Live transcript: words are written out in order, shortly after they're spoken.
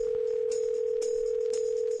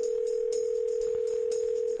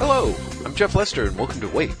I'm Jeff Lester, and welcome to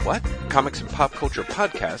Wait, What? Comics and pop culture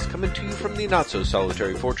podcast coming to you from the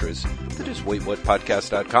not-so-solitary fortress that is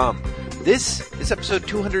waitwhatpodcast.com. This is episode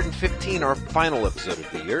 215, our final episode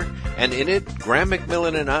of the year, and in it, Graham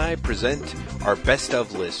McMillan and I present our best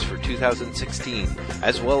of list for 2016,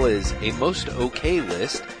 as well as a most okay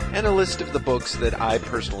list and a list of the books that I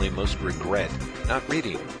personally most regret not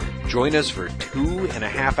reading. Join us for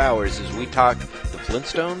 2.5 hours as we talk The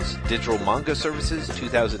Flintstones, Digital Manga Services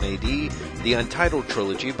 2000 AD, the Untitled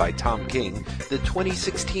Trilogy by Tom King, the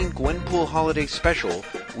 2016 Gwenpool Holiday Special,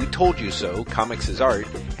 We Told You So, Comics is Art,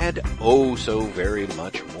 and oh so very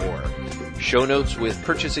much more. Show notes with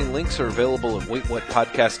purchasing links are available at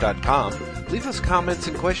waitwhatpodcast.com. Leave us comments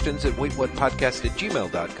and questions at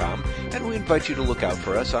waitwhatpodcast@gmail.com, and we invite you to look out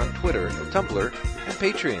for us on Twitter, Tumblr, and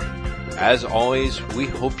Patreon. As always, we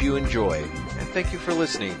hope you enjoy, and thank you for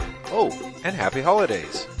listening. Oh, and happy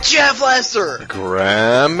holidays. Jeff Lester!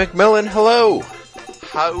 Graham McMillan, hello!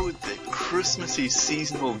 How the Christmassy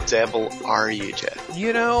seasonal devil are you, Jeff?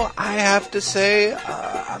 You know, I have to say,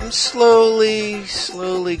 I'm slowly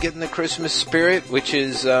getting the Christmas spirit, which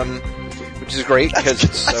is great, because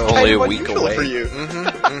it's only a week away. For you.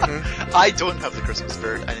 I don't have the Christmas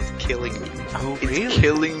spirit, and it's killing me. Oh, really? It's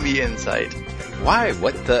killing me inside. Why?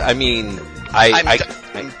 What the? I mean,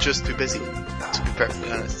 I'm just too busy, to be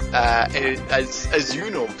perfectly honest. As you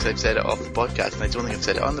know, because I've said it off the podcast, and I don't think I've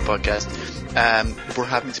said it on the podcast, we're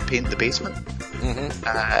having to paint the basement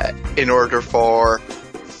in order for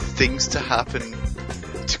things to happen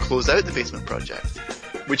to close out the basement project.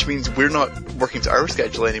 Which means we're not working to our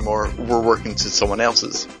schedule anymore, we're working to someone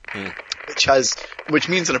else's. Which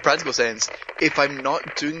means in a practical sense, if I'm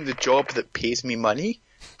not doing the job that pays me money,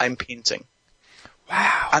 I'm painting.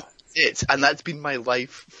 Wow. And that's it. And that's been my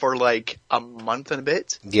life for like a month and a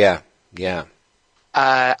bit. Yeah.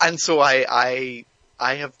 And so I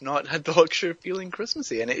have not had the luxury of feeling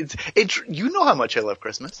Christmassy. And it's, you know how much I love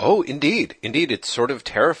Christmas. Oh, indeed. It's sort of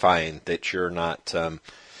terrifying that you're not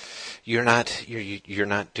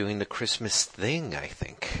doing the Christmas thing, I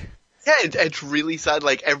think. Yeah, it's really sad.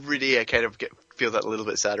 Like every day I kind of feel that a little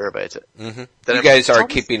bit sadder about it. Mm-hmm. You guys are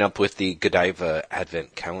keeping up with the Godiva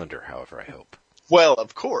Advent calendar, however, I hope. Well,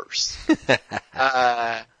 of course.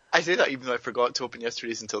 I say that even though I forgot to open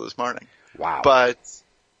yesterday's until this morning. Wow. But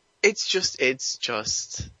it's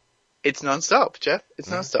nonstop, Jeff. It's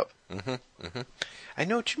nonstop. I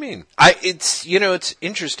know what you mean. It's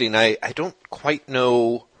interesting. I don't quite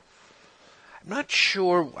know. I'm not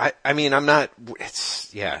sure. I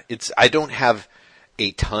don't have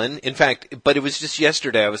a ton. In fact, but it was just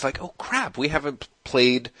yesterday. I was like, oh crap, we haven't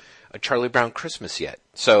played a Charlie Brown Christmas yet.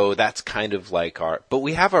 So that's kind of like but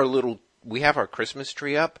we have our Christmas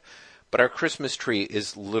tree up, but our Christmas tree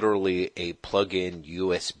is literally a plug-in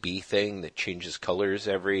USB thing that changes colors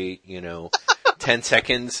every, 10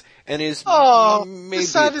 seconds and is maybe the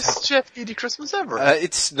saddest Jeff Eady Christmas ever.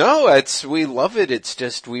 We love it. It's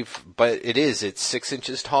just it's 6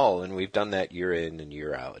 inches tall, and we've done that year in and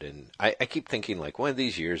year out. And I keep thinking like one of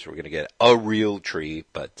these years we're going to get a real tree,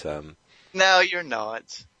 but no, you're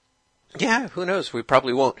not. Yeah, who knows? We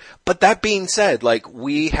probably won't. But that being said, like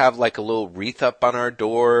we have like a little wreath up on our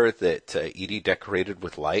door that Edie decorated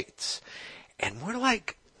with lights, and we're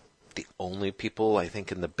like the only people I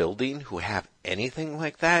think in the building who have anything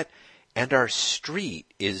like that. And our street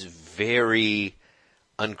is very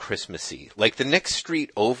un-Christmassy. Like the next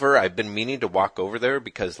street over, I've been meaning to walk over there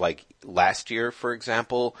because like last year, for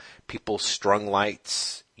example, people strung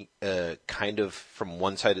lights kind of from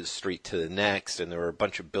one side of the street to the next, and there were a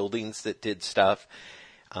bunch of buildings that did stuff.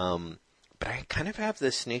 But I kind of have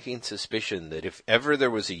this sneaking suspicion that if ever there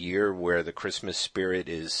was a year where the Christmas spirit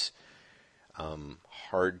is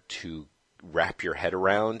hard to wrap your head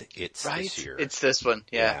around, it's this year. It's this one,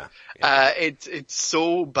 yeah. It's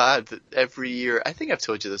so bad that every year, I think I've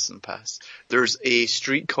told you this in the past, there's a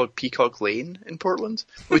street called Peacock Lane in Portland,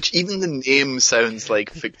 which even the name sounds like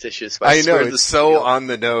fictitious. But I know, it's so on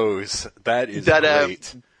the nose. That is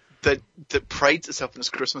great. That prides itself on its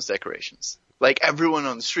Christmas decorations. Like everyone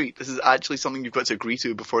on the street, this is actually something you've got to agree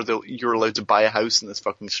to before you're allowed to buy a house in this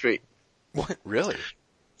fucking street. What? Really?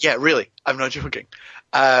 Yeah, really. I'm not joking.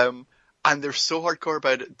 And they're so hardcore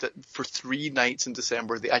about it that for 3 nights in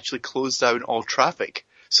December, they actually close down all traffic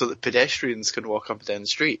so that pedestrians can walk up and down the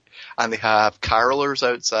street. And they have carolers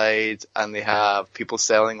outside, and they have people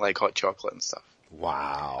selling like hot chocolate and stuff.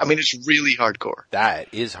 Wow. I mean, it's really hardcore.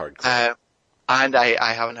 That is hardcore. And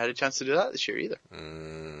I haven't had a chance to do that this year either.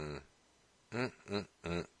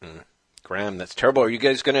 Graham, that's terrible. Are you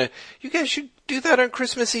guys should do that on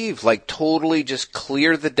Christmas Eve. Like totally just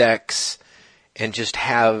clear the decks and just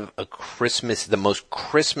have a Christmas, the most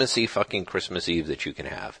Christmassy fucking Christmas Eve that you can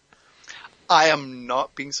have. I am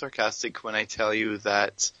not being sarcastic when I tell you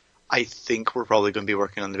that I think we're probably going to be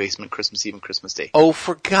working on the basement Christmas Eve and Christmas Day. Oh,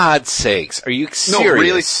 for God's sakes. Are you serious? No,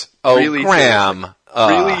 really, oh, really Graham.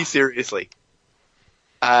 Really seriously.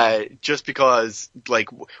 Just because, like,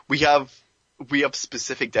 we have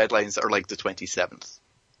specific deadlines that are like the 27th.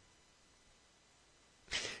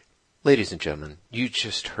 Ladies and gentlemen, you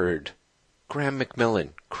just heard Graham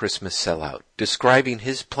McMillan, Christmas Sellout, describing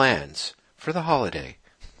his plans for the holiday.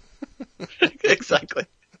 Exactly.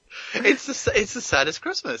 It's the saddest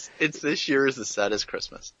Christmas. This year is the saddest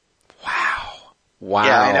Christmas. Wow.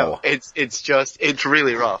 Yeah, I know. It's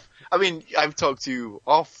really rough. I mean, I've talked to you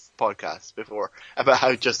off podcasts before about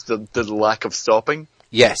how just the lack of stopping.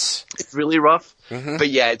 Yes. It's really rough. Mm-hmm. But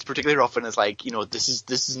yeah, it's particularly rough when it's like, this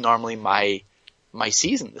is normally my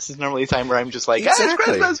season. This is normally the time where I'm just like, exactly. It's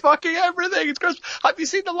Christmas, fucking everything. It's Christmas. Have you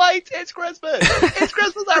seen the lights? It's Christmas. It's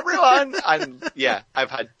Christmas, everyone. And yeah,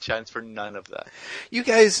 I've had chance for none of that. You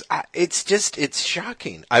guys, it's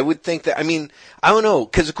shocking. I would think that, I mean, I don't know,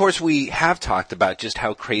 because of course we have talked about just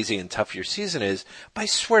how crazy and tough your season is, but I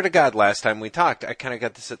swear to God, last time we talked, I kind of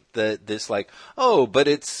got this like, oh, but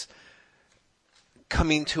it's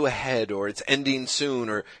coming to a head, or it's ending soon,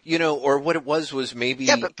 or or what it was maybe.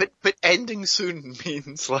 Yeah, but ending soon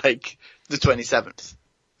means like the 27th,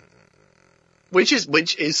 which is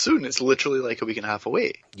soon. It's literally like a week and a half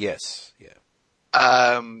away. Yes,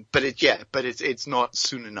 yeah. But it's not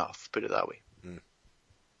soon enough. Put it that way. Mm.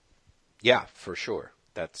 Yeah, for sure.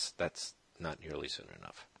 That's not nearly soon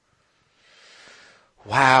enough.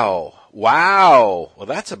 Wow. Well,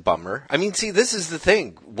 that's a bummer. I mean, see, this is the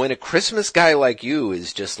thing. When a Christmas guy like you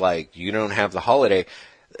is just like, you don't have the holiday,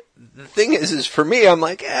 the thing is for me, I'm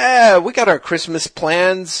like, we got our Christmas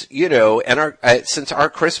plans, and since our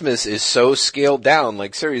Christmas is so scaled down,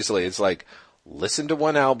 like seriously, it's like, listen to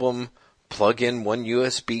one album, plug in one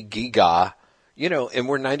USB giga, and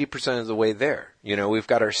we're 90% of the way there. We've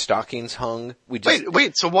got our stockings hung.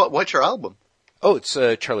 Wait, so what's your album? Oh, it's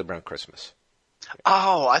Charlie Brown Christmas.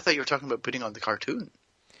 Oh, I thought you were talking about putting on the cartoon.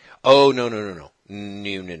 Oh, no. No.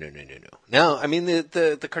 No, I mean,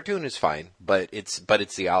 the cartoon is fine, but it's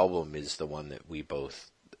the album is the one that we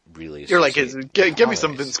both really You're like, give me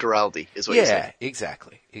some Vince Guaraldi, is what you're saying. Yeah,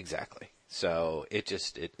 exactly. So it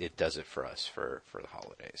just, it does it for us for the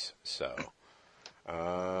holidays. So,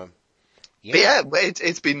 yeah. But yeah,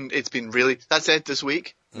 it's been really, that's it this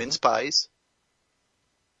week. Mince pies.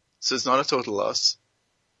 So it's not a total loss.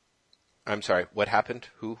 I'm sorry, what happened?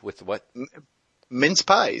 Who, with what? Mince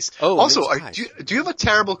pies. Oh, also, mince pies. Do you have a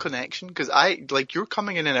terrible connection? Because you're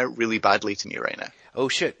coming in and out really badly to me right now. Oh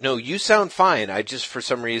shit, no, you sound fine. I just, for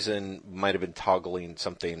some reason, might have been toggling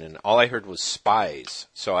something, and all I heard was spies.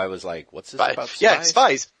 So I was like, what's this about spies? Yeah,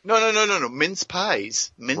 spies. No. Mince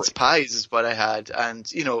pies. Mince pies is what I had. And,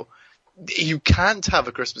 you can't have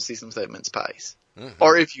a Christmas season without mince pies. Mm-hmm.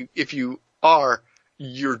 Or if you are,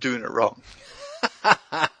 you're doing it wrong.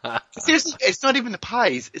 Seriously, it's not even the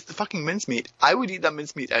pies, it's the fucking mincemeat. I would eat that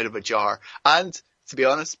mincemeat out of a jar. And, to be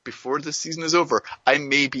honest, before this season is over, I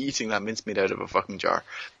may be eating that mincemeat out of a fucking jar.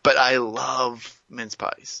 But I love mince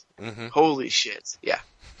pies. Mm-hmm. Holy shit, yeah.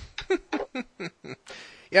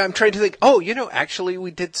 Yeah, I'm trying to think. Oh, actually we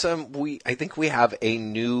did I think we have a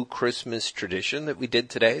new Christmas tradition that we did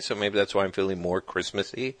today, so maybe that's why I'm feeling more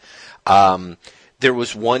Christmassy. There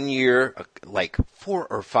was one year, like 4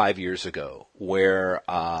 or 5 years ago, where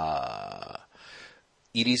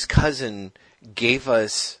Edie's cousin gave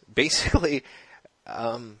us, basically,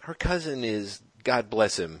 her cousin is, God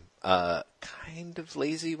bless him, kind of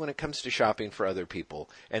lazy when it comes to shopping for other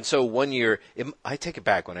people. And so one year, I take it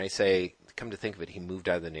back when I say, come to think of it, he moved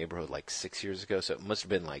out of the neighborhood like 6 years ago, so it must have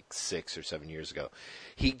been like 6 or 7 years ago.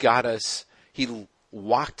 He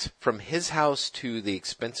walked from his house to the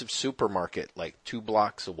expensive supermarket like 2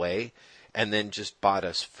 blocks away and then just bought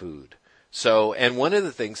us food. So, and one of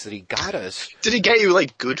the things that he got us... Did he get you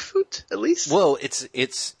like good food at least? Well, it's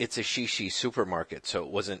a Shishi supermarket, so it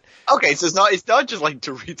wasn't... Okay, so it's not just like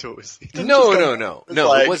Doritos. No,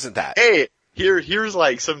 like, it wasn't that. Hey, here's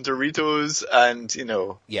like some Doritos and,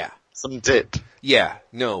 Yeah. Some dip. Yeah,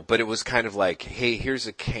 no, but it was kind of like, hey, here's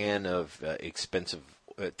a tin of expensive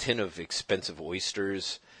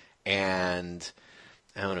oysters, and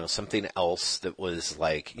I don't know, something else that was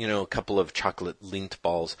like, a couple of chocolate Lindt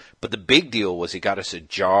balls. But the big deal was he got us a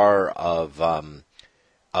jar of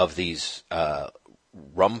these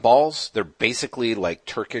rum balls. They're basically like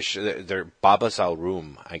Turkish. They're babas al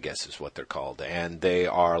rum, I guess is what they're called, and they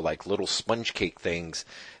are like little sponge cake things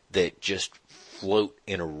that just float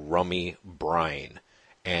in a rummy brine.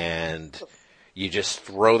 And You just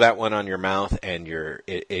throw that one on your mouth, and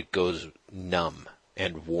it goes numb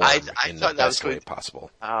and warm in the best way possible.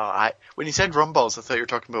 When you said rum balls, I thought you were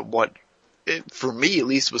talking about what, for me at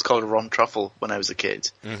least, was called a rum truffle when I was a kid,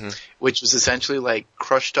 which was essentially like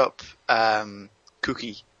crushed up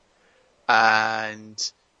cookie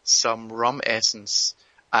and some rum essence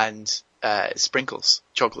and sprinkles,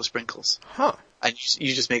 chocolate sprinkles. Huh. And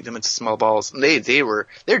you just make them into small balls, and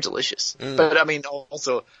they're delicious. But I mean,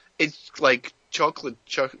 also it's like chocolate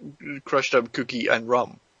crushed up cookie and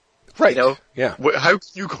rum. Right. You know? Yeah. How can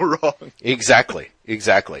you go wrong? Exactly.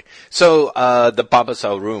 So, the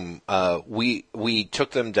Babasao Room, we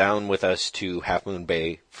took them down with us to Half Moon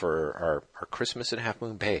Bay for our Christmas in Half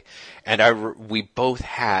Moon Bay. And we both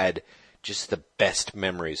had just the best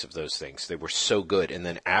memories of those things. They were so good. And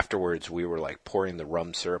then afterwards, we were like pouring the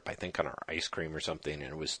rum syrup, I think, on our ice cream or something.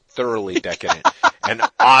 And it was thoroughly decadent and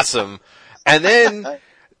awesome. And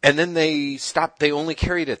then they stopped. They only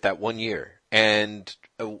carried it that one year. And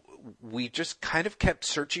we just kind of kept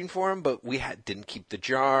searching for them, but we didn't keep the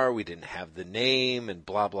jar. We didn't have the name and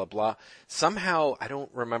blah, blah, blah. Somehow, I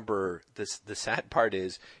don't remember this. The sad part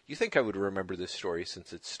is, you think I would remember this story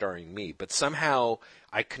since it's starring me, but somehow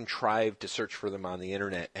I contrived to search for them on the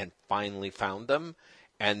internet and finally found them.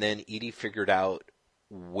 And then Edie figured out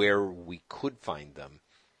where we could find them.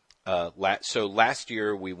 So last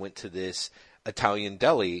year we went to this Italian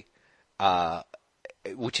deli,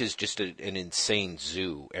 which is just an insane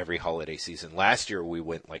zoo every holiday season. Last year we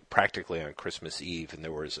went like practically on Christmas Eve, and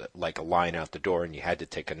there was a line out the door, and you had to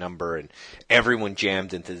take a number, and everyone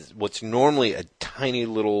jammed into what's normally a tiny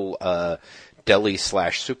little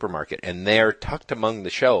deli/supermarket, and there, tucked among the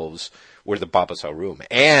shelves, were the Babasao Room.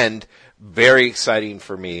 And very exciting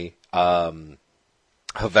for me, Havana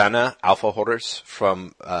alfajores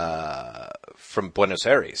from Buenos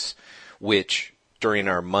Aires, which during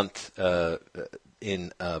our month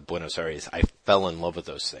in Buenos Aires, I fell in love with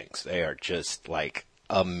those things. They are just like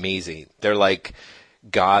amazing. They're like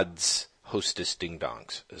God's Hostess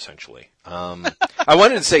ding-dongs, essentially. I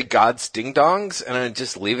wanted to say God's ding-dongs, and I'd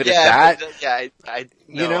just leave it at that. I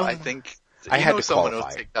think I had to someone qualify.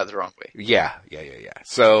 will take that the wrong way. Yeah.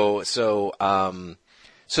 So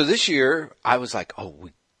this year I was like, oh,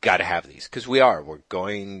 we got to have these, because we're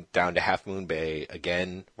going down to Half Moon Bay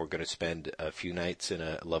again. We're going to spend a few nights in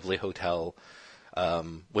a lovely hotel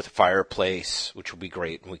with a fireplace, which will be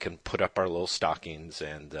great, and we can put up our little stockings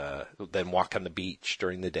and then walk on the beach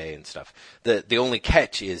during the day and stuff. The only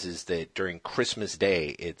catch is that during Christmas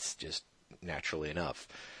Day, it's just naturally enough,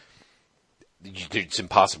 it's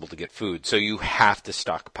impossible to get food, so you have to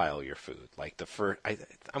stockpile your food. Like the first, I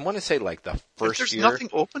want to say like the first There's year. nothing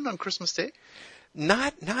open on Christmas Day?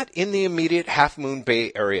 Not in the immediate Half Moon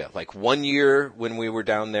Bay area. Like one year when we were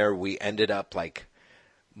down there, we ended up like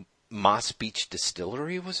Moss Beach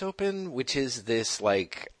Distillery was open, which is this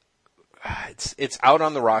like, it's out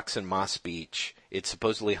on the rocks in Moss Beach. It's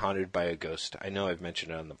supposedly haunted by a ghost. I know I've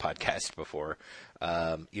mentioned it on the podcast before.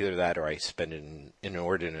 Either that or I spend an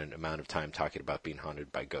inordinate amount of time talking about being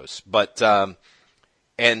haunted by ghosts. But,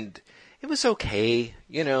 and it was okay.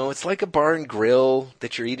 You know, it's like a bar and grill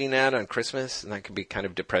that you're eating at on Christmas, and that can be kind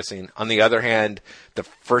of depressing. On the other hand, the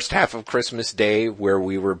first half of Christmas Day, where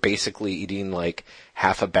we were basically eating like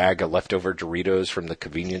half a bag of leftover Doritos from the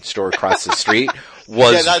convenience store across the street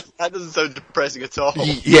was... Yeah, that doesn't sound depressing at all.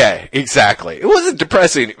 Yeah, exactly. It wasn't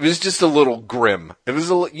depressing. It was just a little grim. It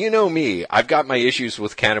was you know me, I've got my issues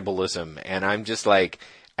with cannibalism, and I'm just like,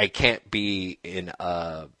 I can't be in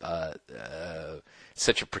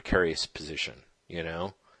such a precarious position, you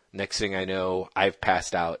know? Next thing I know, I've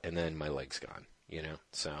passed out and then my leg's gone, you know?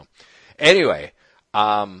 So, anyway,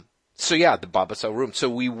 so yeah, the Babasao Room. So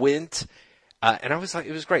we went, and I was like,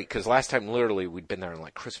 it was great, because last time literally we'd been there on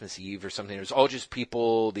like Christmas Eve or something. It was all just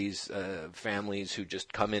people, these families who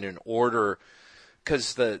just come in and order,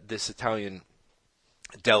 because this Italian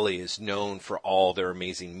deli is known for all their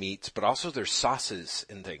amazing meats, but also their sauces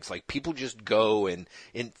and things. Like, people just go and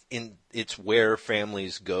it's where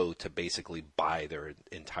families go to basically buy their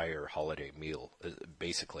entire holiday meal,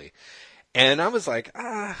 basically. And I was like,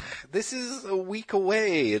 this is a week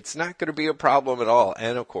away. It's not going to be a problem at all.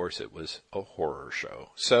 And of course it was a horror show.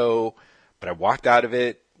 So, but I walked out of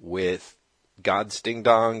it with God's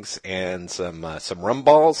ding-dongs and some rum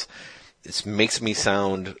balls. This makes me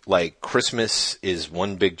sound like Christmas is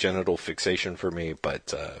one big genital fixation for me,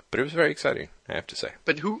 but it was very exciting, I have to say.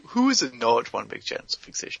 But who is it not one big genital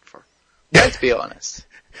fixation for? Let's be honest.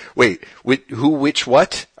 Wait, who, which,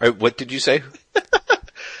 what? What did you say?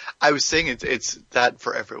 I was saying it's that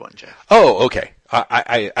for everyone, Jeff. Oh, okay.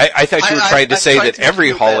 I thought you were trying to say that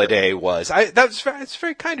every holiday was. That's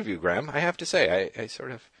very kind of you, Graham. I have to say, I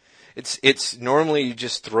sort of. It's normally you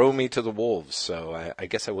just throw me to the wolves, so I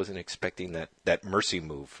guess I wasn't expecting that mercy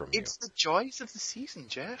move from you. It's the joys of the season,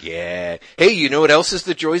 Jeff. Yeah. Hey, you know what else is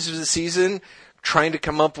the joys of the season? Trying to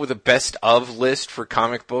come up with a best of list for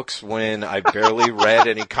comic books when I barely read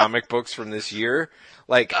any comic books from this year.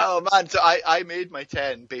 Like, oh man, so I made my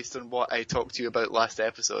 10 based on what I talked to you about last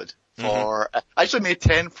episode. I actually made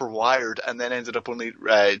 10 for Wired and then ended up only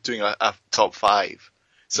doing a top 5.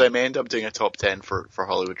 So I may end up doing a top 10 for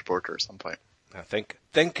Hollywood Reporter at some point.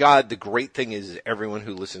 Thank God. The great thing is everyone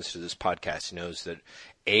who listens to this podcast knows that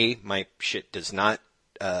my shit is not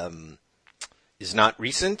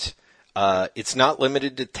recent. It's not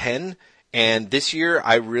limited to 10. And this year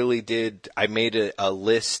I made a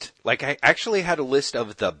list. Like I actually had a list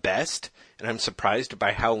of the best, and I'm surprised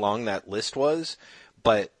by how long that list was.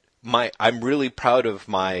 But I'm really proud of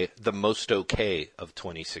the most okay of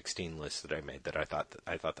 2016 list that I made. That I thought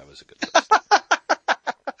that was a good list.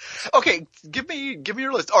 Okay, give me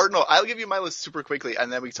your list. Or no, I'll give you my list super quickly, and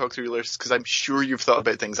then we talk through your list because I'm sure you've thought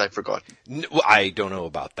about things I've forgotten. Well, I don't know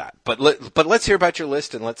about that, but let's hear about your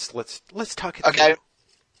list and let's talk it. Okay.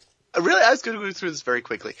 I was going to go through this very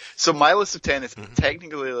quickly. So my list of 10 is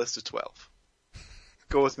technically a list of 12.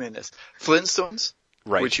 Go with me in this. Flintstones,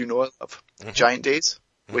 right, which you know I love. Giant Days,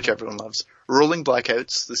 which everyone loves. Rolling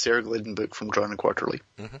Blackouts, the Sarah Glidden book from Drawn and Quarterly.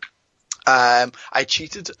 I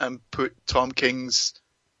cheated and put Tom King's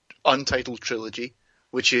untitled trilogy,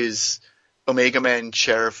 which is Omega Men,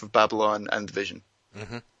 Sheriff of Babylon, and The Vision.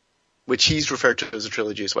 Which he's referred to as a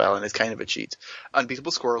trilogy as well, and it's kind of a cheat.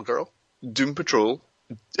 Unbeatable Squirrel Girl, Doom Patrol,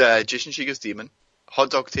 Jason Shiga's Demon, Hot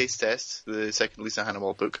Dog Taste Test, the second Lisa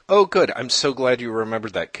Hannibal book. Oh, good. I'm so glad you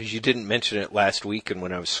remembered that, because you didn't mention it last week, and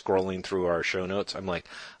when I was scrolling through our show notes, I'm like,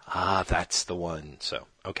 that's the one. So,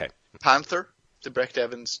 okay. Panther, the Brecht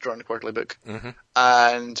Evans Drawn and Quarterly book,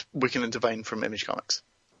 and Wiccan and Divine from Image Comics.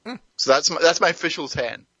 So that's my official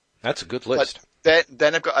 10. That's a good list. But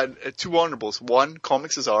then I've got two honorables. One,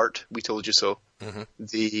 Comics as Art, We Told You So.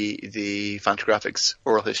 The Fantagraphics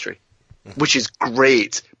Oral History, which is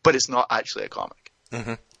great, but it's not actually a comic.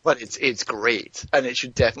 But it's great, and it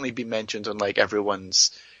should definitely be mentioned on like everyone's,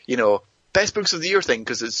 best books of the year thing,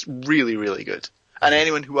 because it's really, really good. And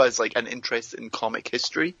anyone who has like an interest in comic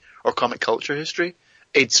history or comic culture history,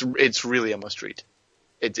 it's really a must read.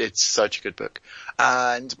 It's such a good book.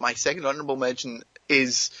 And my second honorable mention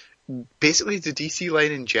is basically the DC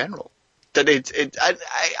line in general. That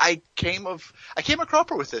I came a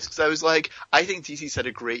cropper with this because I was like, I think DC's had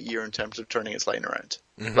a great year in terms of turning its line around.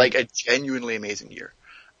 Like a genuinely amazing year.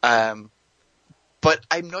 But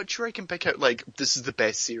I'm not sure I can pick out like, this is the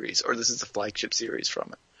best series or this is the flagship series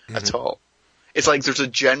from it at all. It's like there's a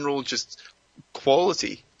general just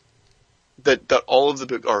quality that all of the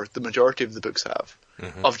book, or the majority of the books have,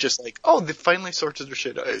 of just like, oh, they finally sorted their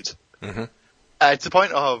shit out. To the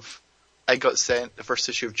point of, I got sent the first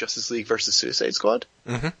issue of Justice League versus Suicide Squad,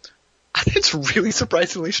 and it's really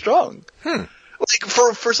surprisingly strong. Like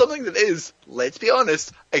for something that is, let's be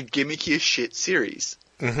honest, a gimmicky as shit series.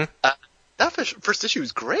 That first issue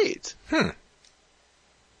is great.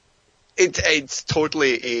 It's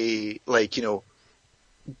totally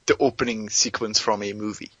the opening sequence from a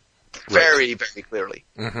movie. Very, very clearly.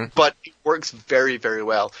 But it works very, very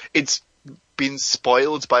well. It's been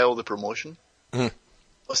spoiled by all the promotion.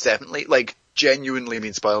 Most definitely. Like, genuinely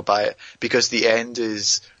been spoiled by it. Because the end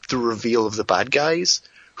is the reveal of the bad guys,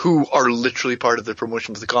 who are literally part of the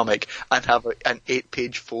promotion of the comic, and have an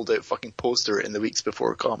 8-page fold-out fucking poster in the weeks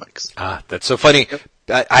before comics. That's so funny.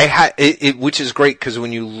 I had it, which is great, because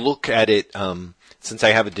when you look at it, since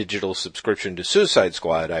I have a digital subscription to Suicide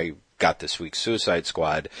Squad, I got this week's Suicide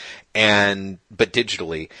Squad, but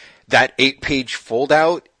digitally, that 8-page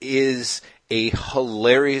fold-out is a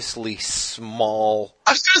hilariously small.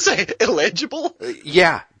 I was gonna say illegible.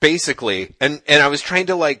 Yeah, basically, and I was trying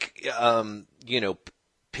to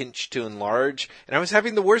pinch to enlarge, and I was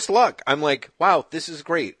having the worst luck. I'm like, wow, this is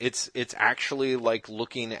great. It's actually like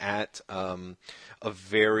looking at a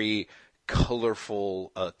very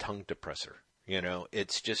colorful tongue depressor.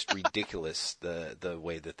 It's just ridiculous the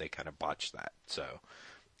way that they kind of botch that. So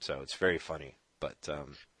it's very funny, but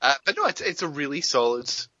no, it's a really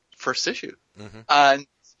solid first issue, and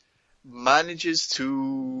manages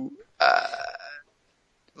to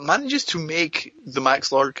make the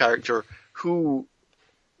Max Lord character, who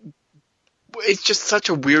is just such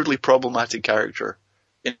a weirdly problematic character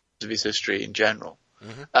in his history in general,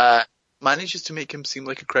 manages to make him seem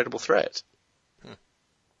like a credible threat.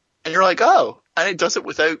 And you're like, oh, and it does it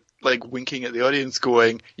without like winking at the audience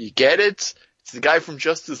going, you get it? It's the guy from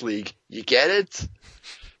Justice League. You get it?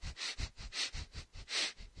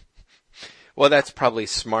 Well, that's probably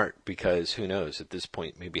smart because who knows? At this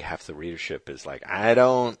point, maybe half the readership is like,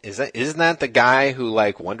 isn't that the guy who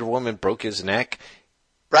like Wonder Woman broke his neck?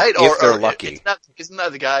 Right? If they're lucky. Isn't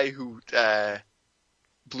that the guy who,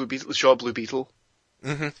 Shaw Blue Beetle?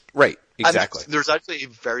 Mm-hmm. Right. Exactly. And there's actually a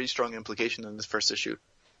very strong implication in this first issue.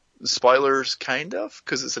 Spoilers, kind of,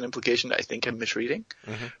 because it's an implication that I think I'm misreading.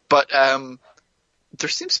 Mm-hmm. But, there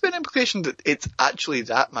seems to be an implication that it's actually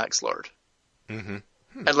that Max Lord. Mm-hmm.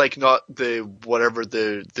 And like not whatever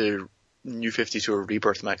the New 52 or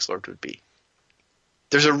Rebirth Max Lord would be.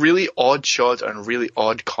 There's a really odd shot and a really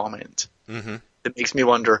odd comment that makes me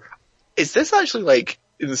wonder, is this actually like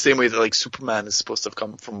in the same way that like Superman is supposed to have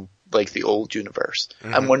come from like the old universe?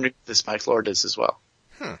 I'm wondering if this Max Lord is as well.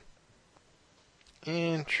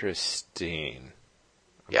 Interesting.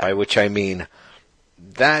 Yeah. By which I mean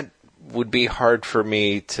that would be hard for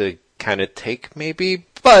me to kind of take, maybe,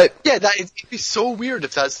 but yeah, it'd be so weird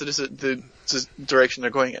if that's the direction they're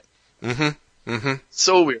going in.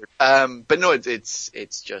 So weird. But no, it's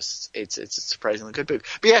a surprisingly good book.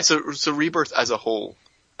 But yeah, so Rebirth as a whole,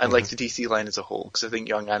 and like the DC line as a whole, because I think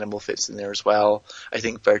Young Animal fits in there as well. I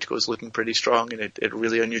think Vertigo's looking pretty strong in a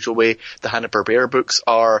really unusual way. The Hanna-Barbera books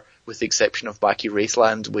are, with the exception of Wacky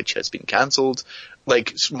Raceland, which has been cancelled,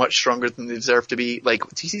 like much stronger than they deserve to be. Like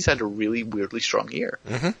DC's had a really weirdly strong year.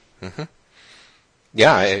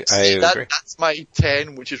 Yeah, I agree. That's my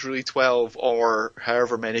 10, which is really 12, or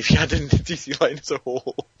however many if you had in the DC line as a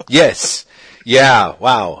whole. Yes. Yeah,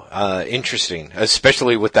 wow. Interesting.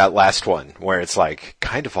 Especially with that last one, where it's like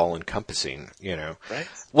kind of all encompassing, you know. Right.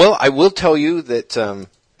 Well, I will tell you that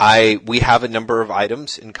we have a number of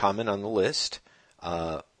items in common on the list.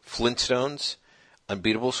 Flintstones,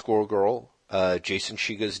 Unbeatable Squirrel Girl, Jason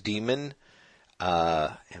Shiga's Demon,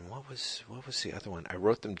 and what was the other one? I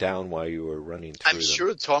wrote them down while you were running through them. I'm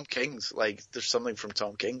sure Tom King's, like, there's something from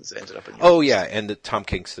Tom King's that ended up in your Oh, list. yeah, and the Tom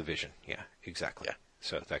King's Division. Yeah, exactly. Yeah.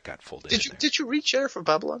 So that got folded in there. Did you read Sheriff of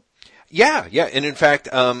Babylon? Yeah, and in fact,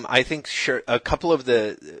 I think a couple of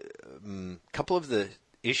the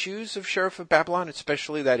issues of Sheriff of Babylon,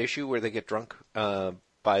 especially that issue where they get drunk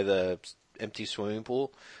by the empty swimming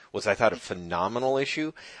pool, was, I thought, a phenomenal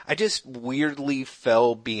issue. I just weirdly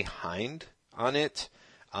fell behind on it,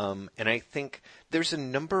 and I think there's a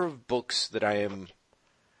number of books that I'm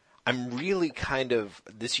really kind of,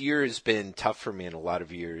 this year has been tough for me in a lot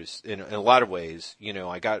of ways. You know,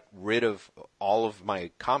 I got rid of all of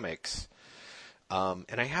my comics, and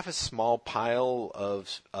I have a small pile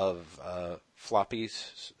of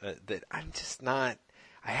floppies that I'm just not.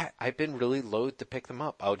 I've been really loath to pick them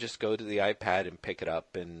up. I'll just go to the iPad and pick it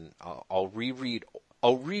up, and I'll reread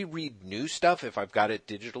new stuff if I've got it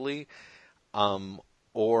digitally.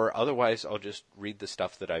 Or otherwise, I'll just read the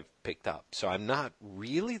stuff that I've picked up. So I'm not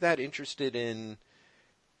really that interested in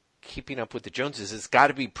keeping up with the Joneses. It's got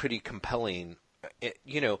to be pretty compelling,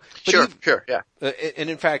 you know. Sure, yeah. And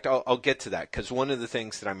in fact, I'll get to that, because one of the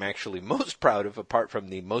things that I'm actually most proud of, apart from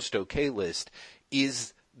the most okay list,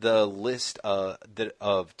 is the list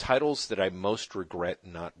of titles that I most regret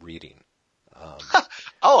not reading.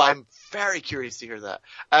 I'm very curious to hear that.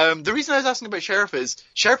 The reason I was asking about Sheriff is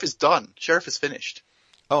done. Sheriff is finished.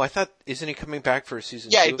 Oh, I thought, isn't he coming back for season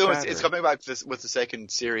 2? Yeah, it's coming back with the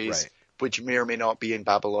second series, right, which may or may not be in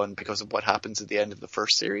Babylon because of what happens at the end of the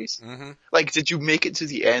first series. Mm-hmm. Like, did you make it to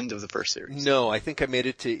the end of the first series? No, I think I made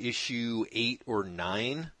it to issue 8 or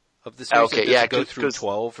 9 of the series. Okay, Does it go through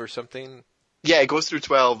 12 or something? Yeah, it goes through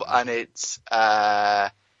 12, and it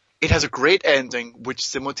has a great ending, which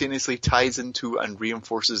simultaneously ties into and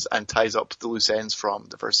reinforces and ties up the loose ends from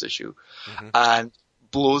the first issue, and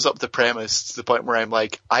blows up the premise to the point where I'm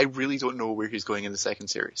like, I really don't know where he's going in the second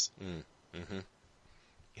series.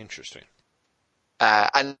 Interesting.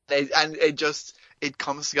 And it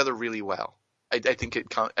comes together really well. I think he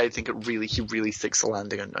really sticks the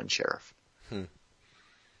landing on Sheriff.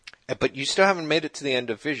 But you still haven't made it to the end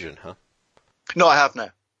of Vision, huh? No, I have now.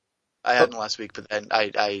 I hadn't last week, but then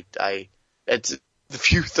it's the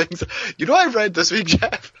few things, I read this week,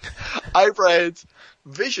 Jeff. I read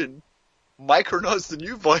Vision, Micronauts: The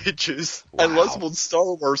New Voyages, and lots of old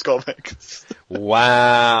Star Wars comics.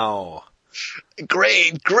 Wow.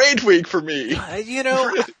 Great week for me. I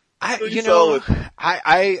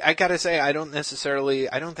gotta say, I don't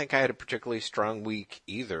think I had a particularly strong week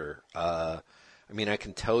either. I mean, I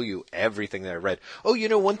can tell you everything that I read. Oh,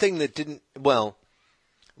 one thing that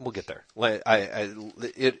We'll get there.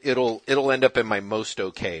 It'll end up in my most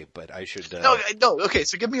okay, but I should. No. Okay,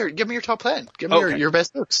 so give me your top 10. Give me your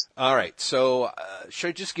best books. All right. So should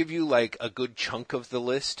I just give you like a good chunk of the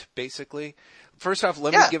list, basically? First off,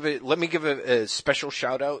 let me give a special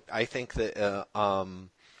shout out. I think that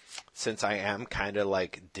since I am kind of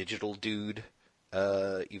like digital dude,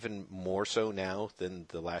 even more so now than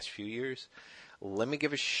the last few years. Let me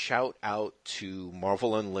give a shout out to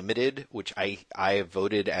Marvel Unlimited, which I have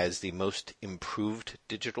voted as the most improved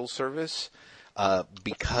digital service.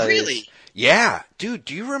 Because really? Yeah, dude,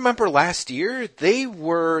 do you remember last year? There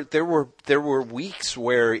were weeks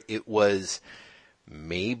where it was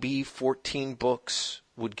maybe 14 books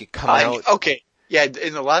would come out. Okay. Yeah,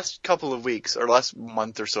 in the last couple of weeks or last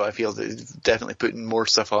month or so, I feel that it's definitely putting more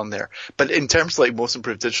stuff on there. But in terms of like most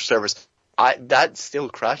improved digital service, that still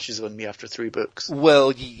crashes on me after 3 books.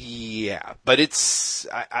 Well, yeah, but it's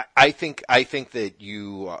I think that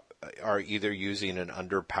you are either using an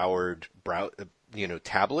underpowered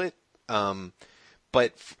tablet.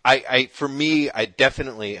 But for me, I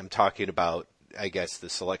definitely am talking about, I guess, the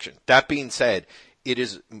selection. That being said, it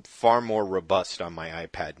is far more robust on my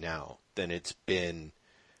iPad now than it's been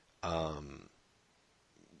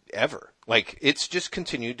ever. Like, it's just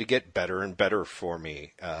continued to get better and better for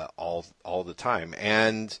me all the time.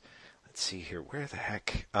 And let's see here, where the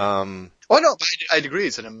heck? I'd agree.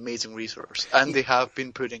 It's an amazing resource, and they have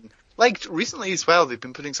been putting, like recently as well, they've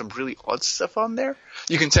been putting some really odd stuff on there.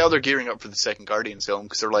 You can tell they're gearing up for the second Guardians film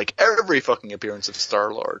because they're like every fucking appearance of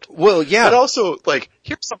Star-Lord. Well, yeah, but also like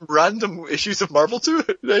here's some random issues of Marvel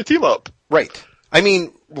team up. Right. I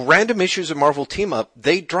mean, random issues of Marvel Team Up,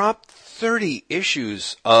 they dropped 30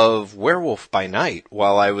 issues of Werewolf by Night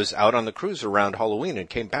while I was out on the cruise around Halloween and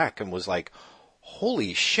came back and was like,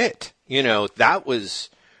 holy shit. That was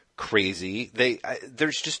crazy.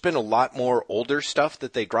 There's just been a lot more older stuff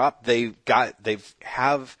that they dropped. They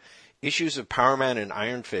have issues of Power Man and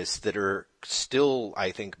Iron Fist that are still,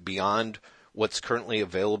 I think, beyond what's currently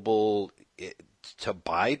available to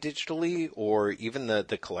buy digitally, or even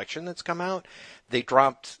the collection that's come out. They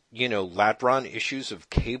dropped, Ladron issues of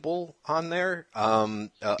Cable on there. But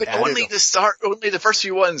only the first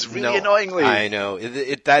few ones, really annoyingly. I know.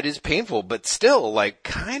 That is painful, but still, like,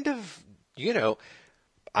 kind of, I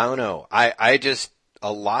don't know. I just,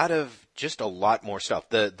 a lot more stuff.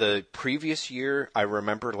 The previous year, I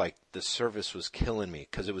remember, like, the service was killing me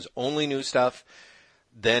because it was only new stuff.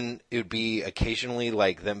 Then it would be occasionally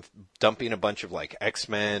like them dumping a bunch of like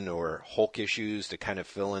X-Men or Hulk issues to kind of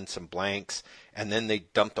fill in some blanks. And then they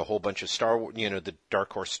dumped a whole bunch of the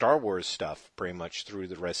Dark Horse Star Wars stuff pretty much through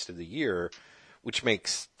the rest of the year, which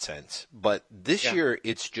makes sense. But this year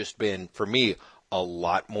it's just been, for me, a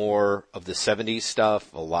lot more of the 70s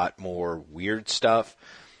stuff, a lot more weird stuff.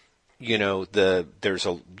 While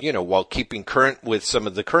keeping current with some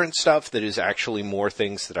of the current stuff that is actually more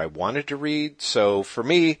things that I wanted to read. So for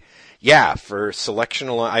me, for selection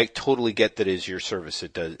alone, I totally get that is your service.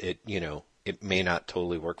 It does, it may not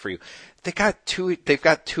totally work for you. They've got two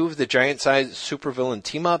of the giant size supervillain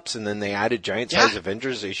team ups, and then they added giant size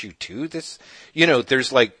Avengers issue 2.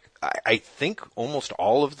 There's like, I think almost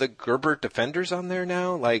all of the Gerber Defenders on there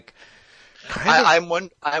now, like, I'm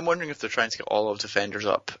wondering if they're trying to get all of Defenders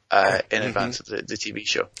up in advance of the TV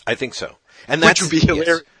show. I think so. And which would be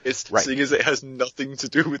hilarious, right, seeing as it has nothing to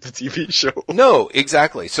do with the TV show. No,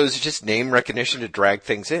 exactly. So it's just name recognition to drag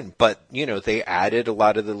things in. But, they added a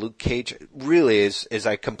lot of the Luke Cage. Really, as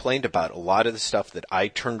I complained about, a lot of the stuff that I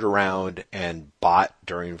turned around and bought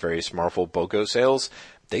during various Marvel BOGO sales,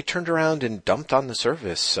 they turned around and dumped on the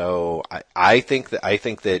service. So I think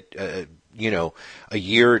that a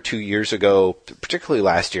year or 2 years ago, particularly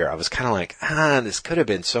last year, I was kind of like, this could have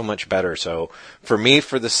been so much better. So for me,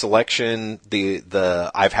 for the selection,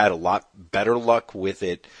 I've had a lot better luck with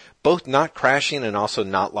it, both not crashing and also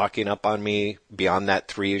not locking up on me beyond that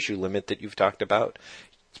 3-issue limit that you've talked about.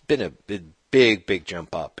 It's been a big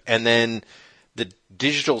jump up. And then the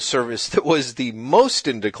digital service that was the most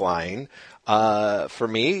in decline, for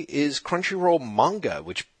me is Crunchyroll Manga,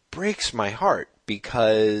 which breaks my heart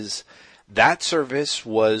because that service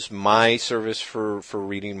was my service for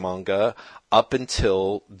reading manga up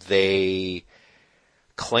until they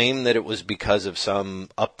claimed that it was because of some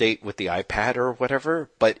update with the iPad or whatever,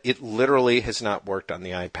 but it literally has not worked on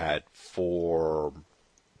the iPad for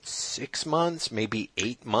 6 months, maybe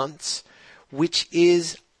 8 months, which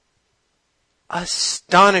is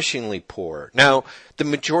astonishingly poor. Now, the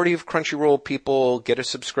majority of Crunchyroll people get a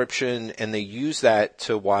subscription and they use that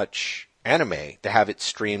to watch anime, to have it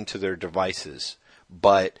streamed to their devices.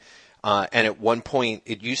 But And at one point,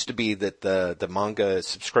 it used to be that the manga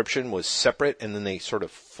subscription was separate, and then they sort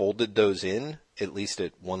of folded those in, at least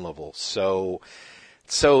at one level. So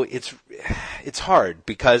it's hard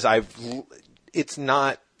because it's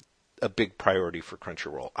not a big priority for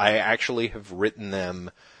Crunchyroll. I actually have written them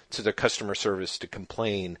to their customer service to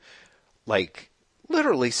complain, like,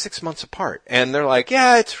 literally 6 months apart. And they're like,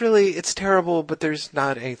 yeah, it's terrible, but there's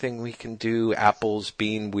not anything we can do. Apple's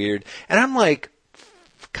being weird. And I'm like,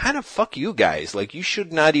 kind of fuck you guys. Like, you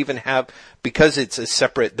should not even have, because it's a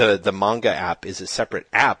separate, the manga app is a separate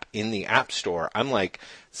app in the App Store. I'm like,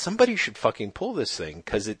 somebody should fucking pull this thing,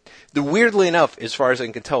 because weirdly enough, as far as I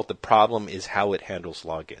can tell, the problem is how it handles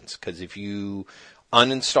logins. Because if you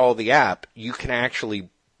uninstall the app, you can actually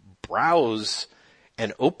browse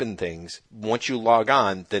and open things. Once you log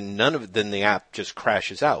on, then then the app just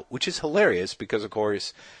crashes out, which is hilarious because, of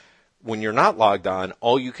course, when you're not logged on,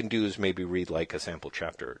 all you can do is maybe read like a sample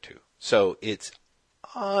chapter or two. So it's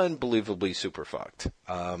unbelievably super fucked.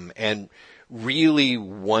 And really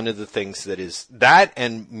one of the things that is that,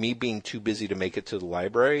 and me being too busy to make it to the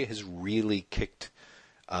library, has really kicked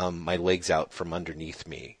my legs out from underneath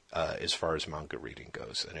me as far as manga reading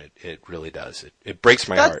goes. And it really does. It breaks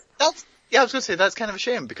my heart. Yeah, I was going to say, that's kind of a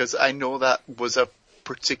shame, because I know that was a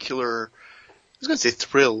particular, I was going to say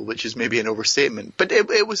thrill, which is maybe an overstatement, but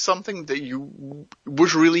it was something that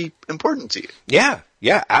was really important to you. Yeah,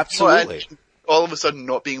 absolutely. So, all of a sudden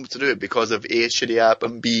not being able to do it because of A, a shitty app,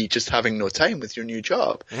 and B, just having no time with your new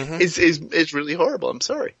job is really horrible. I'm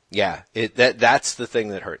sorry. Yeah, that's the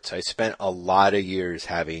thing that hurts. I spent a lot of years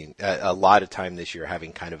having, a lot of time this year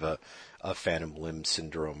having kind of a phantom limb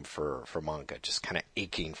syndrome for manga, just kind of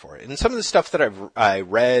aching for it. And some of the stuff that I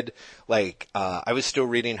read, like, I was still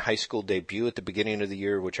reading High School Debut at the beginning of the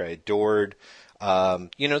year, which I adored.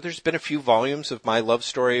 There's been a few volumes of My Love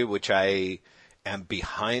Story, which I am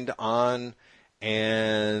behind on.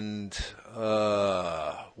 And,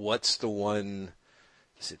 what's the one,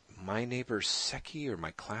 is it My Neighbor Seki or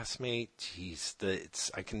My Classmate?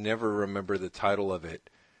 Jeez, I can never remember the title of it.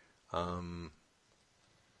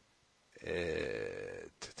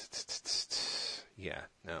 It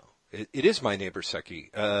is My Neighbor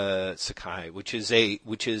Sakai, which is a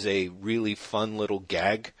really fun little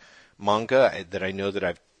gag manga that I know that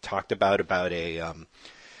I've talked about a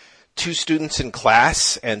two students in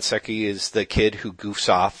class, and Seki is the kid who goofs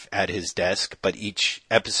off at his desk, but each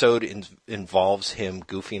episode involves him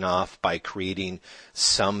goofing off by creating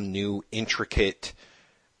some new intricate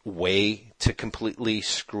way to completely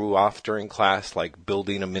screw off during class, like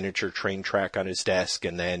building a miniature train track on his desk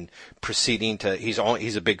and then proceeding to, he's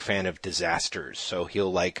a big fan of disasters, so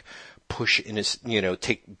he'll like push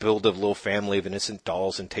build a little family of innocent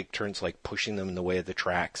dolls and take turns like pushing them in the way of the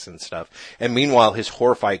tracks and stuff. And meanwhile, his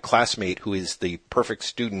horrified classmate, who is the perfect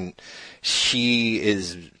student, she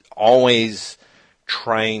is always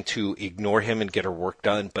trying to ignore him and get her work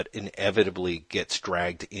done, but inevitably gets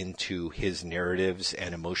dragged into his narratives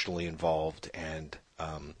and emotionally involved, and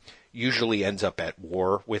usually ends up at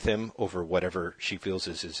war with him over whatever she feels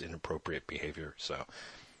is his inappropriate behavior. So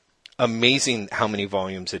amazing how many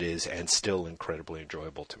volumes it is, and still incredibly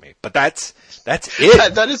enjoyable to me. But that's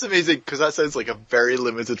it. That is amazing, because that sounds like a very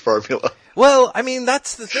limited formula. Well, I mean,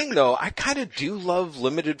 that's the thing though. I kind of do love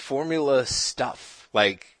limited formula stuff.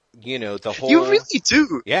 Like, the whole... You really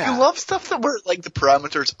do. Yeah. You love stuff that where, like, the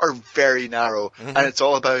parameters are very narrow, and it's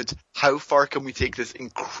all about how far can we take this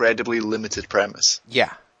incredibly limited premise.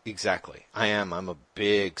 Yeah, exactly. I'm a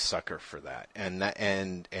big sucker for that.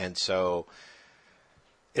 And so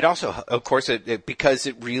it also, of course, because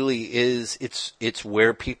it really is, it's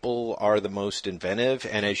where people are the most inventive.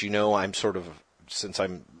 And as you know, since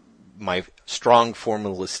I'm my strong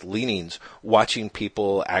formalist leanings, watching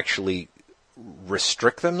people actually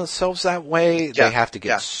restrict themselves that way, they have to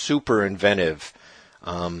get super inventive.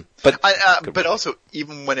 But also,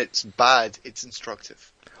 even when it's bad, it's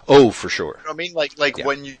instructive. Oh, for sure. You know what I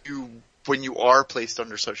mean, when you are placed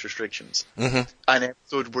under such restrictions, an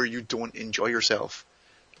episode where you don't enjoy yourself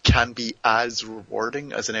can be as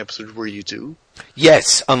rewarding as an episode where you do.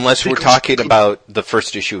 Yes, unless we're talking about the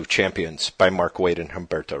first issue of Champions by Mark Waid and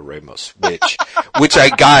Humberto Ramos, which I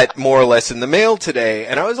got more or less in the mail today,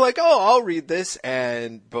 and I was like, oh, I'll read this,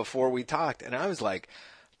 and before we talked, and I was like,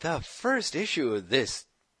 the first issue of this,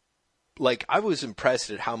 like, I was impressed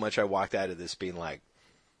at how much I walked out of this being like,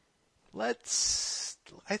 I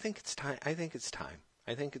think it's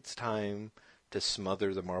time to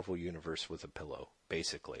smother the Marvel Universe with a pillow,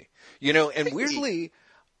 basically. And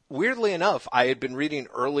weirdly enough, I had been reading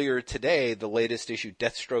earlier today the latest issue,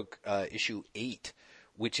 Deathstroke issue 8,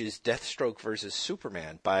 which is Deathstroke versus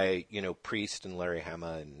Superman by, Priest and Larry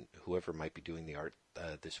Hama and whoever might be doing the art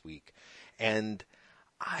this week. And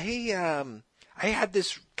I had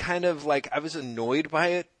this kind of like, I was annoyed by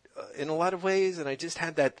it in a lot of ways, and I just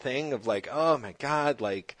had that thing of like, oh my God,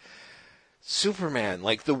 like Superman,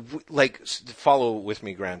 follow with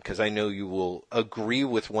me, Graham, because I know you will agree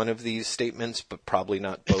with one of these statements, but probably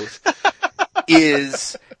not both,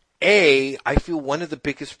 is I feel one of the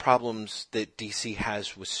biggest problems that DC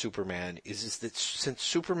has with Superman is that since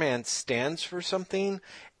Superman stands for something,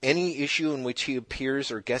 any issue in which he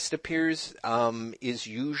appears or guest appears is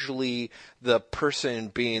usually the person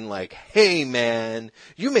being like, hey man,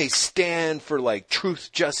 you may stand for like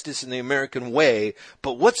truth, justice, and the American way,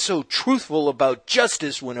 but what's so truthful about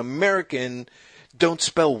justice when American don't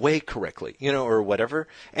spell way correctly, or whatever.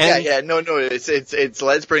 And no, it's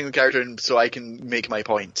let's bring the character in so I can make my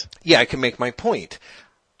point. Yeah, I can make my point.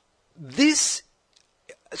 And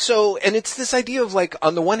it's this idea of like,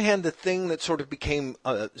 on the one hand, the thing that sort of became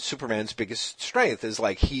Superman's biggest strength is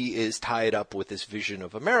like he is tied up with this vision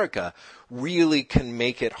of America, really can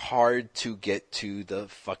make it hard to get to the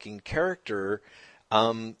fucking character.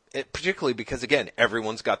 Particularly because, again,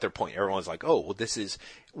 everyone's got their point. Everyone's like, oh, well, this is,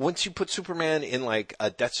 once you put Superman in like a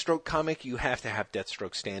Deathstroke comic, you have to have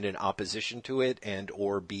Deathstroke stand in opposition to it and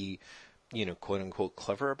or be, quote unquote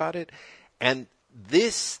clever about it. And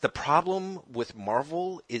the problem with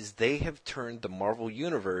Marvel is they have turned the Marvel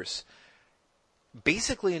universe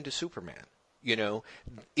basically into Superman.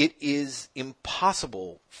 It is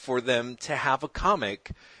impossible for them to have a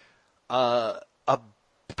comic, about a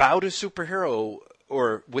superhero,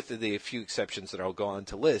 or with the few exceptions that I'll go on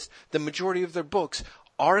to list, the majority of their books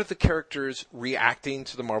are the characters reacting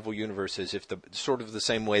to the Marvel Universe as if sort of the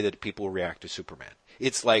same way that people react to Superman.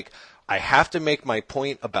 It's like, I have to make my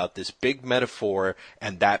point about this big metaphor,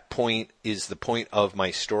 and that point is the point of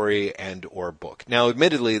my story and or book. Now,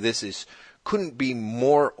 admittedly, couldn't be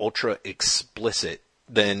more ultra explicit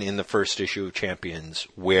than in the first issue of Champions,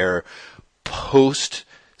 where post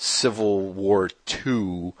Civil War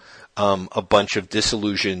II, a bunch of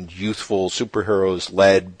disillusioned, youthful superheroes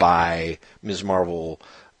led by Ms. Marvel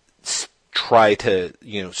try to,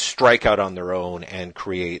 strike out on their own and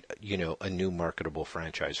create, a new marketable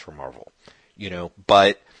franchise for Marvel,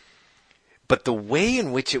 but the way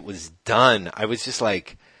in which it was done, I was just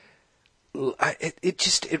like,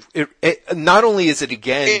 it not only is it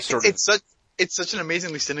again it's such an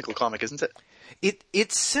amazingly cynical comic, isn't it?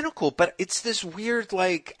 It's cynical, but it's this weird,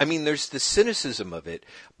 like, I mean, there's the cynicism of it,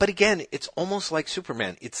 but again, it's almost like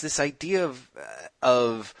Superman. It's this idea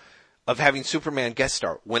of having Superman guest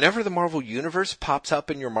star. Whenever the Marvel Universe pops up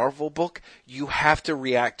in your Marvel book, you have to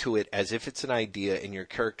react to it as if it's an idea, and your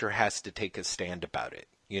character has to take a stand about it,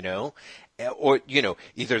 Or,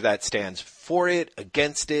 either that stands for it,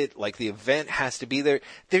 against it, like the event has to be there.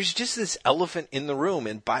 There's just this elephant in the room,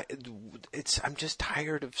 and I'm just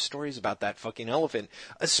tired of stories about that fucking elephant,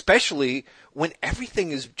 especially when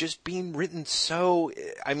everything is just being written so,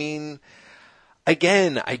 I mean,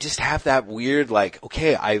 again, I just have that weird, like,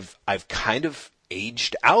 okay, I've kind of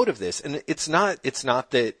aged out of this, and it's not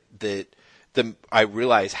that I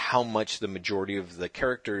realize how much the majority of the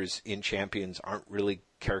characters in Champions aren't really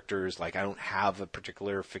characters. Like, I don't have a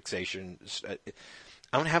particular fixation.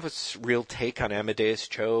 I don't have a real take on Amadeus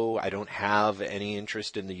Cho. I don't have any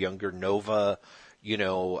interest in the younger Nova.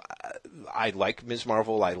 I like Ms.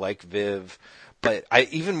 Marvel. I like Viv. But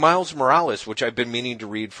even Miles Morales, which I've been meaning to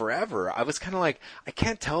read forever, I was kind of like, I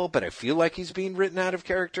can't tell, but I feel like he's being written out of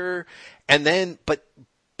character. And then, but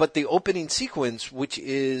the opening sequence, which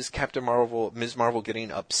is Captain Marvel, Ms. Marvel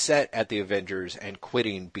getting upset at the Avengers and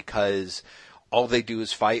quitting because all they do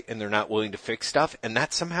is fight and they're not willing to fix stuff, and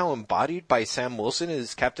that's somehow embodied by Sam Wilson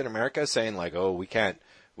as Captain America saying like, oh, we can't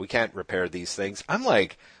repair these things. I'm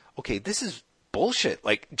like, okay, this is bullshit.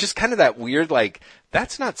 Like, just kind of that weird, like,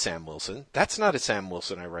 that's not Sam Wilson. That's not a Sam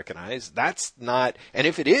Wilson I recognize. That's not, and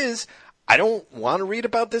if it is, I don't want to read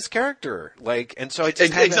about this character. Like, and so I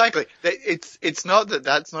just exactly. It's not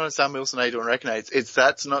that's not a Sam Wilson I don't recognize.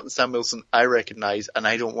 That's not the Sam Wilson I recognize, and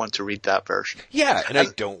I don't want to read that version. Yeah, and I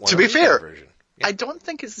don't want to be read fair, that version. Yeah. I don't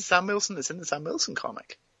think it's the Sam Wilson that's in the Sam Wilson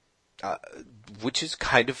comic. Which is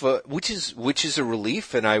kind of which is a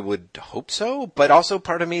relief, and I would hope so. But also,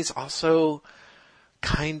 part of me is also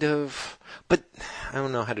kind of, but I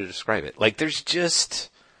don't know how to describe it. Like, there's just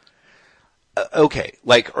okay.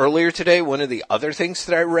 Like earlier today, one of the other things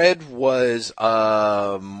that I read was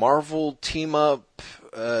Marvel Team Up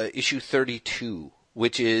issue 32,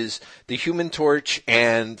 which is the Human Torch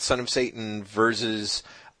and Son of Satan versus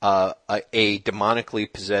a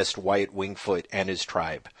demonically possessed Wyatt Wingfoot and his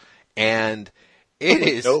tribe. And It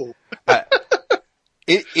is. No.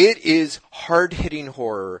 It is hard-hitting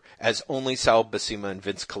horror as only Sal Buscema and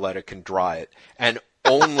Vince Colletta can draw it, and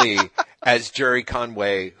only as Jerry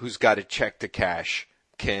Conway, who's got a check to cash,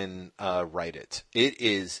 can write it. It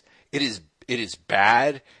is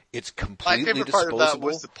bad. It's completely My favorite disposable. part of that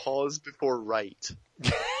was the pause before right.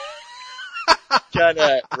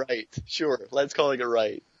 Kinda right. Sure, let's call it a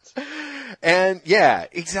right. And yeah,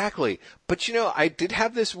 exactly. But I did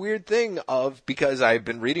have this weird thing because I've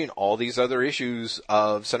been reading all these other issues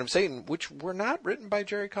of Son of Satan, which were not written by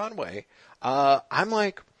Jerry Conway. I'm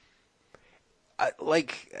like,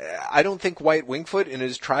 I don't think Wyatt Wingfoot and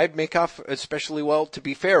his tribe make off especially well. To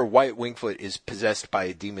be fair, Wyatt Wingfoot is possessed by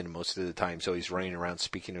a demon most of the time, so he's running around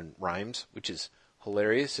speaking in rhymes, which is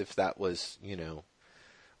hilarious if that was,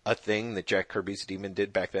 a thing that Jack Kirby's demon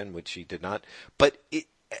did back then, which he did not.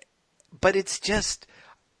 But it's just,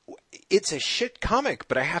 it's a shit comic,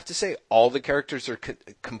 but I have to say all the characters are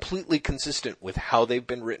completely consistent with how they've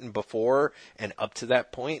been written before and up to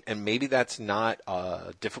that point. And maybe that's not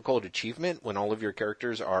a difficult achievement when all of your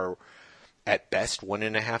characters are at best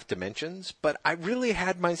 1.5 dimensions. But I really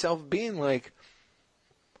had myself being like,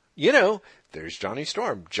 there's Johnny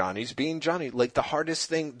Storm. Johnny's being Johnny. Like, the hardest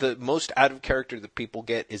thing, the most out of character that people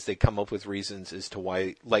get is they come up with reasons as to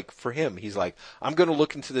why, like, for him, he's like, I'm going to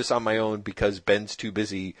look into this on my own because Ben's too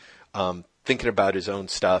busy thinking about his own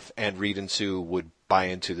stuff, and Reed and Sue would buy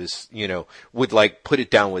into this, would, like, put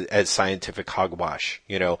it down as scientific hogwash.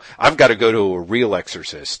 I've got to go to a real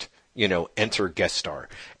exorcist, enter guest star.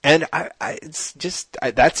 And it's just,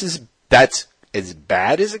 that's as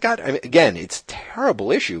bad as it got. I mean, again, it's a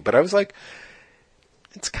terrible issue, but I was like,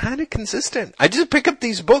 it's kind of consistent. I just pick up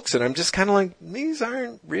these books and I'm just kind of like, these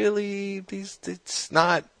aren't really, it's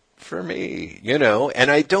not for me,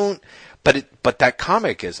 and I don't, but that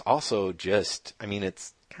comic is also just, I mean,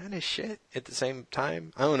 it's kind of shit at the same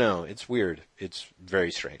time. I don't know. It's weird. It's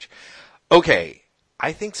very strange. Okay.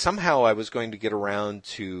 I think somehow I was going to get around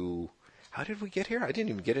to, how did we get here? I didn't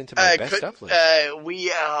even get into my best stuff list.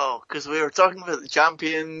 Because we were talking about the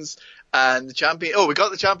champions and the champion. Oh, we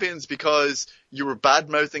got the champions because you were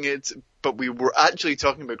bad-mouthing it, but we were actually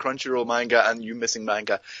talking about Crunchyroll manga and you missing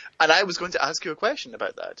manga. And I was going to ask you a question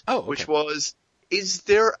about that. Oh, okay. Which was, is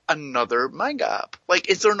there another manga app? Like,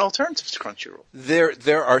 is there an alternative to Crunchyroll?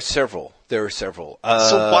 There are several.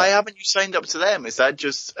 So why haven't you signed up to them? Is that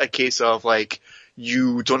just a case of, like,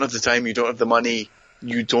 you don't have the time, you don't have the money,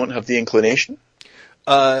 you don't have the inclination?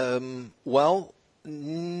 Well,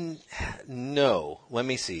 no. Let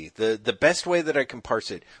me see. The best way that I can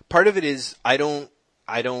parse it, part of it is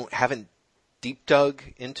haven't deep dug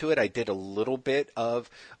into it. I did a little bit of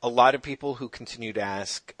a lot of people who continue to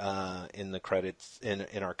ask in the credits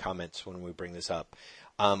in our comments when we bring this up.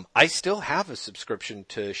 I still have a subscription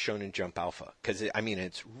to Shonen Jump Alpha because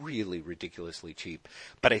it's really ridiculously cheap.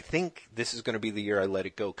 But I think this is going to be the year I let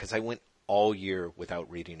it go because I went all year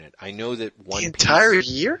without reading it. I know that One Piece... The entire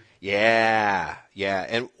year? Yeah.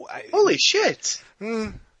 And holy shit.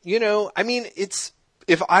 It's...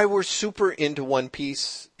 If I were super into One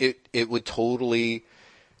Piece, it would totally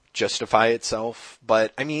justify itself.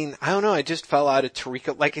 But, I don't know. I just fell out of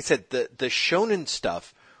Toriko. Like I said, the shonen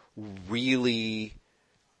stuff really...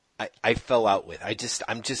 I fell out with.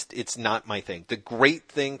 It's not my thing. The great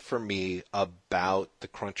thing for me about the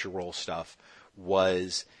Crunchyroll stuff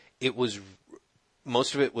was...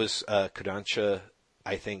 most of it was Kodansha,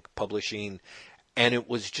 I think, publishing, and it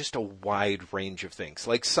was just a wide range of things.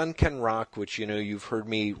 Like Sunken Rock, which, you've heard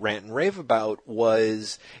me rant and rave about,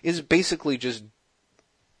 is basically just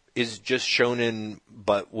shonen,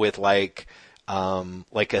 but with like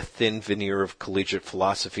a thin veneer of collegiate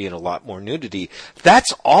philosophy and a lot more nudity.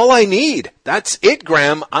 That's all I need. That's it,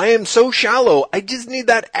 Graham. I am so shallow. I just need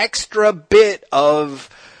that extra bit of...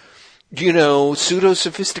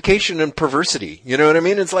 pseudo-sophistication and perversity. You know what I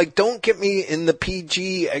mean? It's like, don't get me in the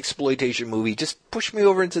PG exploitation movie. Just push me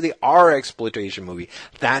over into the R exploitation movie.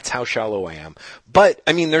 That's how shallow I am. But,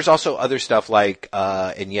 there's also other stuff like,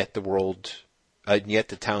 And Yet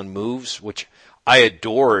the Town Moves, which I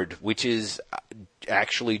adored, which is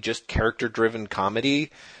actually just character-driven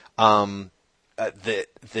comedy. That's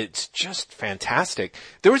just fantastic.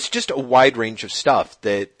 There was just a wide range of stuff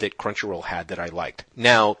that Crunchyroll had that I liked.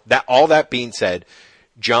 Now, all that being said,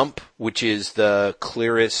 Jump, which is the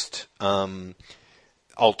clearest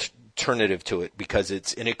alternative to it because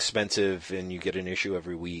it's inexpensive and you get an issue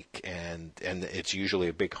every week and it's usually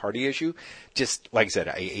a big hearty issue. Just like I said,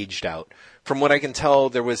 I aged out. From what I can tell,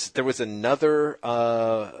 there was another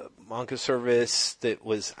manga service that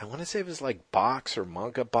was, I want to say it was like Box or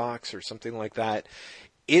Manga Box or something like that.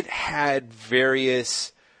 It had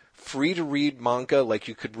various free to read manga, like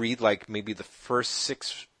you could read like maybe the first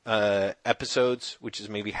 6 episodes, which is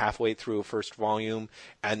maybe halfway through a first volume,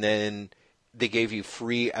 and then they gave you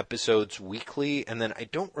free episodes weekly, and then I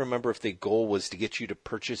don't remember if the goal was to get you to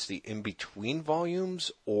purchase the in-between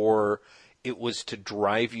volumes, or it was to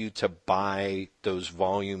drive you to buy those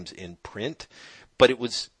volumes in print. But it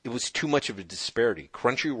was too much of a disparity.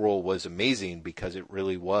 Crunchyroll was amazing because it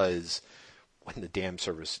really was, when the damn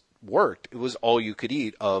service worked, it was all you could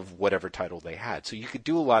eat of whatever title they had. So you could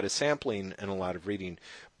do a lot of sampling and a lot of reading.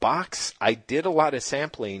 Box, I did a lot of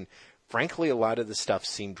sampling. Frankly, a lot of the stuff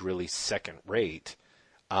seemed really second rate.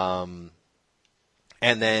 And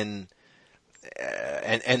then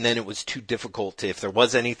it was too difficult to, if there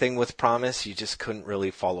was anything with promise, you just couldn't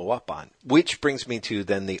really follow up on. Which brings me to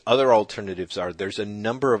then the other alternatives there's a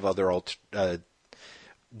number of other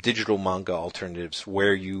digital manga alternatives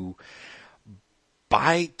where you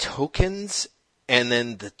buy tokens, and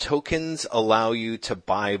then the tokens allow you to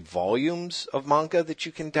buy volumes of manga that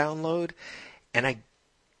you can download.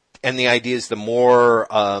 And the idea is the more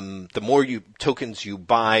tokens you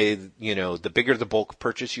buy, the bigger the bulk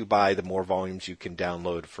purchase you buy, the more volumes you can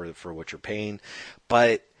download for what you're paying.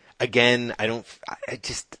 But again, I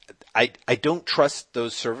don't trust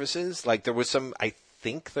those services. Like I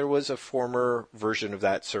think there was a former version of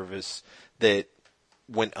that service that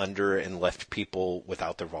went under and left people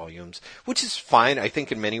without their volumes, which is fine. I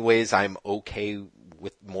think in many ways I'm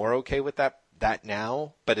more okay with that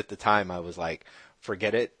now. But at the time I was like,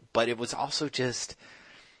 forget it. But it was also just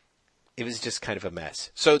kind of a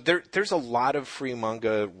mess. So there's a lot of free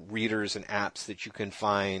manga readers and apps that you can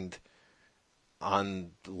find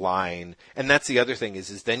online. And that's the other thing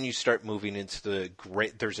is then you start moving into the gray.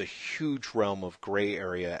 There's a huge realm of gray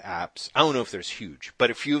area apps. I don't know if there's huge,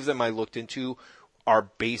 but a few of them I looked into are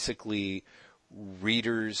basically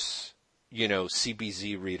readers,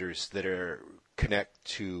 CBZ readers that connect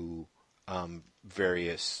to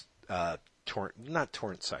various not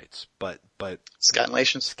torrent sites, but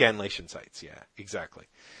scanlation sites. Yeah, exactly.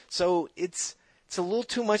 So it's a little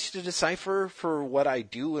too much to decipher for what I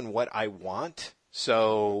do and what I want.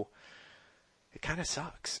 So it kind of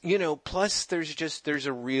sucks, plus there's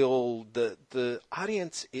a real, the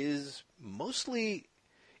audience is mostly,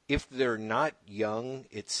 if they're not young,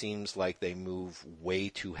 it seems like they move way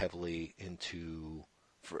too heavily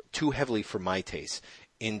for my taste,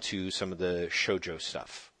 into some of the shoujo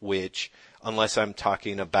stuff, which, unless I'm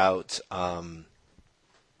talking about, oh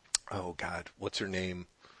God, what's her name?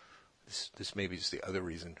 This maybe is the other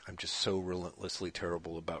reason. I'm just so relentlessly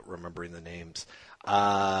terrible about remembering the names.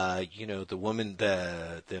 The woman,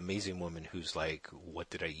 the amazing woman who's like,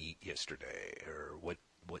 what did I eat yesterday? Or what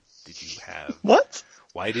did you have? What?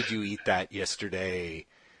 Why did you eat that yesterday?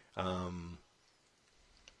 Manga.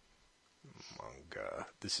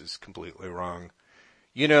 This is completely wrong.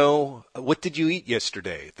 What did you eat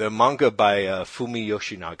yesterday? The manga by Fumi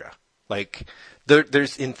Yoshinaga. Like,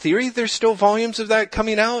 there's in theory there's still volumes of that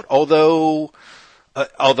coming out, although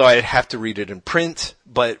I'd have to read it in print.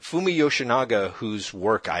 But Fumi Yoshinaga, whose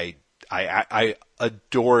work I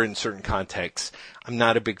adore in certain contexts, I'm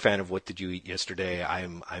not a big fan of What Did You Eat Yesterday.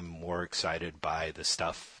 I'm more excited by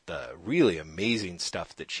the really amazing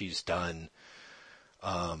stuff that she's done.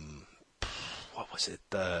 What was it?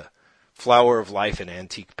 The Flower of Life and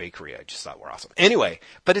Antique Bakery, I just thought were awesome. Anyway,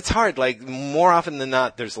 but it's hard. Like, more often than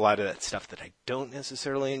not, there's a lot of that stuff that I don't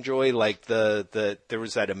necessarily enjoy. Like there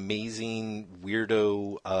was that amazing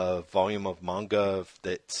weirdo volume of manga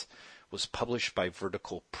that was published by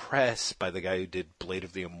Vertical Press by the guy who did Blade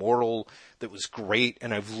of the Immortal. That was great,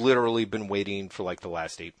 and I've literally been waiting for like the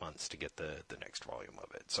last 8 months to get the next volume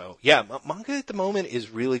of it. So yeah, manga at the moment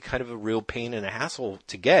is really kind of a real pain and a hassle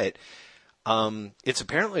to get. It's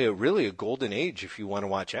apparently a golden age if you want to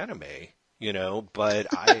watch anime, but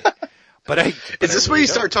Is this where you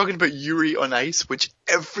start talking about Yuri on Ice, which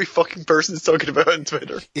every fucking person's talking about on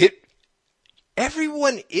Twitter?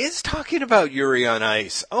 Everyone is talking about Yuri on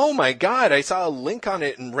Ice. Oh my God. I saw a link on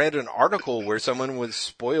it and read an article where someone was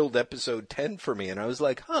spoiled episode 10 for me. And I was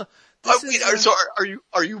like, huh. So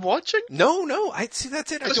are you watching? No. See,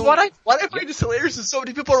 that's it. Because what I find is hilarious is so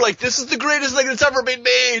many people are like, this is the greatest thing that's ever been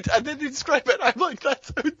made. And then they describe it. I'm like, that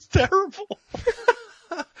sounds terrible.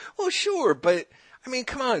 Well, sure. But I mean,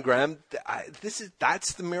 come on, Graham.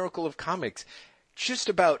 That's the miracle of comics. Just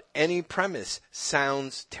about any premise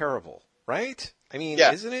sounds terrible, right? I mean,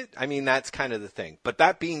 yeah. Isn't it? I mean, that's kind of the thing. But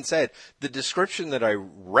that being said, the description that I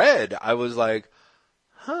read, I was like,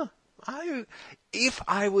 huh.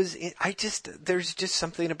 There's just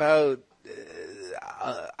something about,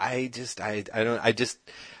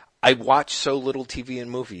 I watch so little TV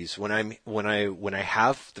and movies. When I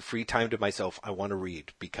have the free time to myself, I want to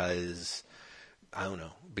read because I don't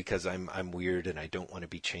know, because I'm weird and I don't want to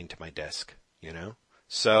be chained to my desk, you know?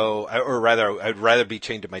 So, I'd rather be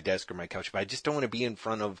chained to my desk or my couch, but I just don't want to be in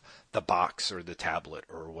front of the box or the tablet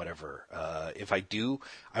or whatever. If I do,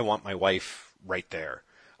 I want my wife right there.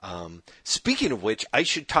 Speaking of which, I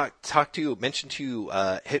should mention to you,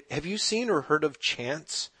 have you seen or heard of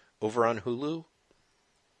Chance over on Hulu?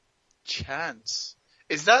 Chance?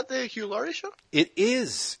 Is that the Hugh Laurie show? It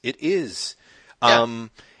is. Yeah.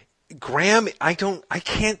 Graham, I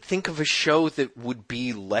can't think of a show that would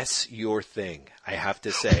be less your thing, I have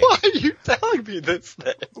to say. Why are you telling me this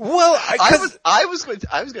then? Well, I was going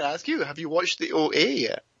to ask you, have you watched the OA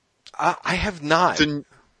yet? I have not. The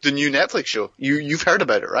new Netflix show. You've heard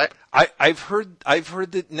about it, right? I've heard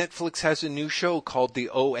that Netflix has a new show called the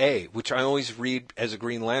OA, which I always read as a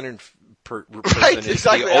Green Lantern person. Right,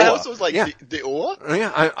 exactly. The OA. I also was like, the OA?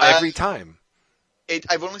 Yeah, every time.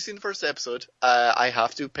 I've only seen the first episode. I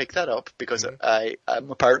have to pick that up because I'm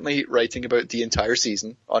apparently writing about the entire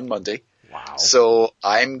season on Monday. Wow. So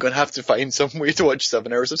I'm going to have to find some way to watch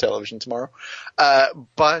 7 hours of television tomorrow.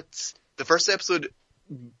 But the first episode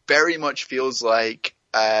very much feels like,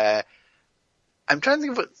 I'm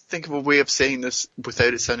trying to think of a way of saying this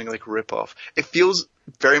without it sounding like a ripoff. It feels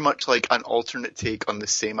very much like an alternate take on the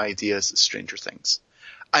same ideas as Stranger Things.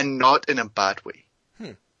 And not in a bad way.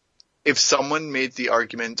 If someone made the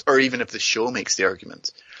argument, or even if the show makes the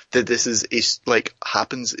argument, that this is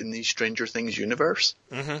happens in the Stranger Things universe,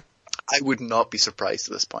 I would not be surprised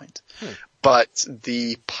at this point. But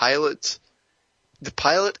the pilot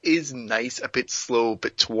is nice, a bit slow,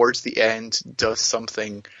 but towards the end does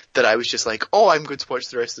something that I was just like, oh, I'm going to watch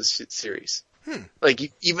the rest of this series.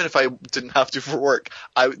 Like, even if I didn't have to for work,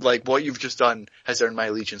 I would, like, what you've just done has earned my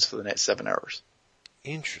allegiance for the next 7 hours.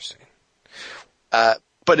 Interesting.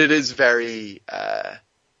 But it is very, and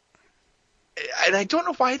I don't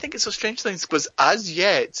know why I think it's so strange things, because as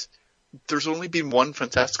yet, there's only been one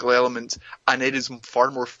fantastical element, and it is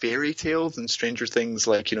far more fairy tale than Stranger Things,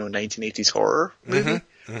 like, 1980s horror movie.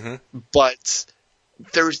 But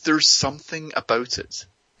there's something about it.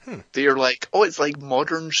 They're like, oh, it's like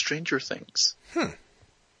modern Stranger Things.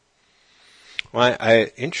 Well,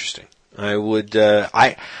 interesting. I would,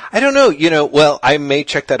 I don't know, well, I may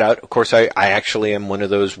check that out. Of course, I actually am one of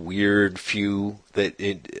those weird few that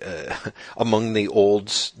among the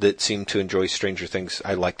olds that seem to enjoy Stranger Things.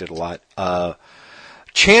 I liked it a lot.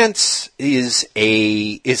 Chance is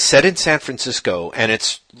set in San Francisco, and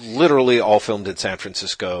it's literally all filmed in San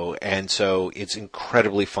Francisco, and so it's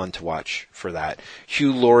incredibly fun to watch for that.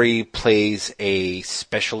 Hugh Laurie plays a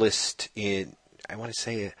specialist in, I want to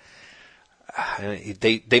say,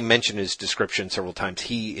 they mention his description several times.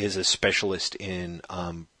 He is a specialist in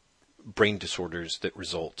brain disorders that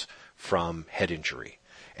result from head injury.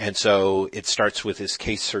 And so it starts with his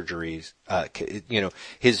case surgeries,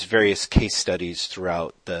 his various case studies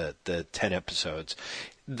throughout the 10 episodes.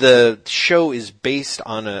 The show is based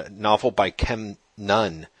on a novel by Kem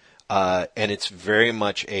Nunn, and it's very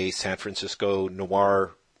much a San Francisco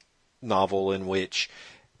noir novel in which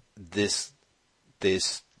this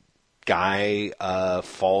guy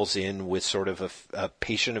falls in with sort of a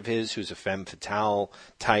patient of his who's a femme fatale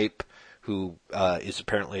type, who is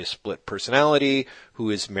apparently a split personality, who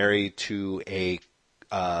is married to a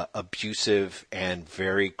abusive and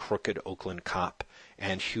very crooked Oakland cop,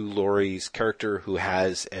 and Hugh Laurie's character, who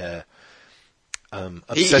has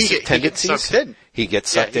obsessive tendencies. He gets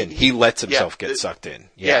sucked in. He lets himself get sucked in.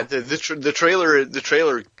 Yeah, the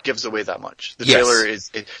trailer gives away that much.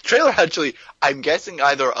 The trailer actually, I'm guessing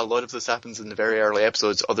either a lot of this happens in the very early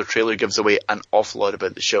episodes, or the trailer gives away an awful lot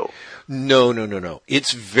about the show. No.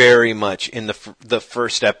 It's very much in the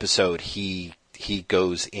first episode he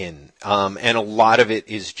goes in. And a lot of it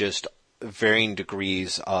is just varying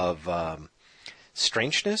degrees of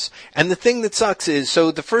strangeness. And the thing that sucks is,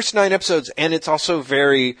 so the first 9 episodes, and it's also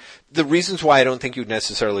the reasons why I don't think you'd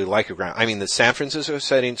necessarily like it, Grant. I mean, the San Francisco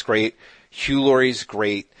setting's great. Hugh Laurie's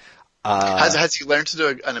great. Has he learned to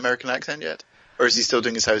do an American accent yet? Or is he still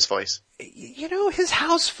doing his house voice? His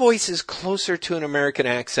house voice is closer to an American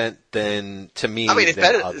accent than, to me, it's than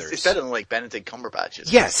better, others. It's better than, like, Benedict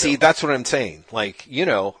Cumberbatch's. Yeah, see, that's what I'm saying. Like,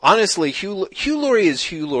 honestly, Hugh Laurie is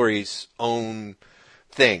Hugh Laurie's own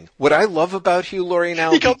thing. What I love about Hugh Laurie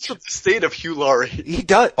now... He comes from the state of Hugh Laurie. He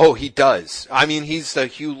does. Oh, he does. I mean, he's the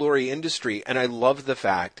Hugh Laurie industry, and I love the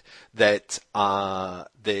fact that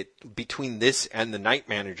that between this and The Night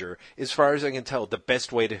Manager, as far as I can tell, the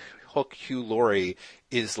best way to hook Hugh Laurie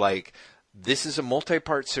is like this is a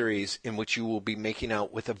multi-part series in which you will be making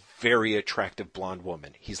out with a very attractive blonde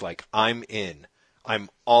woman. He's like, I'm in. I'm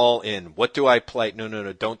all in. What do I play?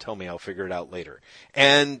 No, don't tell me. I'll figure it out later.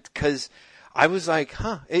 And because I was like,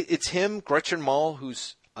 it's him, Gretchen Mol, who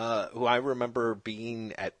I remember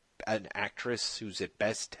being an actress who's at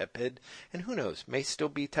best tepid, and who knows, may still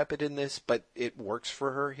be tepid in this, but it works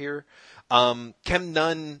for her here. Kem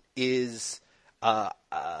Nunn is,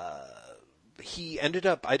 he ended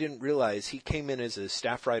up, I didn't realize, he came in as a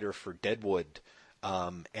staff writer for Deadwood,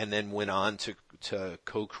 and then went on to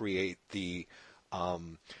co-create the, I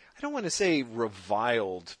don't want to say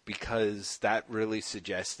reviled, because that really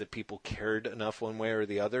suggests that people cared enough one way or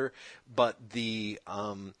the other, but the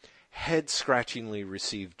head-scratchingly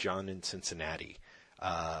received John in Cincinnati,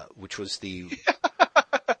 which was the...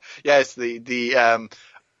 Yes, the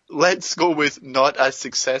let's go with not as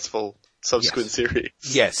successful subsequent series.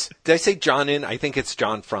 Yes. Did I say John in? I think it's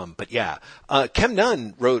John from, but yeah. Kem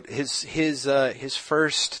Nunn wrote his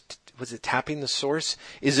first... Was it Tapping the Source?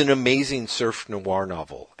 Is an amazing surf noir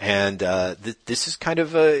novel, and this is kind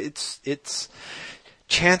of it's.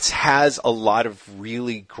 Chance has a lot of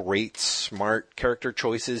really great, smart character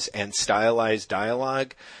choices and stylized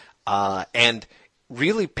dialogue, and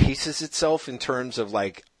really paces itself in terms of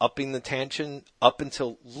like upping the tension up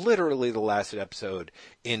until literally the last episode,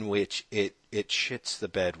 in which it shits the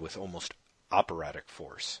bed with almost operatic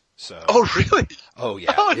force. So. Oh really? Oh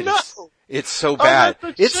yeah. Oh no. It's so bad.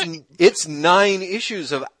 Oh, it's 9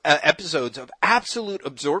 issues of episodes of absolute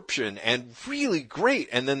absorption and really great.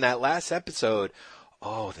 And then that last episode,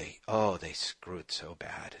 they screwed so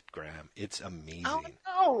bad, Graham. It's amazing. Oh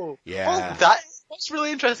no. Yeah. Well, what's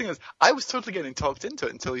really interesting is I was totally getting talked into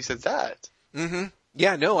it until you said that. Mm-hmm.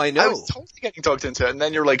 Yeah, no, I know. I was totally getting talked into it, and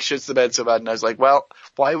then you're like, shits the bed so bad, and I was like, well,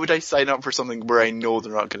 why would I sign up for something where I know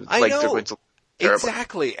they're not going to, they're going to terrible.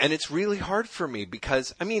 Exactly, and it's really hard for me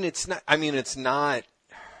because it's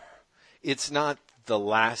not the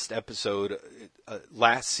last episode,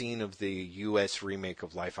 last scene of the U.S. remake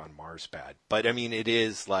of Life on Mars bad, but I mean it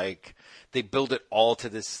is like they build it all to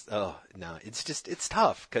this. Oh no, it's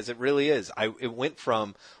tough because it really is. It went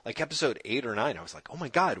from like episode 8 or 9. I was like, oh my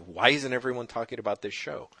god, why isn't everyone talking about this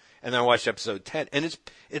show? And then I watched episode 10, and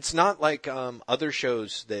it's not like other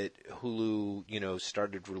shows that Hulu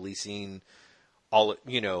started releasing all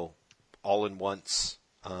in once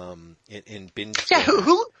in binge. Yeah,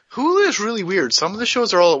 Hulu is really weird. Some of the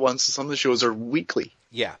shows are all at once, and some of the shows are weekly.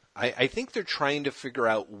 Yeah, I think they're trying to figure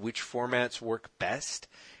out which formats work best,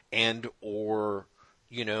 and or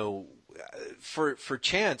for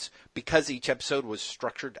Chance, because each episode was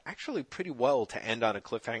structured actually pretty well to end on a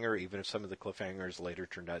cliffhanger, even if some of the cliffhangers later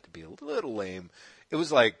turned out to be a little lame. It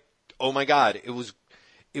was like, oh my god, it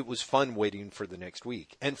was fun waiting for the next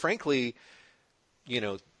week, and frankly.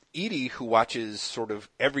 Edie, who watches sort of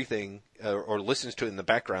everything or listens to it in the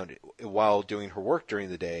background while doing her work during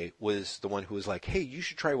the day, was the one who was like, hey, you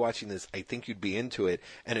should try watching this. I think you'd be into it.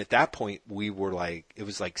 And at that point, it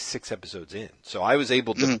was like 6 episodes in. So I was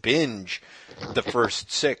able to binge the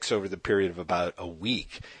first 6 over the period of about a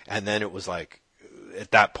week. And then it was like,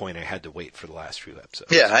 at that point, I had to wait for the last few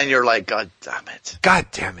episodes. Yeah, and you're like, God damn it. God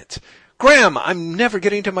damn it. Graham, I'm never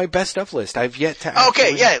getting to my best of list. I've yet to actually...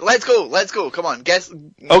 Okay, yeah, let's go. Come on, guess.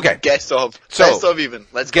 Okay. Best of even.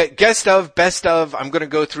 Let's get guest of, best of. I'm going to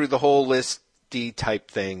go through the whole listy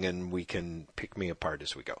type thing, and we can pick me apart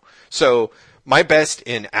as we go. So, my best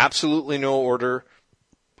in absolutely no order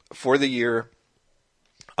for the year,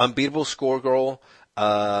 Unbeatable Squirrel,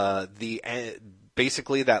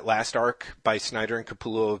 basically that last arc by Snyder and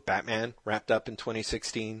Capullo of Batman wrapped up in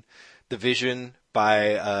 2016. The Vision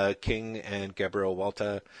by King and Gabriel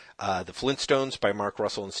Walta, The Flintstones by Mark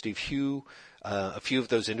Russell and Steve Hugh, a few of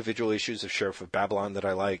those individual issues of Sheriff of Babylon that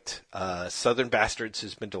I liked. Southern Bastards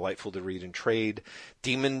has been delightful to read and trade.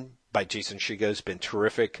 Demon by Jason Shiga has been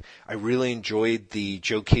terrific. I really enjoyed the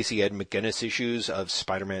Joe Casey, Ed McGuinness issues of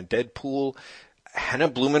Spider-Man Deadpool. Hannah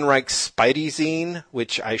Blumenreich's Spidey zine,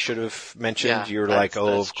 which I should have mentioned. Yeah, You're like,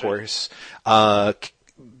 of course.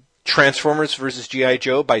 Transformers vs. G.I.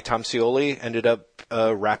 Joe by Tom Scioli ended up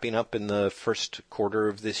wrapping up in the first quarter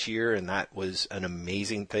of this year, and that was an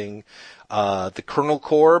amazing thing. The Colonel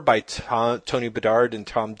Corps by Tony Bedard and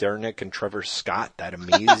Tom Derenick and Trevor Scott, that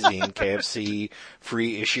amazing KFC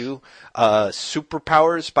free issue.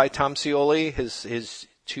 Superpowers by Tom Scioli, his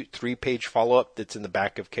 3-page follow-up that's in the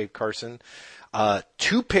back of Cave Carson.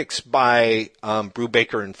 2 picks by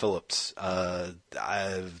Brubaker and Phillips.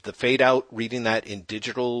 The Fade Out, reading that in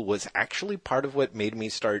digital, was actually part of what made me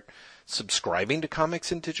start subscribing to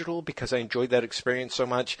comics in digital, because I enjoyed that experience so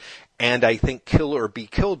much. And I think Kill or Be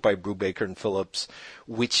Killed by Brubaker and Phillips,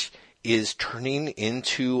 which is turning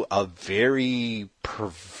into a very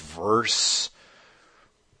perverse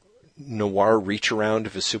noir reach around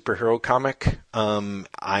of a superhero comic.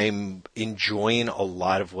 I'm enjoying a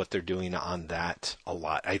lot of what they're doing on that a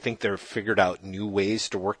lot. I think they've figured out new ways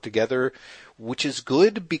to work together, which is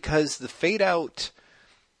good because the Fade Out,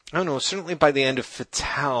 I don't know, certainly by the end of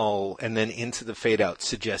Fatale and then into the Fade Out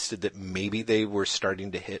suggested that maybe they were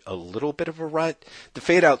starting to hit a little bit of a rut. The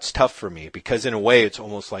Fade Out's tough for me because in a way it's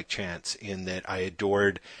almost like Chance in that I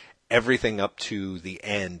adored everything up to the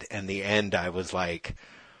end, and the end I was like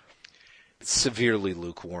severely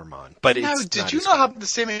lukewarm on. But now, it's did you not have the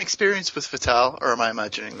same experience with Fatale, or am I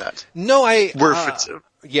imagining that? No,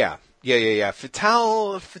 Yeah.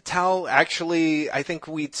 Fatale, actually, I think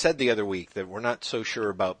we said the other week that we're not so sure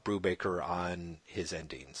about Brubaker on his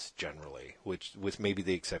endings generally, which, with maybe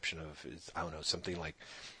the exception of, I don't know, something like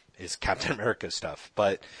his Captain America stuff.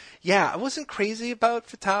 But yeah, I wasn't crazy about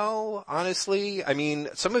Fatale, honestly. I mean,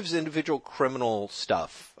 some of his individual criminal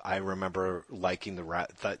stuff, I remember liking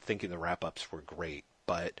thinking the wrap-ups were great,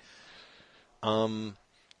 but,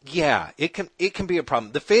 yeah, it can be a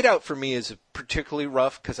problem. The Fade Out for me is particularly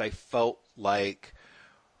rough because I felt like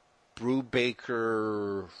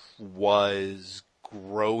Brubaker was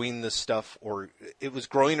growing the stuff, or it was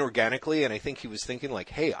growing organically, and I think he was thinking like,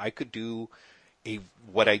 hey, I could do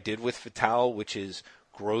what I did with Fatale, which is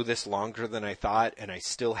grow this longer than I thought, and I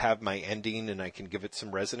still have my ending, and I can give it some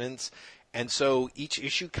resonance. And so each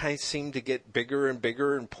issue kind of seemed to get bigger and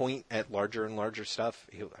bigger and point at larger and larger stuff.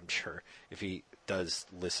 I'm sure if he does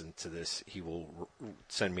listen to this, he will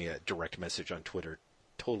send me a direct message on Twitter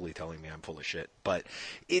totally telling me I'm full of shit. But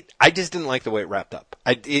I just didn't like the way it wrapped up.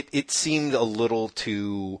 It seemed a little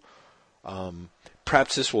too,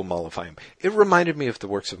 perhaps this will mollify him. It reminded me of the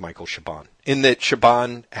works of Michael Chabon, in that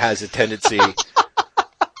Chabon has a tendency.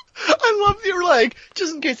 I love your leg,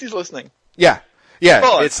 just in case he's listening. Yeah.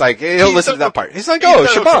 Yeah, it's like, he'll listen to that part. He's like, oh,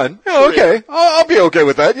 Chabon. Oh, okay. I'll be okay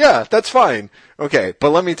with that. Yeah, that's fine. Okay.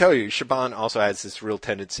 But let me tell you, Chabon also has this real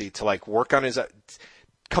tendency to like work on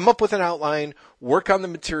come up with an outline, work on the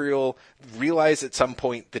material, realize at some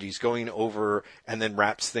point that he's going over, and then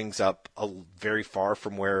wraps things up very far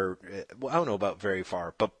from where, well, I don't know about very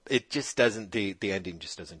far, but it just doesn't, the ending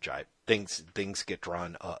just doesn't jive. Things get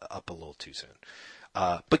drawn up a little too soon.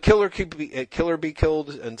 But Killer Be Killed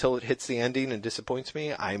until it hits the ending and disappoints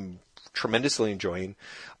me, I'm tremendously enjoying.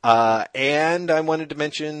 And I wanted to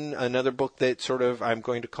mention another book that sort of I'm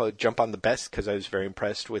going to call it Jump on the Best because I was very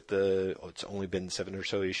impressed with it's only been 7 or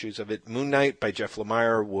so issues of it. Moon Knight by Jeff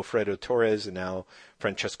Lemire, Wilfredo Torres, and now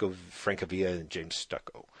Francesco Francavilla and James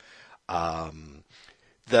Stucco.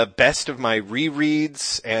 The best of my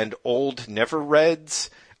rereads and old never-reads.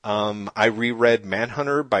 I reread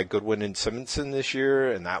Manhunter by Goodwin and Simonson this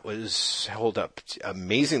year, and that was held up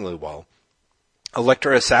amazingly well.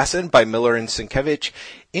 Electra Assassin by Miller and Sienkiewicz,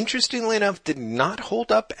 interestingly enough, did not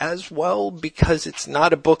hold up as well because it's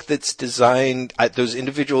not a book that's designed, those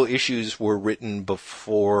individual issues were written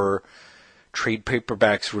before trade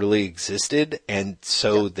paperbacks really existed, and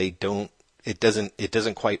so it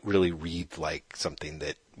doesn't quite really read like something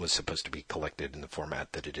that was supposed to be collected in the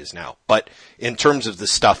format that it is now. But in terms of the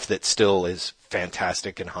stuff that still is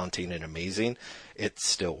fantastic and haunting and amazing, it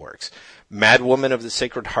still works. Mad Woman of the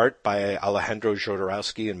Sacred Heart by Alejandro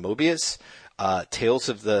Jodorowsky and Moebius. Tales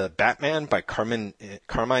of the Batman by Carmine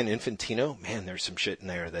Infantino. Man, there's some shit in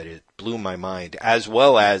there that it blew my mind. As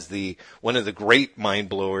well as one of the great mind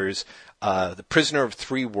blowers, The Prisoner of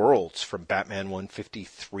Three Worlds from Batman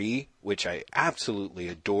 153, which I absolutely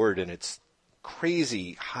adored in its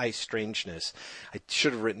crazy high strangeness. I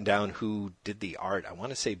should have written down who did the art. I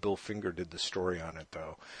want to say Bill Finger did the story on it,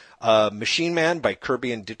 though. Machine Man by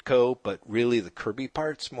Kirby and Ditko, but really the Kirby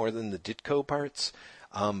parts more than the Ditko parts.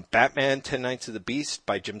 Batman 10 Nights of the Beast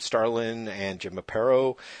by Jim Starlin and Jim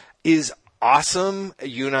Aparo is awesome.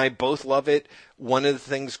 You and I both love it. One of the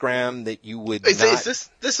things, Graham, that you would This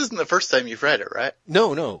isn't the first time you've read it, right?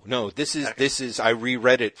 No. This is, I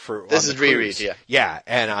reread it for, this is reread, yeah. Yeah,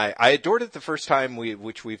 and I adored it the first time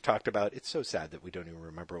which we've talked about. It's so sad that we don't even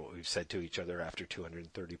remember what we've said to each other after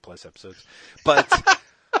 230 plus episodes. But,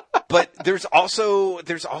 but there's also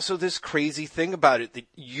this crazy thing about it that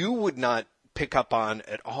you would not pick up on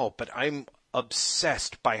at all, but I'm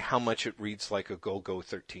obsessed by how much it reads like a Go-Go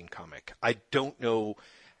 13 comic. I don't know,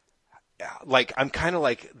 like, I'm kind of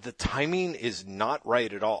like, the timing is not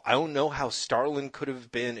right at all. I don't know how Starlin could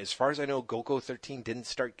have been. As far as I know, Go-Go 13 didn't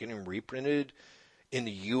start getting reprinted in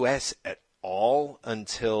the U.S. at all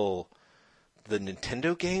until the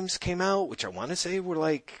Nintendo games came out, which I want to say were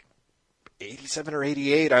like 87 or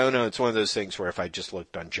 88. I don't know. It's one of those things where if I just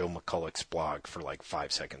looked on Joe McCulloch's blog for like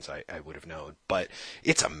 5 seconds, I would have known. But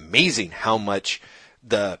it's amazing how much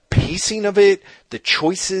the pacing of it, the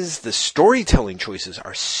choices, the storytelling choices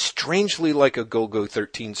are strangely like a Go-Go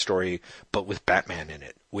 13 story, but with Batman in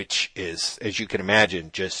it, which is, as you can imagine,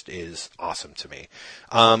 just is awesome to me.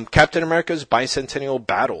 Captain America's Bicentennial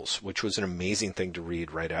Battles, which was an amazing thing to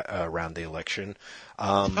read right around the election.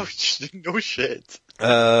 No shit.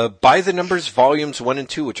 By the Numbers Volumes 1 and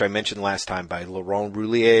 2, which I mentioned last time, by Laurent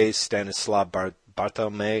Roulier, Stanislav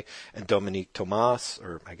Barthelme, and Dominique Thomas,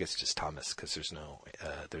 or I guess just Thomas, because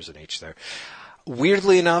there's an H there.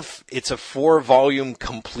 Weirdly enough, it's a 4-volume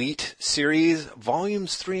complete series.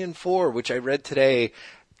 Volumes 3 and 4, which I read today,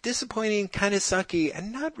 disappointing, kind of sucky,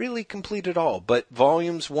 and not really complete at all. But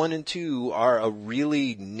volumes 1 and 2 are a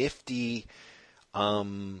really nifty,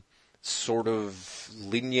 sort of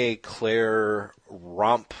Ligny Claire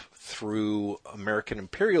romp through American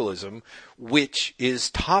imperialism, which is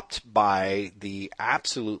topped by the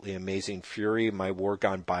absolutely amazing Fury, My War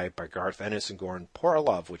Gone By Garth Ennis and Goran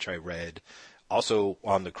Porolov, which I read also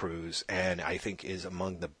on the cruise, and I think is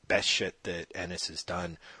among the best shit that Ennis has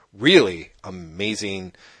done. Really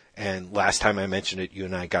amazing. And last time I mentioned it, you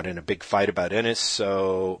and I got in a big fight about Ennis,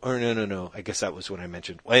 so... Or no. I guess that was when I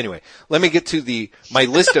mentioned... Well, anyway, let me get to my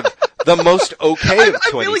list of the most okay of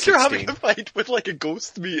 2016. I feel like you're having a fight with, like, a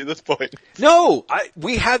ghost me at this point. No!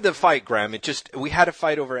 We had the fight, Graham. We had a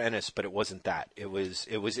fight over Ennis, but it wasn't that. It was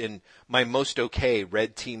in my most okay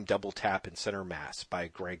Red Team Double Tap in Center Mass by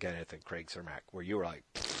Greg Ennis and Craig Cermak, where you were like...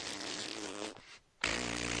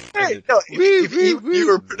 Hey, no, if you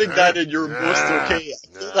were putting that in your most okay,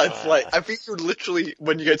 that's like, I think you're literally,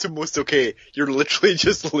 when you get to most okay, you're literally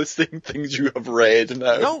just listing things you have read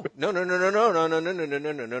now. No,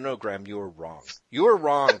 Graham, you are wrong. You are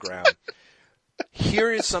wrong, Graham.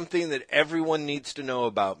 Here is something that everyone needs to know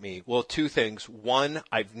about me. Well, 2 things. 1,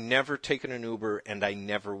 I've never taken an Uber and I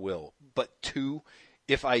never will. But 2,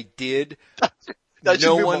 if I did...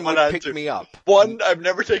 no one would pick me up. 1, I've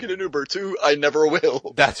never taken an Uber. 2, I never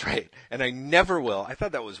will. That's right. And I never will. I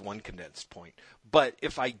thought that was one condensed point. But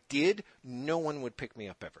if I did, no one would pick me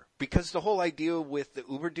up ever. Because the whole idea with the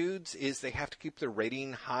Uber dudes is they have to keep their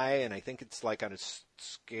rating high, and I think it's like on a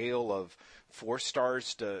scale of 4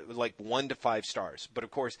 stars to, like 1 to 5 stars. But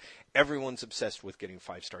of course, everyone's obsessed with getting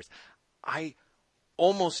 5 stars. I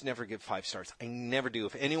almost never give 5 stars. I never do.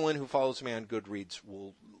 If anyone who follows me on Goodreads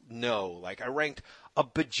will know, like I ranked a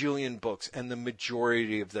bajillion books and the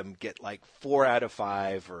majority of them get like 4 out of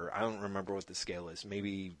 5, or I don't remember what the scale is.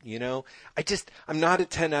 Maybe, I'm not a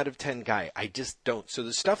 10 out of 10 guy. I just don't. So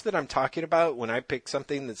the stuff that I'm talking about when I pick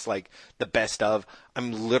something that's like the best of,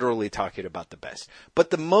 I'm literally talking about the best. But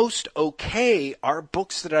the most okay are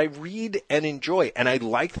books that I read and enjoy, and I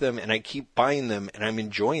like them and I keep buying them and I'm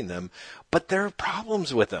enjoying them, but there are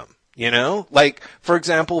problems with them. Like, for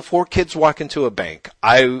example, 4 Kids Walk Into a Bank.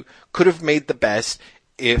 I could have made the best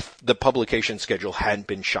if the publication schedule hadn't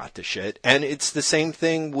been shot to shit. And it's the same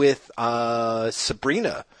thing with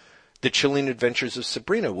Sabrina, The Chilling Adventures of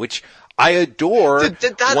Sabrina, which I adore.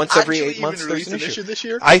 Did that once every 8 months release an issue this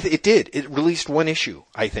year? It did. It released 1 issue,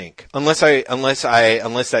 I think. Unless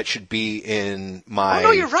that should be in my... Oh,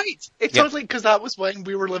 no, you're right. It totally, because that was when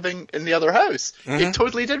we were living in the other house. Mm-hmm. It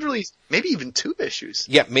totally did release maybe even 2 issues.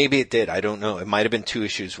 Yeah, maybe it did. I don't know. It might have been 2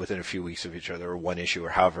 issues within a few weeks of each other, or 1 issue, or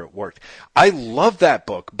however it worked. I love that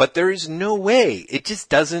book, but there is no way. It just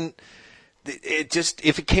doesn't...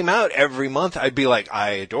 if it came out every month, I'd be like, I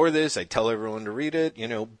adore this. I tell everyone to read it,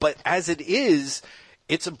 but as it is,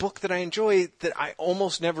 it's a book that I enjoy that I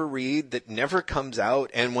almost never read, that never comes out.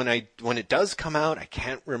 And when it does come out, I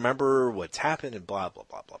can't remember what's happened and blah, blah,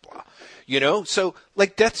 blah, blah, blah. So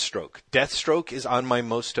like Deathstroke. Deathstroke is on my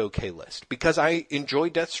most okay list because I enjoy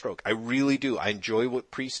Deathstroke. I really do. I enjoy what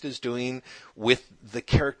Priest is doing with the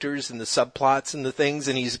characters and the subplots and the things.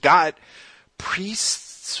 And he's got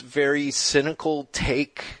Priest's very cynical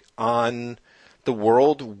take on the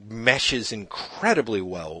world meshes incredibly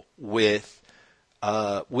well with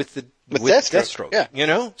Deathstroke.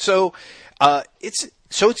 Yeah. So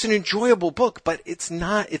it's an enjoyable book, but it's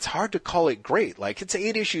hard to call it great. Like, it's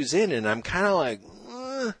 8 issues in and I'm kind of like,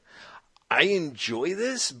 I enjoy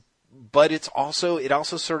this, but it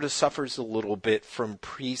also sort of suffers a little bit from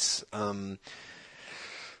Priest's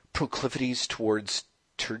proclivities towards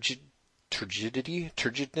turgidness,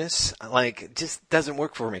 like, it just doesn't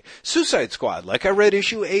work for me. Suicide Squad, like I read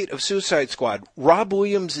issue 8 of Suicide Squad. Rob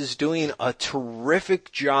Williams is doing a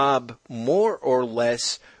terrific job, more or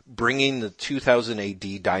less, bringing the 2000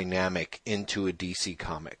 AD dynamic into a DC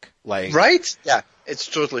comic. Like, right? Yeah, it's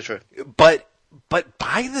totally true. But But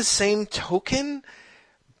by the same token,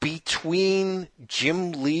 between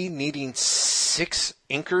Jim Lee needing 6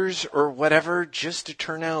 inkers or whatever just to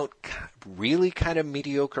turn out really kind of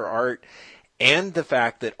mediocre art, and the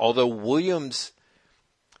fact that although Williams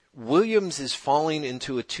is falling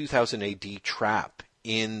into a 2000 AD trap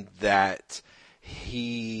in that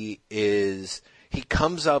he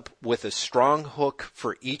comes up with a strong hook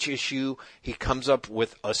for each issue. He comes up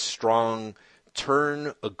with a strong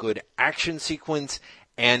turn, a good action sequence,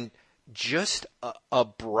 and just a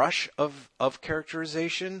brush of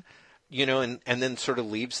characterization, and then sort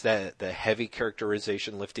of leaves the heavy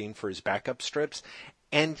characterization lifting for his backup strips.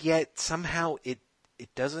 And yet somehow it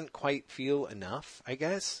doesn't quite feel enough, I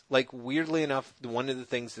guess. Like, weirdly enough, one of the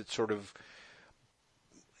things that sort of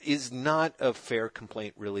is not a fair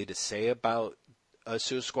complaint really to say about a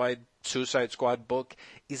Suicide Squad book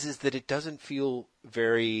is that it doesn't feel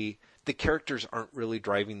very... The characters aren't really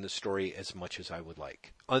driving the story as much as I would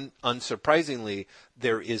like. Unsurprisingly,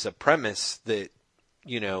 there is a premise that,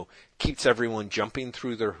 keeps everyone jumping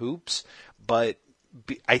through their hoops, but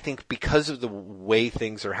I think because of the way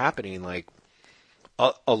things are happening, like,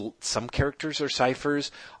 some characters are ciphers,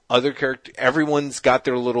 everyone's got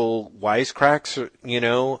their little wisecracks,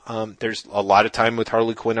 there's a lot of time with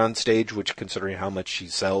Harley Quinn on stage, which, considering how much she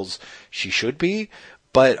sells, she should be.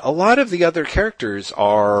 But a lot of the other characters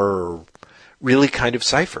are really kind of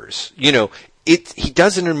ciphers. He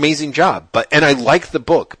does an amazing job, and I like the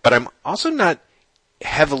book, but I'm also not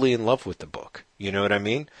heavily in love with the book. You know what I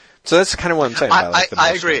mean? So that's kind of what I'm saying.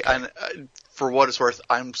 I agree, and for what it's worth,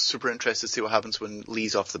 I'm super interested to see what happens when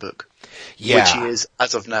Lee's off the book. Yeah. Which he is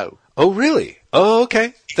as of now. Oh, really? Oh,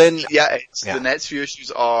 okay. Then the next few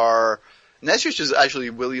issues are... Next few issues, actually,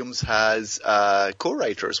 Williams has a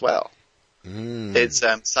co-writer as well. It's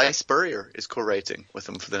Cy Spurrier is co-writing with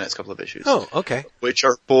him for the next couple of issues. Oh, okay. Which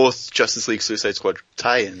are both Justice League Suicide Squad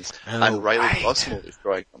tie-ins, and Riley Osmo is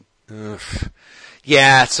drawing them.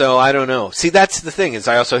 Yeah, so I don't know. See, that's the thing, is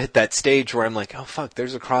I also hit that stage where I'm like, oh fuck,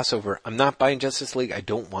 there's a crossover. I'm not buying Justice League. I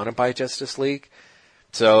don't want to buy Justice League.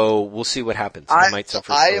 So we'll see what happens. I might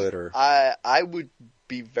suffer through it. Or I would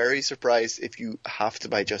be very surprised if you have to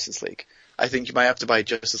buy Justice League. I think you might have to buy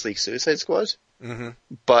Justice League Suicide Squad. Mm-hmm.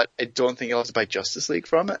 But I don't think you'll have to buy Justice League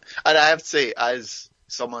from it. And I have to say, as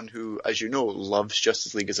someone who, as you know, loves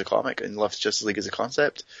Justice League as a comic and loves Justice League as a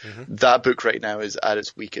concept, that book right now is at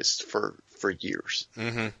its weakest for years.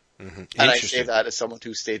 And I say that as someone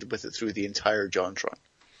who stayed with it through the entire JonTron.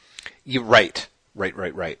 You're right.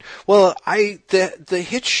 Right. Well, the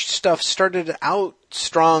Hitch stuff started out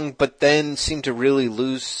strong, but then seemed to really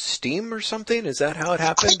lose steam or something. Is that how it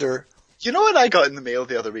happened? Or you know what I got in the mail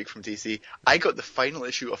the other week from DC? I got the final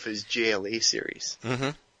issue of his JLA series,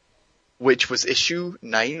 which was issue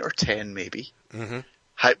 9 or 10 maybe.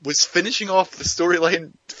 Was finishing off the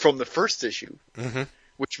storyline from the first issue,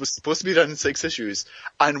 which was supposed to be done in 6 issues,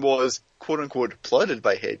 and was quote-unquote plotted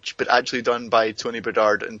by Hitch, but actually done by Tony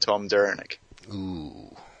Bedard and Tom Derenick.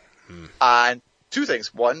 Ooh. And 2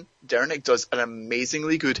 things. One, Derenick does an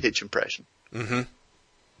amazingly good Hitch impression.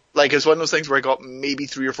 Like, it's one of those things where I got maybe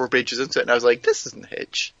 3 or 4 pages into it, and I was like, this isn't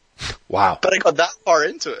Hitch. Wow. But I got that far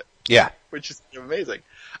into it. Yeah. Which is amazing.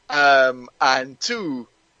 And 2,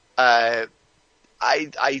 I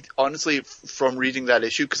honestly, from reading that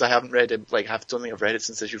issue, because I haven't read it, don't think I've read it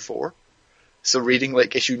since issue 4. So reading,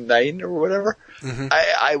 issue 9 or whatever,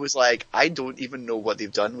 I was like, I don't even know what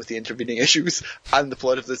they've done with the intervening issues, and the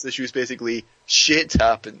plot of this issue is basically, shit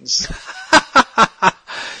happens.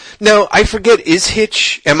 No, I forget,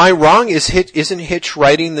 am I wrong? Isn't Hitch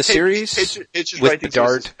writing the series? Hitch is with writing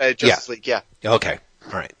Bedard? Justice League, yeah. Okay,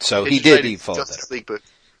 alright, so Hitch he followed that Justice up. League book.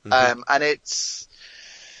 And it's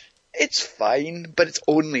fine, but it's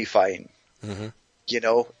only fine.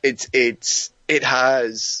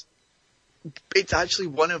 It's actually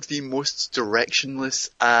one of the most directionless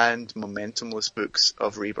and momentumless books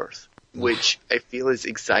of Rebirth, which I feel is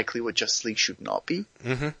exactly what Justice League should not be.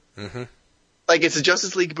 It's a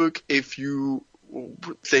Justice League book if you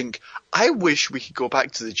think, I wish we could go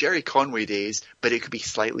back to the Jerry Conway days, but it could be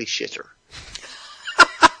slightly shitter.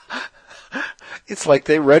 It's like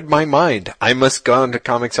they read my mind. I must go on to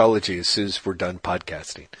Comixology as soon as we're done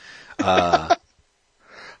podcasting.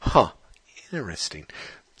 Interesting.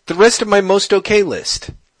 The rest of my most okay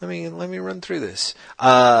list. Let me run through this.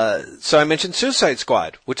 So I mentioned Suicide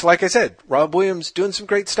Squad, which, like I said, Rob Williams doing some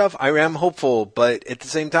great stuff. I am hopeful, but at the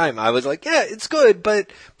same time, I was like, yeah, it's good, but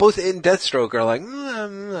both it and Deathstroke are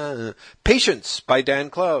like, Patience by Dan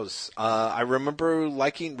Clowes. I remember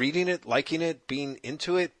reading it, liking it, being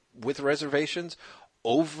into it with reservations.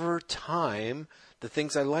 Over time, the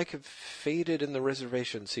things I like have faded and the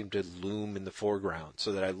reservation seem to loom in the foreground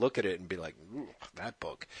so that I look at it and be like, ooh, that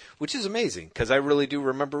book, which is amazing because I really do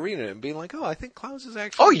remember reading it and being like, oh, I think Klaus is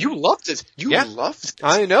actually... Oh, you loved it. You loved it.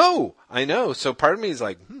 I know. So part of me is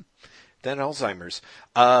like, then Alzheimer's.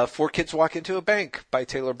 4 Kids Walk Into a Bank by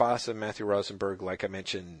Taylor Boss and Matthew Rosenberg, like I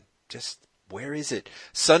mentioned. Just, where is it?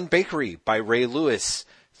 Sun Bakery by Ray Lewis.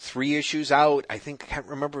 3 issues out. I can't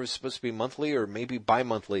remember if it was supposed to be monthly or maybe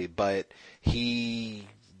bi-monthly, but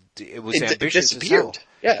it was ambitious as hell.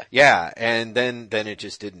 Yeah, and then it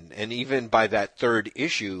just didn't. And even by that 3rd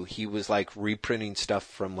issue, he was like reprinting stuff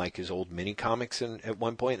from like his old mini comics at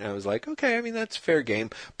one point, and I was like, okay, I mean, that's fair game.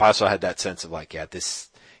 But I also had that sense of like, yeah,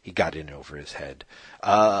 he got in over his head.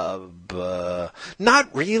 Not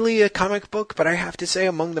really a comic book, but I have to say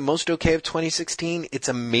among the most okay of 2016, it's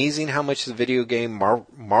amazing how much the video game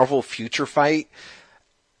Marvel Future Fight,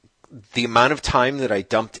 the amount of time that I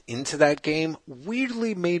dumped into that game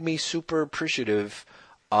weirdly made me super appreciative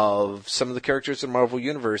of some of the characters in the Marvel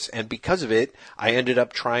Universe. And because of it, I ended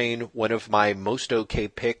up trying one of my most okay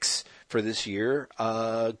picks for this year,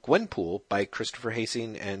 Gwenpool by Christopher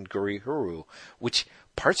Hasing and Guri Huru, which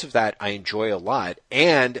parts of that I enjoy a lot.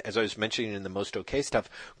 And as I was mentioning in the most okay stuff,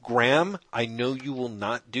 Graham, I know you will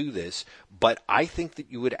not do this, but I think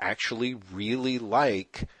that you would actually really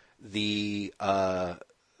like the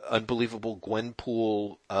Unbelievable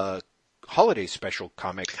Gwenpool holiday special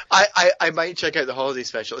comic. I might check out the holiday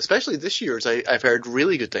special, especially this year's. I've heard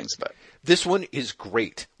really good things about. This one is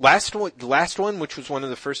great. Last one, which was one of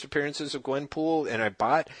the first appearances of Gwenpool, and I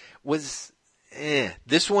bought, was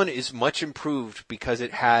This one is much improved because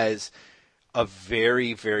it has a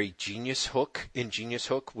very, very Genius Hook,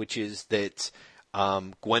 which is that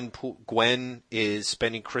Gwen is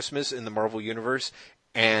spending Christmas in the Marvel Universe,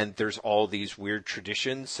 and there's all these weird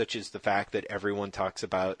traditions, such as the fact that everyone talks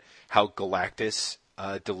about how Galactus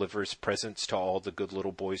delivers presents to all the good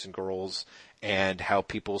little boys and girls, and how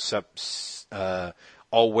people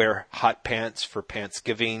all wear hot pants for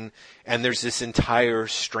Pantsgiving, and there's this entire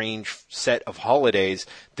strange set of holidays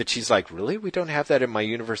that she's like, really? We don't have that in my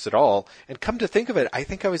universe at all. And come to think of it, I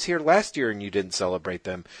think I was here last year and you didn't celebrate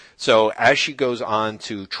them. So as she goes on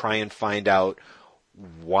to try and find out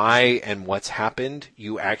why and what's happened,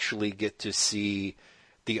 you actually get to see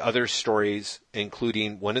the other stories,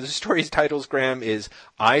 including one of the stories' titles, Graham, is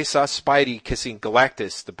I Saw Spidey Kissing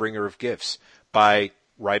Galactus, the Bringer of Gifts, by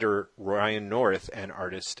writer Ryan North and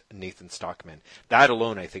artist Nathan Stockman. That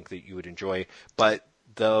alone I think that you would enjoy. But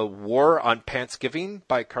The War on Pantsgiving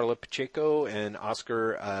by Carla Pacheco and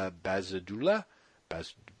Oscar Bazadula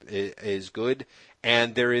is good.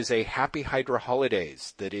 And there is a Happy Hydra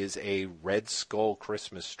Holidays that is a Red Skull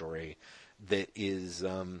Christmas story that is...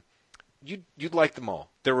 You'd like them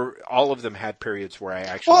all. All of them had periods where I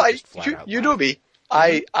actually just flat out. You know me.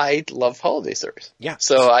 I love holiday stories. Yeah.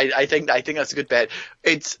 So I think that's a good bet.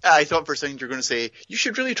 I thought for a second you're going to say you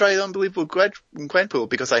should really try the Unbelievable Gwenpool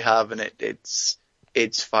because I have, and it's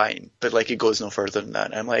fine, but like it goes no further than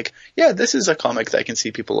that. And I'm like, yeah, this is a comic that I can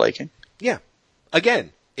see people liking. Yeah.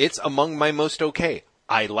 Again, it's among my most okay.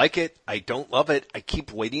 I like it. I don't love it. I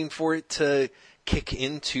keep waiting for it to kick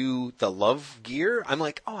into the love gear. I'm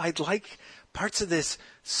like, oh, I'd like parts of this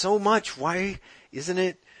so much. Why isn't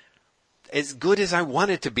it as good as I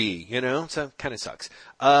want it to be, you know? So it kind of sucks.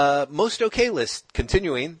 Most okay list,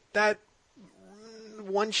 continuing. That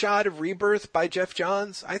one shot of Rebirth by Jeff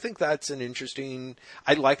Johns, I think that's an interesting...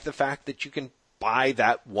 I like the fact that you can buy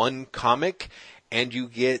that one comic and you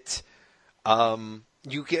get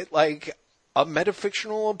like a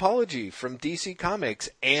metafictional apology from DC Comics,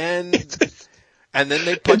 and then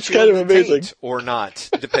they put you in the taint or not,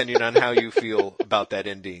 depending on how you feel about that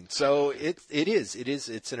ending. So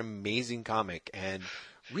it's an amazing comic, and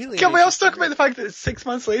really. Can we also talk about the fact that it's 6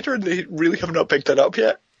 months later and they really have not picked that up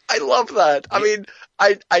yet? I love that. Yeah. I mean,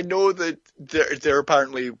 I know that they're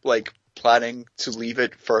apparently like planning to leave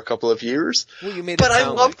it for a couple of years. Well, you made it but I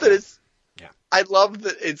love like that it's. Yeah. I love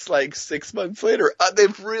that it's like 6 months later.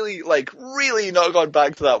 They've really not gone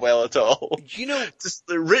back to that well at all. You know, just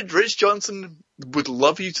Rich Johnson would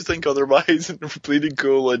love you to think otherwise, and Bleeding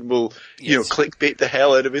Cool, and will clickbait the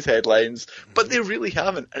hell out of his headlines. Mm-hmm. But they really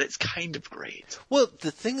haven't, and it's kind of great. Well, the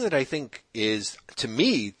thing that I think is, to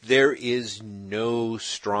me, there is no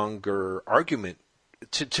stronger argument.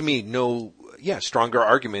 Stronger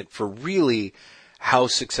argument for really how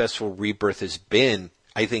successful Rebirth has been.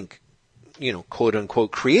 I think, quote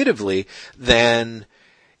unquote, creatively, than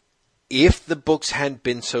if the books hadn't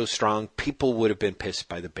been so strong, people would have been pissed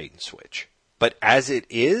by the bait and switch. But as it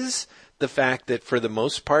is, the fact that for the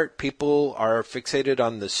most part people are fixated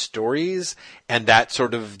on the stories and that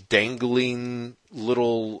sort of dangling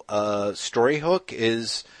little story hook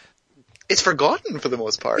is... It's forgotten for the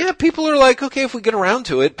most part. Yeah, people are like, okay, if we get around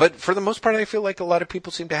to it. But for the most part, I feel like a lot of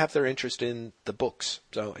people seem to have their interest in the books.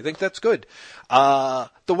 So I think that's good. The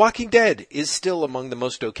Walking Dead is still among the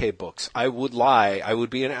most okay books. I would lie. I would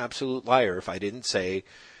be an absolute liar if I didn't say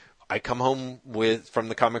I come home from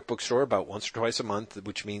the comic book store about once or twice a month,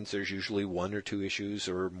 which means there's usually 1 or 2 issues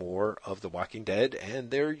or more of The Walking Dead,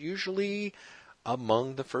 and they're usually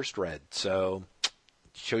among the first read. So...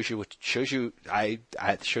 shows you I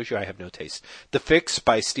have no taste. The Fix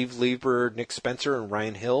by Steve Lieber, Nick Spencer, and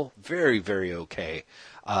Ryan Hill, very, very okay.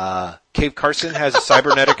 Cave Carson has a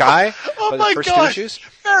cybernetic eye. Oh my god!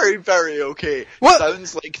 Very, very okay. What?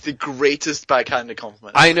 Sounds like the greatest backhanded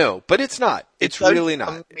compliment. I know, but it's not. It's really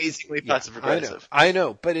not. Amazingly passive aggressive. I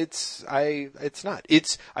know, but it's not.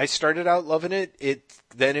 I started out loving it.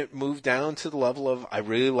 Then it moved down to the level of I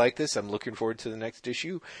really like this. I'm looking forward to the next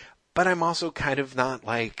issue. But I'm also kind of not,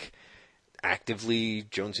 like, actively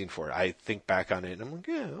jonesing for it. I think back on it, and I'm like,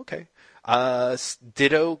 yeah, okay.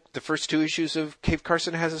 Ditto, the first 2 issues of Cave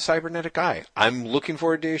Carson has a cybernetic eye. I'm looking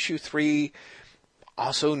forward to issue 3.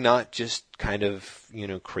 Also not just kind of,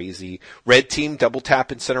 crazy. Red Team, Double Tap,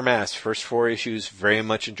 and Center Mass. First 4 issues, very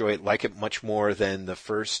much enjoy it. Like it much more than the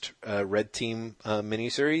first Red Team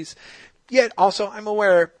miniseries. Yet, also, I'm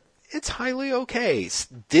aware it's highly okay.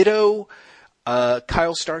 Ditto...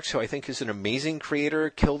 Kyle Starks, who I think is an amazing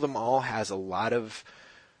creator, Kill Them All has a lot of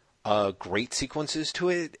great sequences to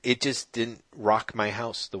it. It just didn't rock my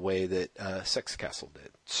house the way that Sex Castle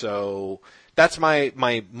did. So that's my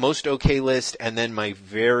most okay list, and then my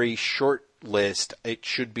very short list. It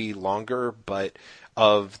should be longer, but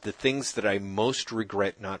of the things that I most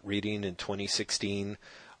regret not reading in 2016,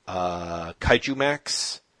 Kaiju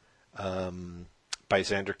Max by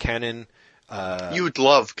Xander Cannon. You would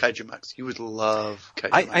love Kaiju Max. You would love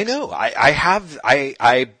Kaiju Max. I know.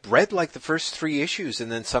 I read like the first 3 issues,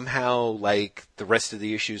 and then somehow like the rest of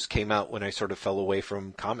the issues came out when I sort of fell away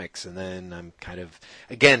from comics, and then I'm kind of,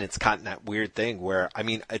 again, it's gotten that weird thing where,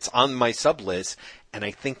 it's on my sub list, and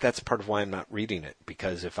I think that's part of why I'm not reading it,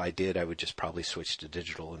 because if I did, I would just probably switch to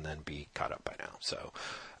digital and then be caught up by now. So,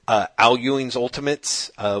 Al Ewing's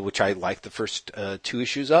Ultimates, which I like the first 2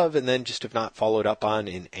 issues of, and then just have not followed up on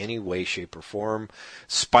in any way, shape, or form.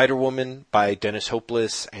 Spider-Woman by Dennis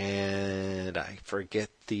Hopeless, and I forget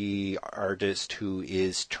the artist who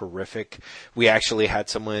is terrific. We actually had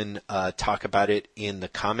someone talk about it in the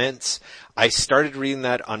comments. I started reading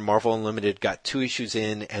that on Marvel Unlimited, got 2 issues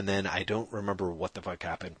in, and then I don't remember what the fuck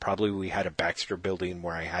happened. Probably we had a Baxter building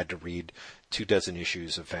where I had to read 24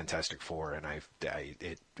 issues of Fantastic Four, and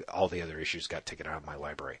all the other issues got taken out of my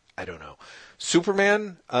library. I don't know.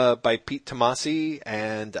 Superman by Pete Tomasi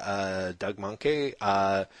and Doug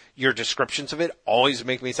Mahnke. Your descriptions of it always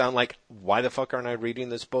make me sound like, why the fuck aren't I reading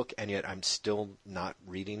this book? And yet I'm still not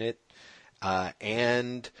reading it.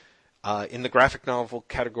 And in the graphic novel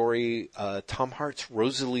category, Tom Hart's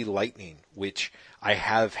Rosalie Lightning, which I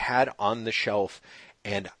have had on the shelf,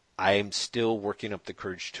 and I'm still working up the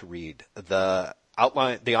courage to read. The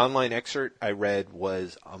online excerpt I read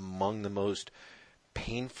was among the most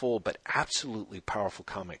painful but absolutely powerful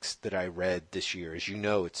comics that I read this year. As you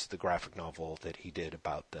know, it's the graphic novel that he did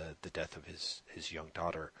about the death of his young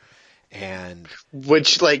daughter. And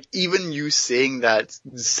which, like, even you saying that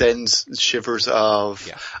sends shivers of,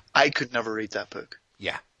 I could never read that book.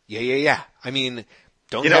 Yeah.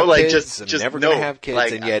 Don't have kids, I'm never going to have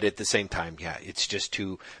kids, and yet at the same time, it's just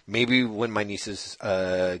maybe when my nieces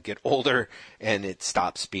get older and it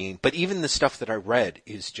stops being, but even the stuff that I read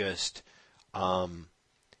is just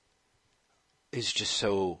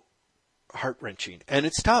so heart-wrenching. And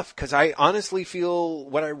it's tough, because I honestly feel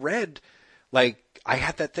what I read, like, I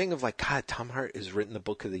had that thing of like, God, Tom Hart has written the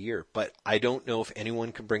book of the year, but I don't know if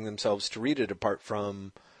anyone can bring themselves to read it apart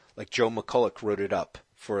from, like, Joe McCulloch wrote it up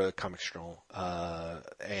for a Comics Journal,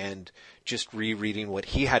 and just rereading what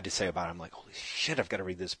he had to say about it, I'm like, holy shit, I've got to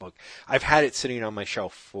read this book. I've had it sitting on my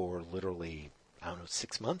shelf for literally,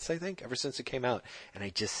 6 months, I think, ever since it came out, and I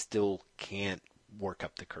just still can't work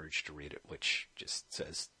up the courage to read it, which just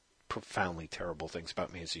says profoundly terrible things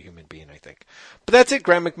about me as a human being, I think. But that's it,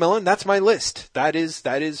 Graham McMillan. That's my list. That is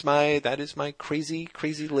my crazy,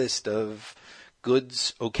 crazy list of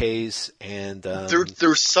goods, okays, and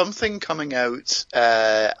there's something coming out.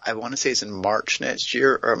 I want to say it's in March next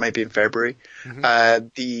year, or it might be in February. Mm-hmm.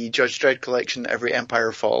 The Judge Dredd collection, Every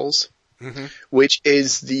Empire Falls, which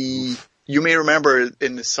is the you may remember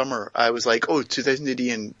in the summer, I was like, 2000 AD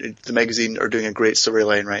and the magazine are doing a great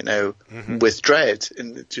storyline right now with Dredd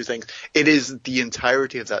and the two things. It is the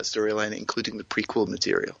entirety of that storyline, including the prequel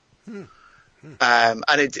material. And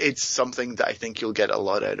it's something that I think you'll get a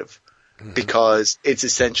lot out of. Because it's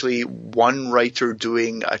essentially one writer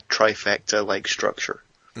doing a trifecta-like structure.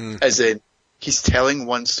 As in, he's telling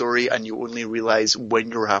one story and you only realize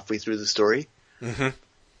when you're halfway through the story.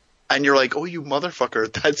 And you're like, oh, you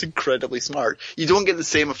motherfucker, that's incredibly smart. You don't get the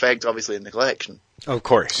same effect, obviously, in the collection. Of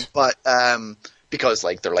course. But, because,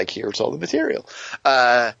 like, they're like, here's all the material.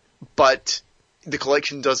 But the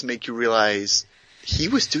collection does make you realize he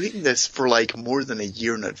was doing this for, like, more than a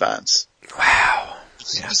year in advance. Wow.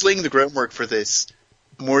 He was laying the groundwork for this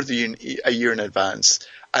more than a year in advance,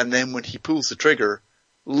 and then when he pulls the trigger,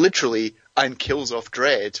 literally, and kills off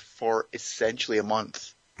Dredd for essentially a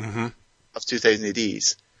month of 2000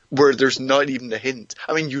 ADs, where there's not even a hint.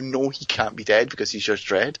 I mean, you know he can't be dead because he's just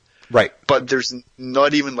Dredd. Right. But there's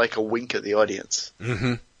not even like a wink at the audience.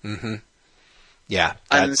 Yeah.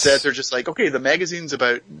 And instead they're just like, okay, the magazine's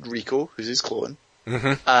about Rico, who's his clone.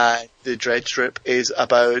 The Dredd strip is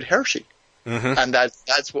about Hershey. And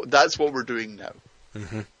that's what we're doing now.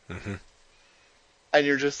 And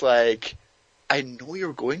you're just like, I know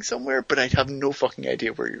you're going somewhere, but I have no fucking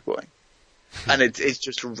idea where you're going. And it's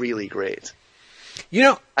just really great. You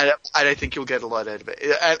know, and I think you'll get a lot out of it.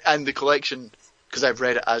 And the collection, because I've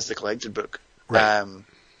read it as the collected book,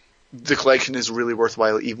 the collection is really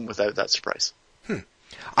worthwhile even without that surprise.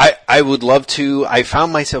 I would love to. I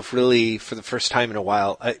found myself really, for the first time in a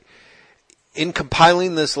while, in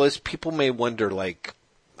compiling this list, people may wonder, like,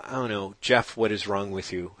 I don't know, Jeff, what is wrong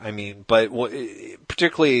with you? I mean, but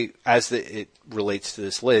particularly as it relates to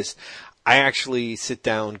this list, I actually sit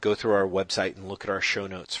down, go through our website, and look at our show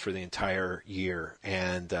notes for the entire year,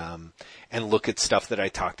 and look at stuff that I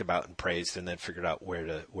talked about and praised, and then figured out where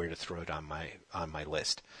to throw it on my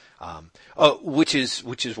list. Which is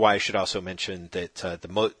why I should also mention that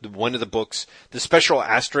one of the books, the special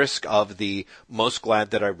asterisk of the most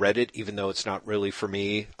glad that I read it, even though it's not really for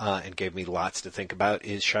me and gave me lots to think about,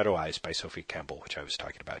 is Shadow Eyes by Sophie Campbell, which I was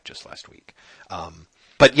talking about just last week.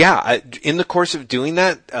 But yeah, in the course of doing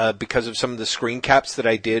that, because of some of the screen caps that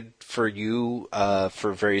I did for you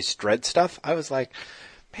for various Dredd stuff, I was like,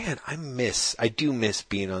 man, I do miss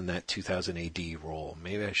being on that 2000 AD roll.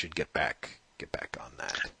 Maybe I should get back on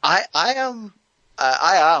that. I am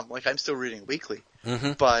like, I'm still reading weekly,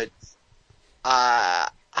 but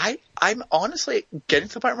I'm honestly getting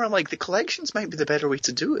to the point where I'm like, the collections might be the better way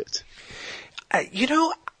to do it.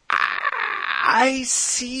 I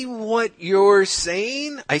see what you're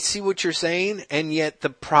saying. And yet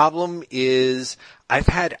the problem is I've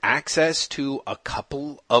had access to a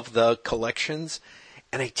couple of the collections,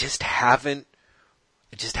 and I just haven't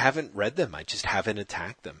read them. I just haven't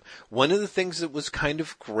attacked them. One of the things that was kind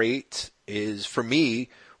of great for me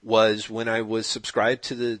was when I was subscribed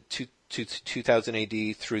to the 2000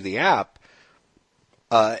 AD through the app,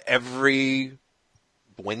 every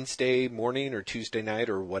Wednesday morning or Tuesday night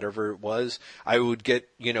or whatever it was, I would get,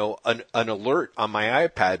 an alert on my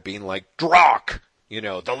iPad being like, Drock,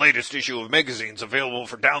 the latest issue of magazine's available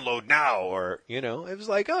for download now, or, it was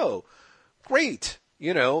like, oh, great.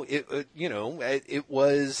 It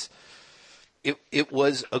was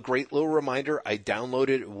a great little reminder. I downloaded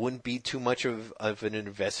it. It wouldn't be too much of an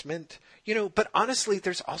investment, but honestly,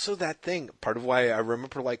 there's also that thing. Part of why I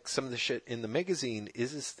remember like some of the shit in the magazine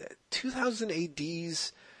is that 2000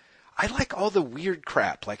 ADs, I like all the weird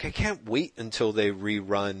crap. Like, I can't wait until they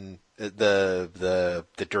rerun the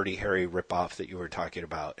Dirty Harry ripoff that you were talking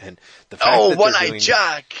about, and the fact that One-Eyed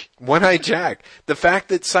Jack. The fact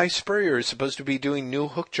that Cy Spurrier is supposed to be doing new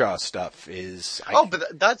Hookjaw stuff is.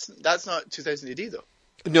 But that's not 2000 AD though.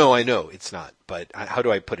 No, I know it's not. But how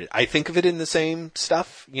do I put it? I think of it in the same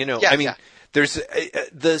stuff. There's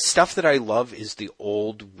the stuff that I love is the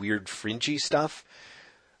old weird fringy stuff.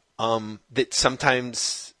 That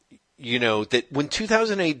sometimes, that when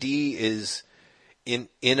 2000 AD is in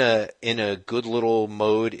a good little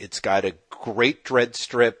mode, it's got a great Dredd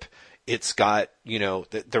strip. It's got,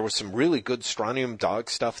 there was some really good Strontium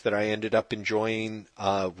Dog stuff that I ended up enjoying,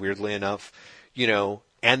 weirdly enough,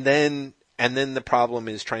 and then the problem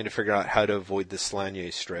is trying to figure out how to avoid the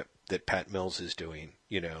Slanier strip that Pat Mills is doing,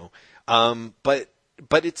 but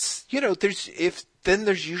it's,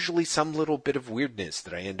 there's usually some little bit of weirdness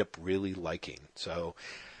that I end up really liking. So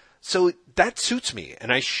So that suits me,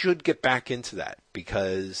 and I should get back into that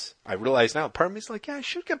because I realize now, part of me is like, yeah, I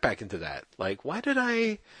should get back into that. Like, why did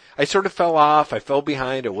I sort of fell off, I fell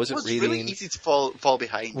behind, I wasn't reading. It's really easy to fall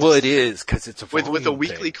behind. Well, it is, because it's a volume with a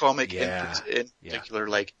weekly thing. comic in particular,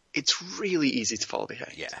 like, it's really easy to fall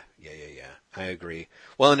behind. Yeah. I agree.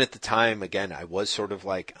 Well, and at the time, again, I was sort of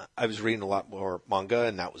like, I was reading a lot more manga,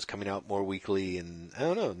 and that was coming out more weekly, and I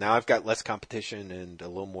don't know, now I've got less competition and a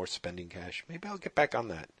little more spending cash. Maybe I'll get back on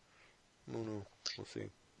that. I don't know. We'll see.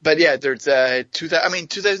 But yeah, there's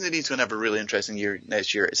 2008 is going to have a really interesting year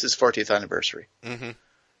next year. It's his 40th anniversary. Mm-hmm.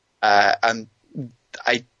 And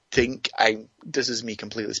I think this is me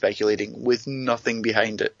completely speculating with nothing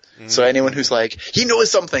behind it. Mm-hmm. So anyone who's like, he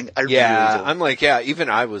knows something, really don't. I'm like, even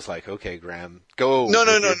I was like, okay, Graham, go. No,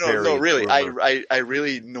 really. I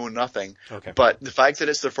really know nothing. Okay. But the fact that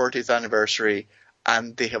it's their 40th anniversary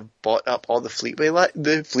and they have bought up all the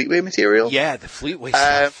Fleetway material. Yeah, the Fleetway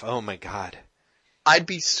stuff. Oh my God. I'd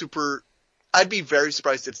be very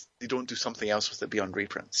surprised if they don't do something else with it beyond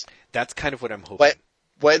reprints. That's kind of what I'm hoping.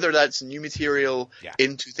 Whether that's new material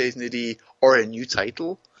in 2000 AD or a new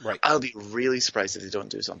title, right. I'll be really surprised if they don't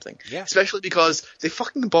do something. Yeah. Especially because they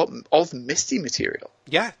fucking bought all the Misty material.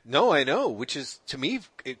 Yeah, no, I know, which is, to me,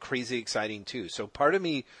 crazy exciting too. So part of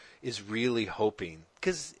me is really hoping,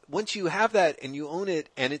 because once you have that and you own it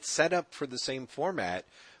and it's set up for the same format,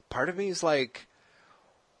 part of me is like,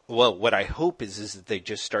 well, what I hope is that they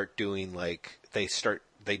just start doing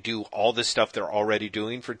they do all the stuff they're already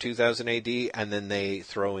doing for 2000 AD, and then they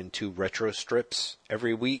throw in 2 retro strips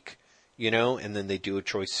every week, and then they do a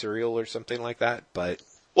choice serial or something like that. But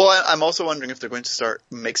well, I'm also wondering if they're going to start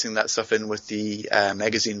mixing that stuff in with the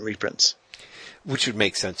magazine reprints, which would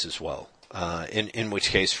make sense as well. In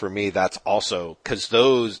which case, for me, that's also because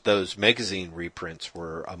those magazine reprints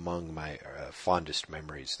were among my fondest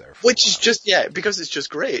memories there. Which is just because it's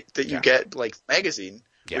just great that you get like magazine.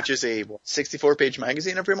 Yeah. Which is a 64-page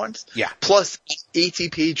magazine every month. Yeah. Plus an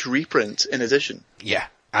 80-page reprint in addition. Yeah,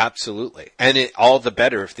 absolutely. And all the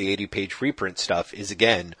better if the 80-page reprint stuff is,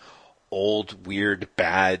 again, old, weird,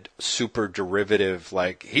 bad, super derivative,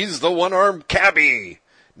 like, he's the one-armed cabbie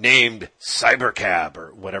named Cybercab,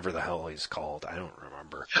 or whatever the hell he's called. I don't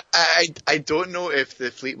remember. I don't know if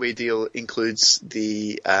the Fleetway deal includes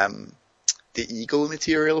the Eagle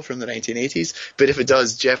material from the 1980s, but if it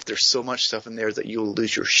does, Jeff, there's so much stuff in there that you'll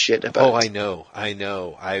lose your shit about. Oh, I know.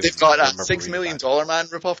 They've got a $6 Million Man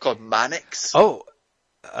ripoff called Mannix. Oh,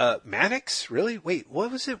 Mannix? Really? Wait,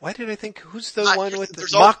 what was it? Why did I think, who's the one with the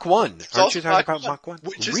Mach 1? Aren't you talking about Mach 1?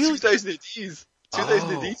 Which is really? 2000 AD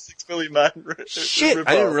 $6 Million Man Shit, ripoff.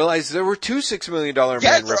 I didn't realize there were 2 $6 Million Man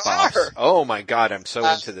ripoffs. Are. Oh my God, I'm so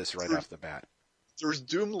into this right off the bat. There's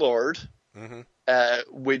Doom Lord. Mm-hmm.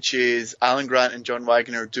 Which is Alan Grant and John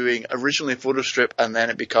Wagner doing originally a photo strip, and then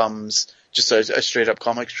it becomes just a straight up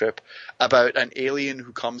comic strip about an alien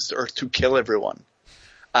who comes to Earth to kill everyone.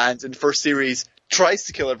 And in the first series tries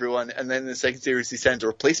to kill everyone, and then in the second series he sends a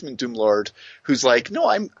replacement Doom Lord who's like, no,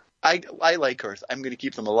 I like Earth, I'm going to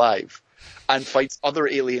keep them alive, and fights other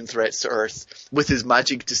alien threats to Earth with his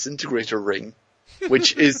magic disintegrator ring.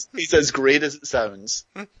 Which is as great as it sounds.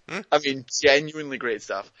 I mean, genuinely great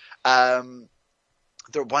stuff.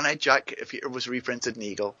 The One-Eyed Jack was reprinted in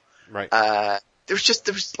Eagle. Right. There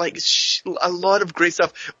was like a lot of great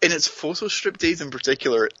stuff. In its photo strip days in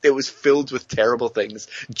particular, it was filled with terrible things.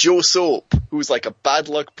 Joe Soap, who was like a bad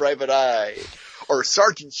luck private eye. Or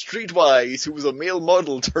Sergeant Streetwise, who was a male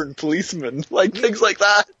model turned policeman. Like, things like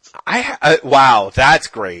that. Wow, that's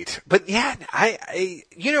great. But yeah,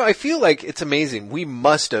 I feel like it's amazing. We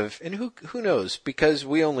must have, and who knows, because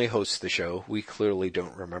we only host the show, we clearly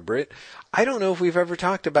don't remember it. I don't know if we've ever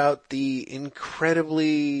talked about the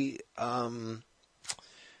incredibly,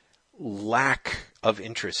 lack of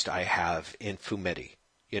interest I have in Fumetti,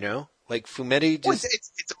 Like Fumetti just...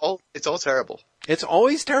 Well, it's all terrible. It's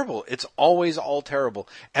always terrible. It's always all terrible.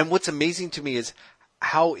 And what's amazing to me is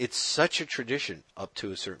how it's such a tradition up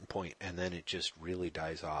to a certain point, and then it just really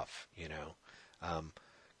dies off,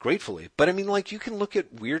 gratefully. But I mean, like, you can look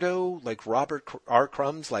at weirdo, like Robert R.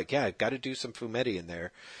 Crumb's, like, yeah, I've got to do some Fumetti in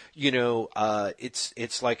there.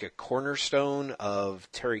 It's like a cornerstone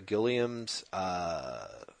of Terry Gilliam's,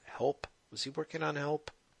 Help. Was he working on Help?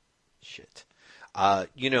 Shit.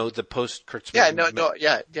 The post Kurtzman.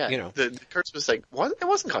 Yeah. The Kurtz was like, what? It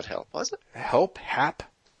wasn't called Help, was it? Help? Hap?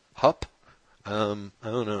 Hup? I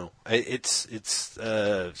don't know. It's shit.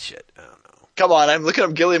 I don't know. Come on, I'm looking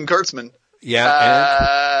up Gilliam Kurtzman.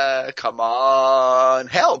 Yeah. Come on.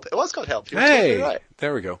 Help. It was called Help. Hey, right.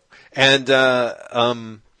 There we go. And,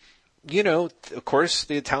 of course,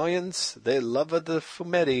 the Italians, they love the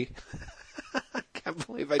Fumetti. can't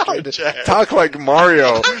believe I tried to Jeff. talk like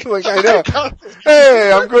Mario. Like, I know.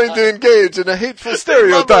 Hey, I'm going to engage in a hateful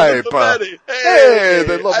stereotype. Hey,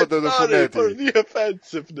 the love of the sorry for Fumetti. the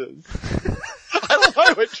offensiveness. I love how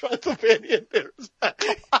I went Transylvanian there.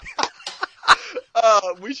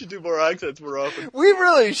 We should do more accents more often. We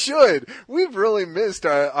really should. We've really missed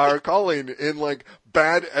our calling in like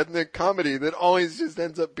bad ethnic comedy that always just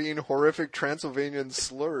ends up being horrific Transylvanian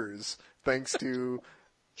slurs, thanks to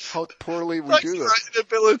how poorly we do them. That's your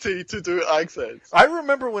inability to do accents. I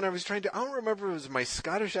remember when I was trying to, I don't remember if it was my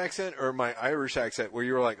Scottish accent or my Irish accent where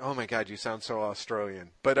you were like, oh my God, you sound so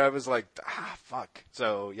Australian. But I was like, fuck.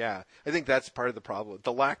 So yeah, I think that's part of the problem.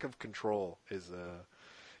 The lack of control is,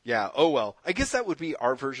 yeah. Oh well, I guess that would be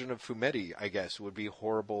our version of Fumetti, I guess, would be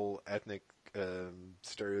horrible ethnic,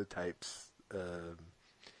 stereotypes,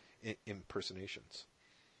 impersonations.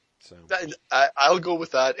 So I'll go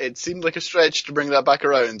with that. It seemed like a stretch to bring that back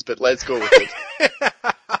around, but let's go with it.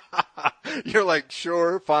 You're like,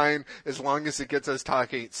 sure, fine, as long as it gets us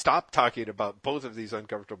stop talking about both of these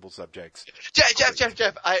uncomfortable subjects.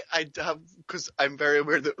 Jeff, I have, because I'm very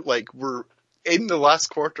aware that, like, we're in the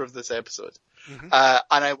last quarter of this episode. Mm-hmm.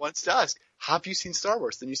 And I wanted to ask, have you seen Star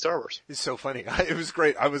Wars, the new Star Wars? It's so funny. It was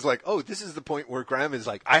great. I was like, oh, this is the point where Graham is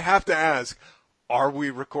like, I have to ask, are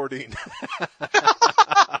we recording?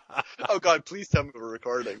 Oh God, please tell me we're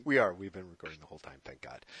recording. We are. We've been recording the whole time. Thank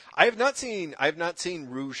God. I have not seen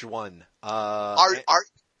Rouge One. Are you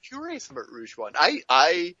curious about Rouge One?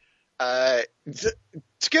 To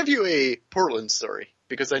give you a Portland story,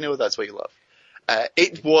 because I know that's what you love.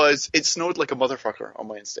 It snowed like a motherfucker on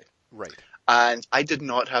Wednesday. Right. And I did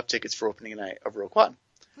not have tickets for opening night of Rogue One.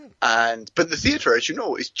 But the theater, as you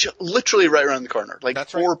know, is literally right around the corner, like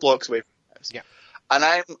that's 4 blocks away from the house. Yeah.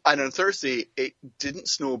 And on Thursday, it didn't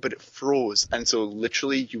snow, but it froze. And so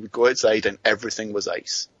literally you would go outside and everything was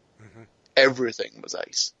ice. Mm-hmm. Everything was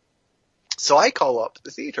ice. So I call up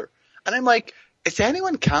the theater and I'm like, has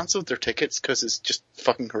anyone cancelled their tickets because it's just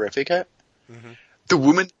fucking horrific out? Mm-hmm. The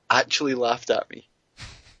woman actually laughed at me.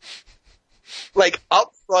 Like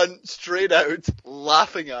up front, straight out,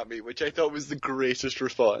 laughing at me, which I thought was the greatest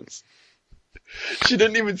response. She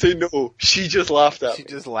didn't even say no. She just laughed at me. She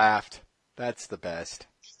just laughed. That's the best.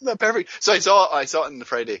 Isn't that perfect? So I saw it on the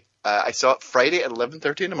Friday. I saw it Friday at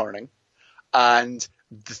 11:30 in the morning, and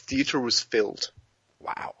the theater was filled.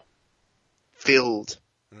 Wow. Filled.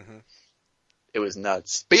 Mm-hmm. It was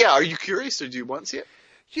nuts. But yeah, are you curious or do you want to see it?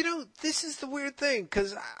 You know, this is the weird thing,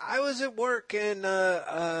 because I was at work and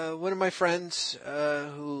one of my friends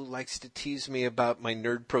who likes to tease me about my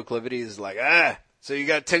nerd proclivities is like, so you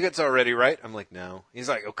got tickets already, right? I'm like, no. He's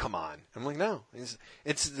like, oh, come on. I'm like, no.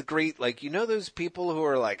 It's the great, like, you know those people who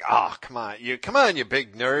are like, oh, come on, you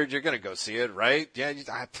big nerd, you're going to go see it, right? Yeah,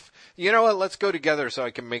 you know what, let's go together so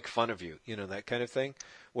I can make fun of you. You know, that kind of thing.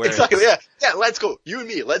 Exactly, yeah. Yeah, let's go. You and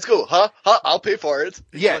me, let's go. Huh? I'll pay for it.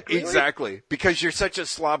 Yeah, like, really? Exactly. Because you're such a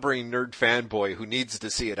slobbering nerd fanboy who needs to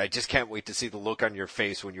see it. I just can't wait to see the look on your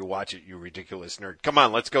face when you watch it, you ridiculous nerd. Come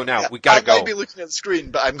on, let's go now. Yeah, we gotta go. I might be looking at the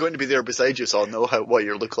screen, but I'm going to be there beside you, so I'll know what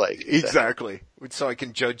you look like. Exactly. So I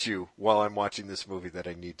can judge you while I'm watching this movie that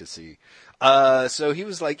I need to see. So he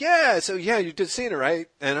was like, yeah, you did see it, right?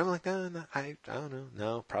 And I'm like, no, I don't know.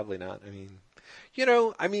 No, probably not. I mean... You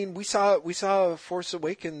know, I mean, we saw Force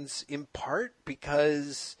Awakens in part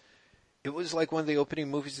because it was like one of the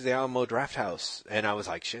opening movies of the Alamo Drafthouse, and I was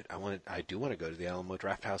like, shit, I do want to go to the Alamo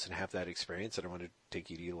Drafthouse and have that experience, and I want to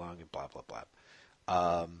take Edie along and blah blah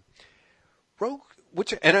blah.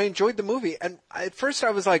 And I enjoyed the movie, and at first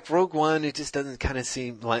I was like, Rogue One, it just doesn't kind of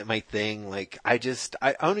seem like my thing. Like, I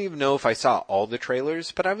don't even know if I saw all the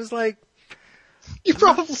trailers, but I was like, you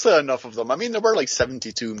probably saw enough of them. I mean, there were like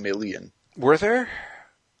 72 million. Were there?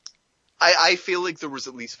 I feel like there was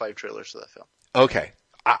at least 5 trailers to that film. Okay.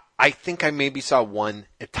 I think I maybe saw 1,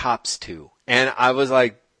 at tops 2. And I was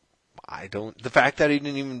like, the fact that I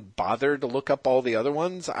didn't even bother to look up all the other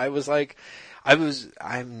ones, I was like, I'm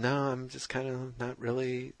just kind of not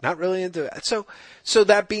really into it. So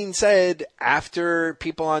that being said, after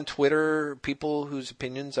people on Twitter, people whose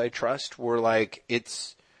opinions I trust were like,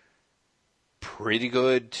 it's pretty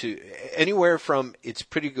good to anywhere from it's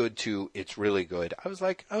pretty good to it's really good. I was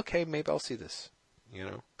like, okay, maybe I'll see this. You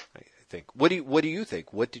know, I think. What do you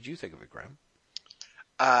think? What did you think of it, Graham?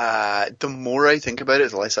 The more I think about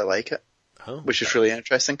it, the less I like it, which is really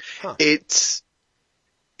interesting. Huh. It's,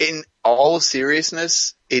 in all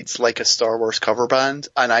seriousness, it's like a Star Wars cover band,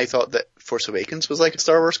 and I thought that Force Awakens was like a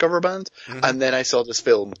Star Wars cover band, and then I saw this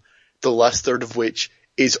film, the last third of which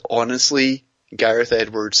is honestly Gareth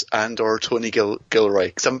Edwards and or Tony Gilroy,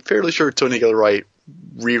 because I'm fairly sure Tony Gilroy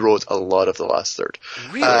rewrote a lot of the last third.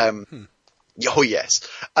 Really? Oh yes.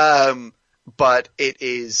 But it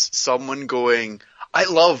is someone going, I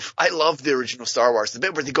love the original Star Wars. The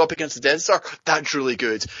bit where they go up against the Death Star, that's really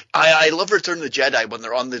good. I love Return of the Jedi when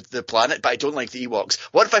they're on the planet, but I don't like the Ewoks.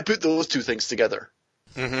 What if I put those two things together?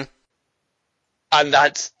 Mm-hmm. And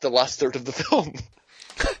that's the last third of the film.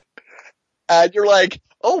 And you're like,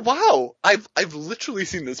 oh wow, I've literally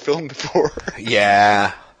seen this film before.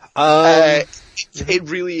 Yeah. It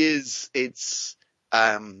really is,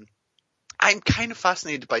 I'm kind of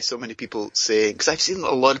fascinated by so many people saying, because I've seen a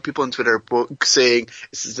lot of people on Twitter saying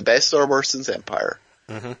this is the best Star Wars since Empire.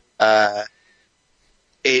 Mm-hmm.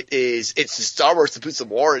 It's the Star Wars that puts the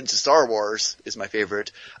war into Star Wars is my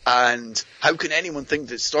favorite. And how can anyone think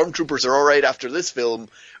that Stormtroopers are alright after this film?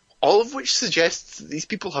 All of which suggests that these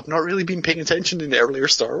people have not really been paying attention in the earlier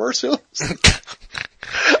Star Wars films.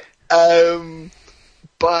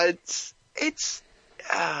 But it's,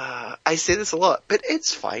 I say this a lot, but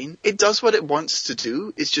it's fine. It does what it wants to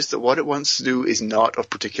do. It's just that what it wants to do is not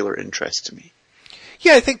of particular interest to me.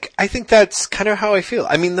 Yeah, I think that's kind of how I feel.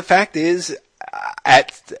 I mean, the fact is,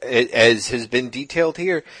 as has been detailed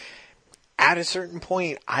here, at a certain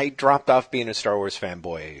point, I dropped off being a Star Wars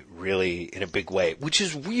fanboy really in a big way, which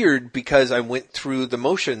is weird because I went through the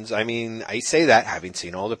motions. I mean, I say that having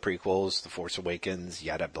seen all the prequels, The Force Awakens,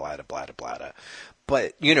 yada, blada, blada, blada.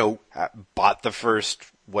 But, you know, bought the first,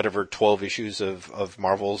 12 issues of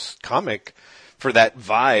Marvel's comic for that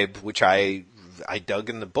vibe, which I dug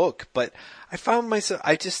in the book. But I found myself,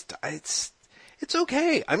 it's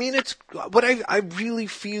okay. I mean, it's what I really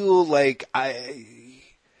feel like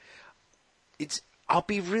I'll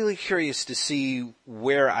be really curious to see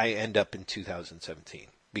where I end up in 2017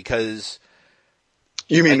 because.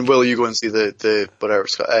 You mean, will you go and see the whatever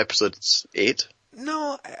episode 8?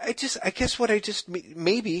 No,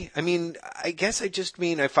 maybe. I mean, I guess I just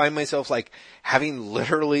mean I find myself like having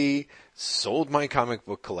literally sold my comic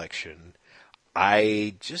book collection.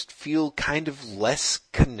 I just feel kind of less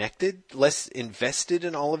connected, less invested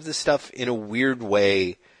in all of this stuff in a weird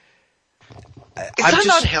way. Is that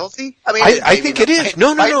not healthy? I mean, I think it is.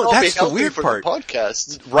 No, that's the weird part.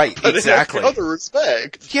 Podcast, right? Exactly. In other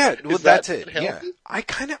respect, yeah. Well, that's it. Healthy? Yeah, I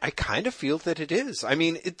kind of feel that it is. I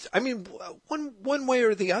mean, one way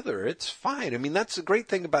or the other, it's fine. I mean, that's the great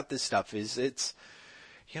thing about this stuff is it's,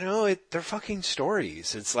 they're fucking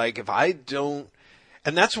stories. It's like if I don't.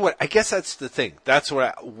 And that's I guess that's the thing.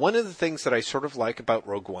 One of the things that I sort of like about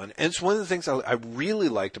Rogue One, and it's one of the things I really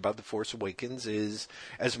liked about The Force Awakens is,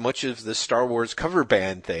 as much as the Star Wars cover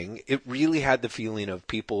band thing, it really had the feeling of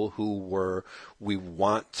people who we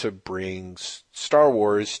want to bring Star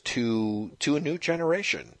Wars to a new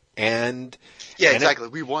generation. And exactly.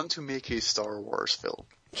 We want to make a Star Wars film.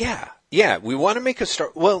 Yeah, we want to make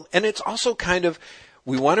and it's also kind of,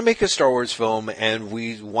 we want to make a Star Wars film and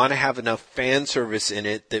we want to have enough fan service in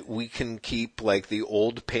it that we can keep like the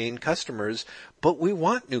old paying customers, but we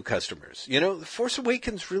want new customers. The Force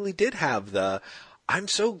Awakens really did have I'm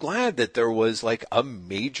so glad that there was like a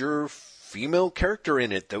major female character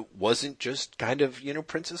in it that wasn't just kind of,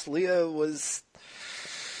 Princess Leia was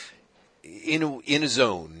in a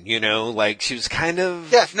zone, like she was kind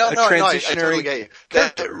of a transitionary. I totally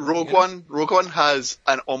get you. Rogue One has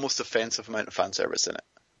an almost offensive amount of fan service in it.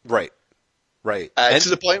 Right. To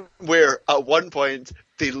the point where at one point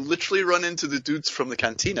they literally run into the dudes from the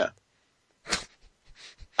cantina.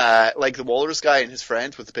 Like the Walrus guy and his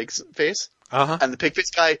friend with the pig face. Uh-huh. And the pig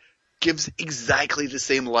face guy gives exactly the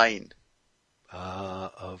same line.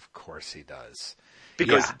 Of course he does.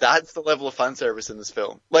 Because that's the level of fan service in this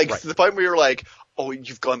film. Like, to the point where you're like, oh,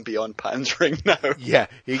 you've gone beyond pandering now. Yeah,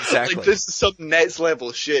 exactly. Like, this is some next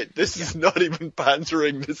level shit. This is not even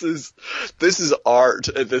pandering. This is art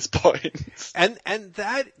at this point. And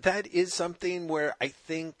that is something where I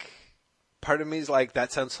think part of me is like,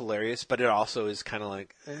 that sounds hilarious, but it also is kind of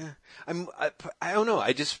like, I don't know.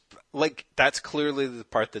 I just, like, that's clearly the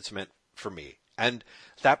part that's meant for me. And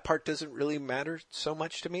that part doesn't really matter so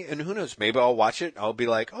much to me. And who knows, maybe I'll watch it. I'll be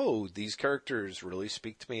like, oh, these characters really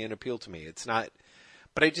speak to me and appeal to me. It's not,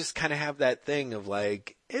 but I just kind of have that thing of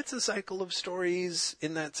like, it's a cycle of stories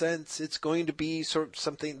in that sense. It's going to be sort of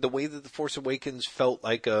something, the way that The Force Awakens felt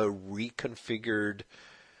like a reconfigured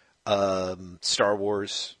Star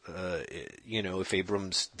Wars, if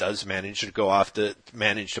Abrams does manage to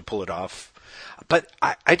pull it off. But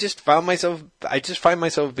I just find myself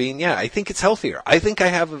being, I think it's healthier. I think I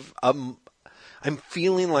have, I'm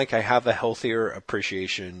feeling like I have a healthier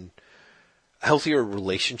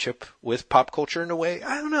relationship with pop culture in a way.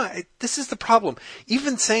 I don't know. This is the problem.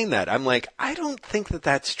 Even saying that, I'm like, I don't think that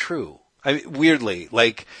that's true. Weirdly,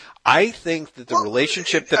 like, I think that the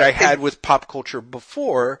relationship that I had with pop culture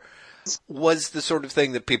before, was the sort of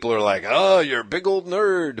thing that people are like, oh, you're a big old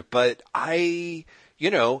nerd. But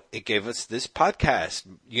it gave us this podcast.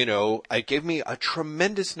 It gave me a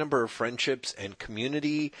tremendous number of friendships and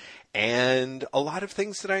community and a lot of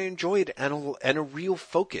things that I enjoyed and a real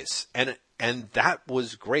focus. And that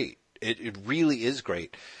was great. It really is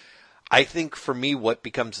great. I think for me, what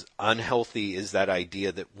becomes unhealthy is that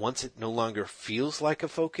idea that once it no longer feels like a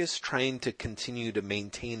focus, trying to continue to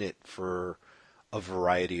maintain it for a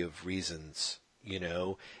variety of reasons,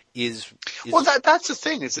 is well, that's the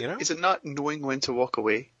thing. Is it not knowing when to walk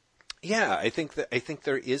away? Yeah, I think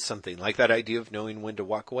there is something like that idea of knowing when to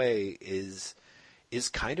walk away is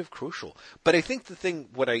kind of crucial. But I think the thing,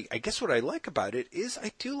 what I like about it is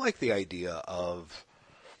I do like the idea of,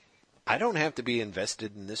 I don't have to be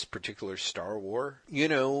invested in this particular Star Wars.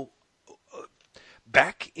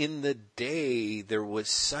 Back in the day, there was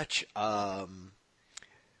such,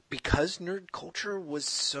 because nerd culture was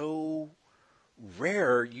so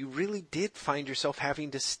rare, you really did find yourself having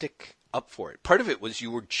to stick up for it. Part of it was you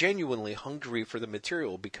were genuinely hungry for the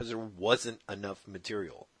material because there wasn't enough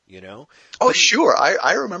material. Oh, but, sure.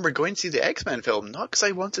 I remember going to see the X-Men film, not because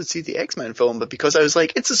I wanted to see the X-Men film, but because I was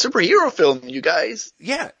like, it's a superhero film, you guys.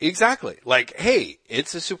 Yeah, exactly. Like, hey,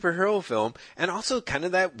 it's a superhero film. And also kind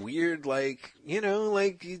of that weird, like, you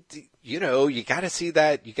gotta see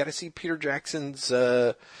that, you gotta see Peter Jackson's,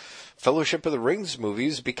 Fellowship of the Rings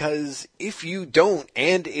movies, because if you don't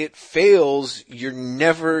and it fails,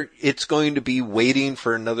 it's going to be waiting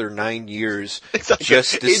for another 9 years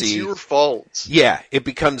just to see. It's your fault. Yeah, it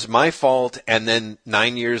becomes my fault, and then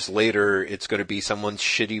 9 years later, it's going to be someone's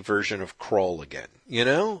shitty version of Krull again.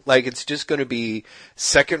 Like, it's just going to be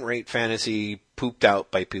second-rate fantasy pooped out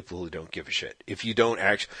by people who don't give a shit. If you don't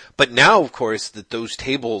actually, but now, of course, that those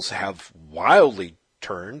tables have wildly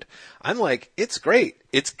turned, I'm like, it's great.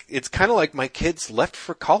 It's kind of like my kids left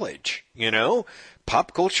for college,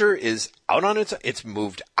 Pop culture is out on it's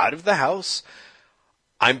moved out of the house.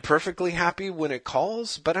 I'm perfectly happy when it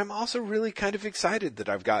calls, but I'm also really kind of excited that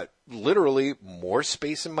I've got literally more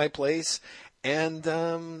space in my place and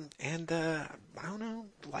I don't know,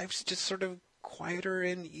 life's just sort of quieter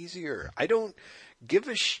and easier. I don't give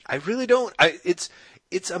I really don't.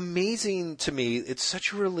 It's amazing to me. It's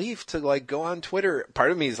such a relief to like go on Twitter.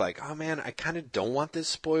 Part of me is like, oh man, I kind of don't want this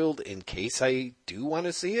spoiled in case I do want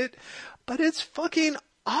to see it. But it's fucking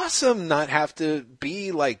awesome not have to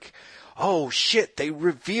be like, oh shit, they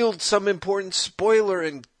revealed some important spoiler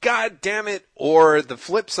and god damn it. Or the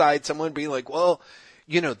flip side, someone being like, well,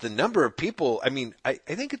 the number of people, I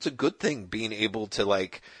think it's a good thing being able to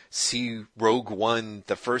like see Rogue One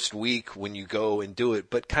the first week when you go and do it.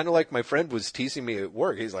 But kind of like my friend was teasing me at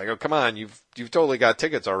work. He's like, oh, come on, you've totally got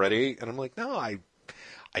tickets already. And I'm like, no, I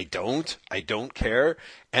don't care.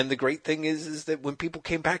 And the great thing is that when people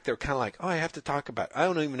came back, they're kind of like, oh, I have to talk about it. I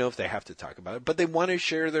don't even know if they have to talk about it, but they want to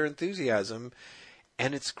share their enthusiasm.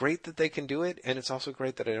 And it's great that they can do it, and it's also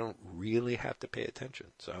great that I don't really have to pay attention.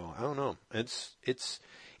 So I don't know. It's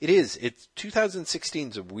 2016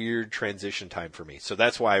 is a weird transition time for me. So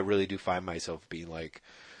that's why I really do find myself being like,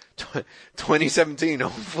 2017.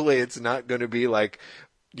 Hopefully, it's not going to be like,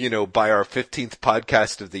 by our 15th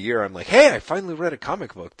podcast of the year, I'm like, hey, I finally read a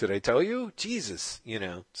comic book. Did I tell you? Jesus,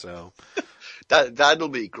 So. That'll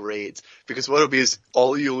be great, because what it'll be is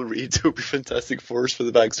all you'll read will be Fantastic Fours for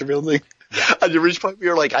the Baxter Building. Yeah. And you reach point where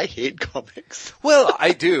you're like, I hate comics. Well,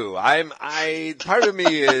 I do. Part of me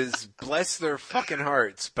is bless their fucking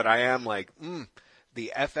hearts, but I am like,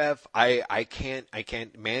 the FF, I can't,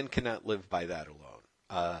 man cannot live by that alone.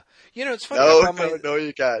 It's funny. No,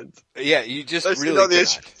 you can't. Yeah, you just especially really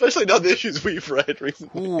cannot. Especially not the issues we've read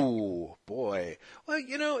recently. Ooh, boy. Well,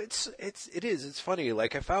 it's funny.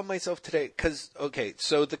 Like, I found myself today,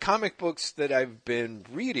 so the comic books that I've been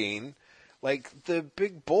reading, like, the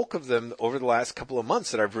big bulk of them over the last couple of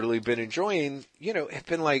months that I've really been enjoying, have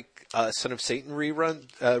been like, Son of Satan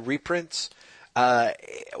reprints.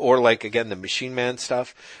 Or like, again, the Machine Man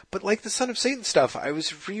stuff. But like the Son of Satan stuff, I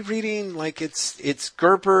was rereading, like it's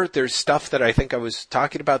Gerber. There's stuff that I think I was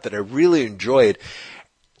talking about that I really enjoyed.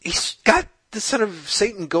 He's got the Son of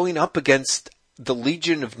Satan going up against the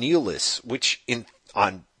Legion of Nihilists, which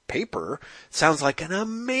on paper sounds like an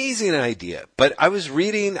amazing idea. But I was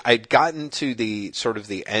reading, I'd gotten to the sort of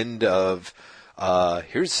the end of,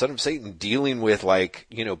 here's Son of Satan dealing with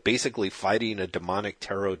basically fighting a demonic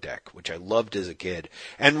tarot deck, which I loved as a kid,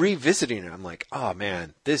 and revisiting it. I'm like, oh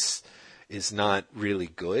man, this is not really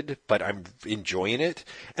good, but I'm enjoying it.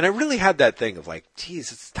 And I really had that thing of like,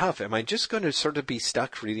 geez, it's tough. Am I just going to sort of be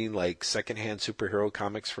stuck reading like secondhand superhero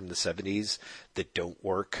comics from the 70s that don't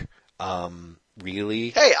work?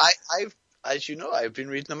 Really? Hey, as you know, I've been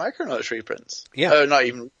reading the Micronauts reprints. Yeah. Not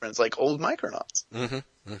even reprints, like old Micronauts.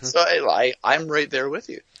 Mm-hmm. Mm-hmm. So I'm right there with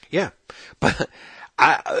you. Yeah. But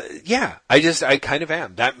I kind of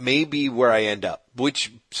am. That may be where I end up,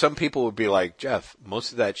 which some people would be like, Jeff,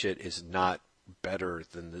 most of that shit is not better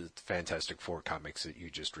than the Fantastic Four comics that you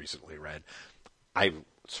just recently read. I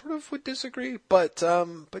sort of would disagree, but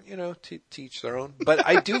you know, to each their own. But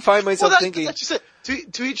I do find myself thinking, that's just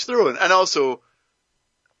it. To each their own. And also,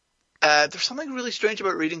 there's something really strange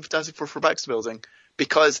about reading Fantastic Four for Baxter Building,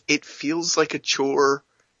 because it feels like a chore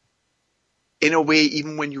in a way,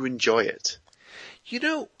 even when you enjoy it. You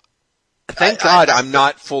know, thank God I'm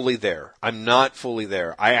not fully there.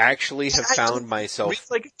 I actually have found myself... Read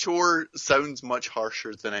like a chore sounds much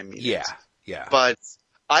harsher than I mean it. Yeah. But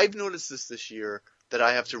I've noticed this year, that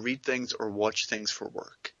I have to read things or watch things for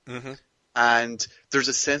work. Mm-hmm. And there's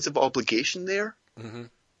a sense of obligation there, mm-hmm.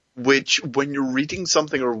 which when you're reading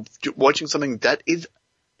something or watching something that is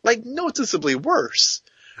like noticeably worse,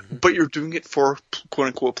 mm-hmm. but you're doing it for quote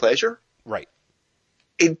unquote pleasure. Right.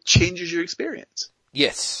 It changes your experience.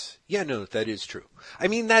 Yes. Yeah, no, that is true. I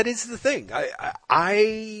mean, that is the thing. There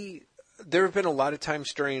have been a lot of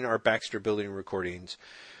times during our Baxter Building recordings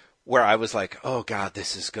where I was like, oh God,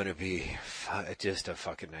 this is going to be just a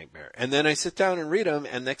fucking nightmare. And then I sit down and read them,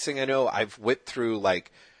 and next thing I know, I've whipped through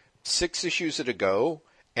like 6 issues at a go,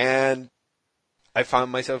 and I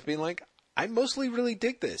found myself being like, I mostly really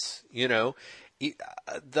dig this, you know.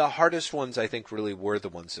 The hardest ones, I think, really were the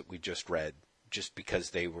ones that we just read, just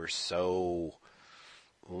because they were so...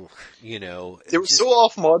 You know, they were so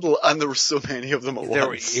off model, and there were so many of them at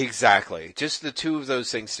once. Exactly. Just the two of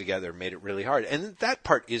those things together made it really hard. And that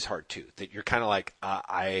part is hard too, that you're kind of like,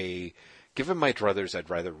 given my druthers,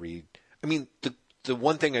 I'd rather read. I mean, the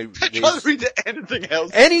one thing I'd rather read anything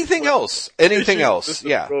else. Anything else.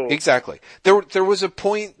 Yeah, exactly. There was a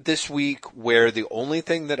point this week where the only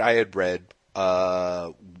thing that I had read,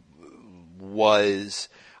 was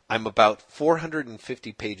I'm about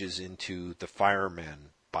 450 pages into The Fireman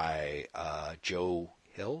by Joe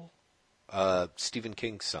Hill, Stephen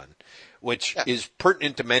King's son, which is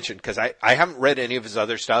pertinent to mention because I haven't read any of his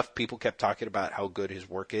other stuff. People kept talking about how good his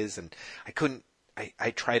work is, and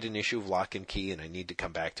I tried an issue of Lock and Key, and I need to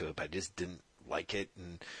come back to it, but I just didn't like it,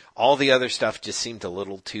 and all the other stuff just seemed a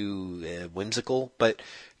little too whimsical, but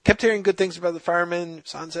kept hearing good things about The Fireman.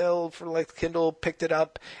 It's on sale for like Kindle, picked it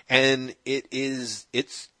up, and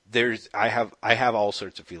I have all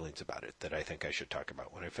sorts of feelings about it that I think I should talk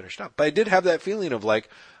about when I finished up. But I did have that feeling of like,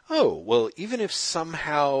 oh, well, even if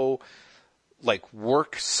somehow like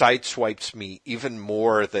work sideswipes me even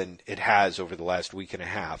more than it has over the last week and a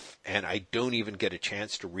half, and I don't even get a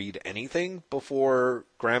chance to read anything before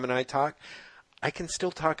Graham and I talk, I can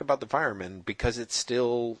still talk about The Fireman because it's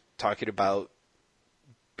still talking about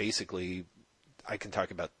basically, I can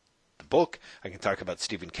talk about the book, I can talk about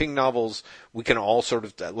Stephen King novels, we can all sort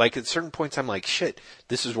of, like at certain points I'm like, shit,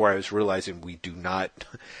 this is where I was realizing we do not,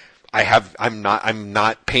 I'm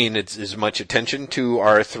not paying as much attention to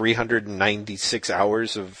our 396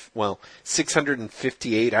 hours of,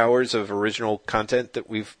 658 hours of original content that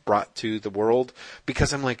we've brought to the world,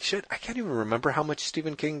 because I'm like, shit, I can't even remember how much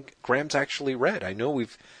Stephen King Graham's actually read. I know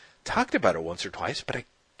we've talked about it once or twice, but I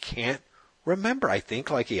can't remember. I think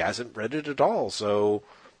like he hasn't read it at all, so...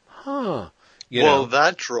 Well,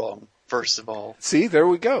 that's wrong, first of all. See, there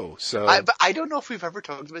we go. So but I don't know if we've ever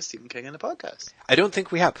talked about Stephen King in the podcast. I don't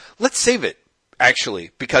think we have. Let's save it,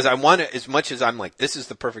 actually, because I want to, as much as I'm like, this is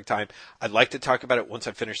the perfect time, I'd like to talk about it once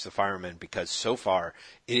I finish The Fireman, because so far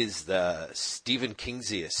it is the Stephen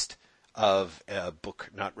Kingsiest of a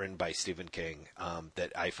book not written by Stephen King,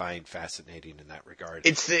 that I find fascinating in that regard.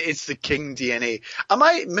 It's the King DNA. Am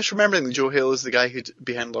I misremembering that Joe Hill is the guy who's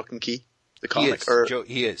behind Lock and Key? The comic,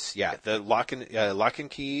 he is, yeah. The Lock and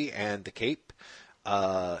Key and The Cape.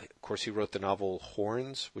 Of course, he wrote the novel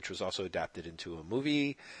Horns, which was also adapted into a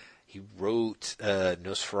movie. He wrote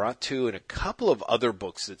Nosferatu and a couple of other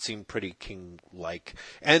books that seemed pretty King-like.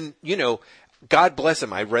 And, you know, God bless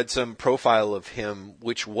him. I read some profile of him,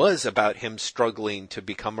 which was about him struggling to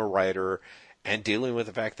become a writer and dealing with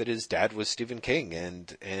the fact that his dad was Stephen King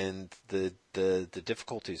and the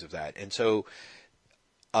difficulties of that. And so,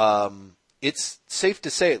 it's safe to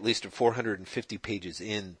say, at least at 450 pages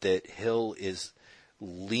in, that Hill is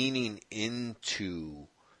leaning into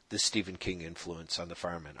the Stephen King influence on The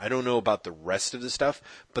Fireman. I don't know about the rest of the stuff,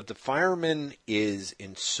 but The Fireman is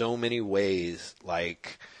in so many ways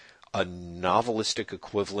like a novelistic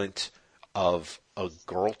equivalent of a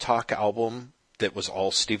Girl Talk album that was all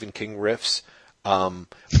Stephen King riffs.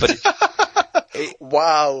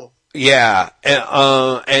 Wow. Yeah.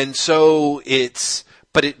 And so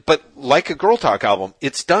but like a Girl Talk album,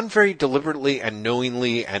 it's done very deliberately and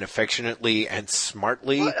knowingly and affectionately and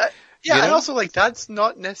smartly. Well, and also, like, that's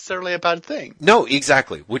not necessarily a bad thing. No,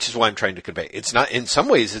 exactly, which is what I'm trying to convey. It's not, in some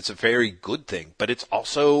ways, it's a very good thing, but it's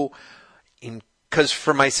also, because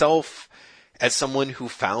for myself, as someone who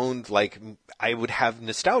found, like, I would have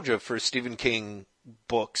nostalgia for Stephen King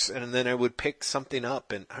books, and then I would pick something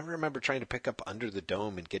up, and I remember trying to pick up Under the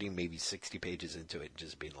Dome and getting maybe 60 pages into it and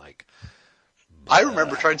just being like... I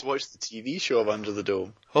remember trying to watch the TV show of Under the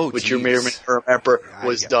Dome, which geez. you may or may not remember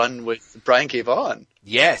was done with Brian K. Vaughan.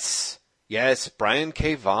 Yes, Brian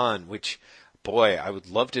K. Vaughan, which, boy, I would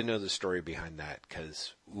love to know the story behind that,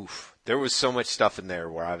 because, there was so much stuff in there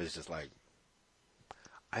where I was just like,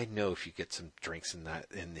 I know if you get some drinks in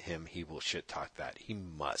him, he will shit talk that. He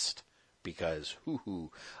must, because,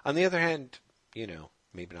 On the other hand,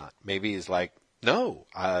 maybe not. Maybe he's like, no,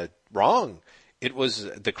 wrong. It was,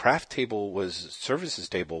 the craft services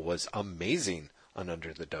table was amazing on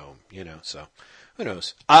Under the Dome, so who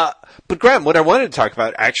knows? But Graham, what I wanted to talk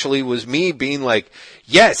about actually was me being like,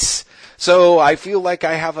 yes, so I feel like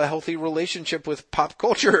I have a healthy relationship with pop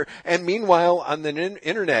culture, and meanwhile on the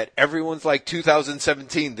internet, everyone's like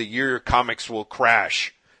 2017, the year comics will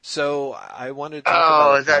crash. So I wanted to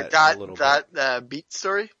talk about that a little bit. That Beat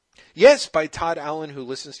story? Yes, by Todd Allen, who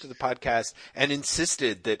listens to the podcast and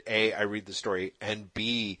insisted that A, I read the story, and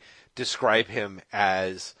B, describe him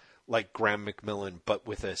as like Graham McMillan, but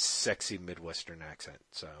with a sexy Midwestern accent.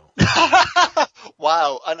 So,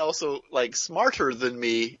 wow, and also like smarter than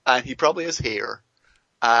me, and he probably has hair,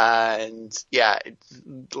 and yeah,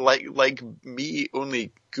 like me,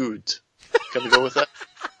 only good. Can we go with that?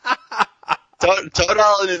 Todd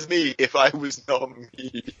Allen is me. If I was not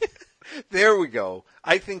me. There we go.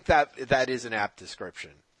 I think that is an apt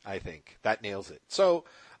description. I think that nails it. So,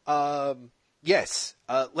 yes,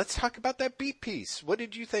 let's talk about that Beat piece. What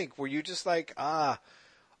did you think? Were you just like,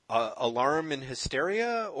 alarm and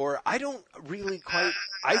hysteria? Or I don't really quite,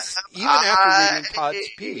 even after reading Todd's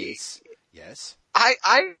piece, yes.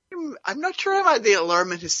 I'm not sure I'm at the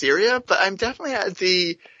alarm and hysteria, but I'm definitely at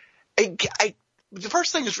the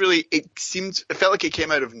first thing is really, it felt like it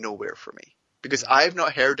came out of nowhere for me. Because I've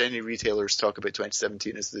not heard any retailers talk about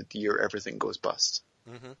 2017 as the year everything goes bust.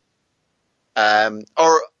 Mm-hmm.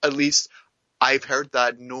 Or at least I've heard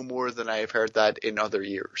that no more than I have heard that in other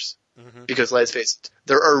years. Mm-hmm. Because let's face it,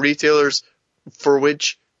 there are retailers for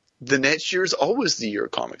which the next year is always the year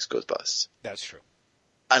comics goes bust. That's true.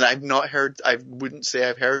 And I wouldn't say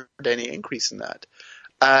I've heard any increase in that.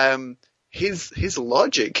 His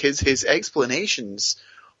logic, his explanations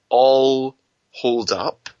all hold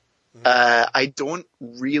up. I'm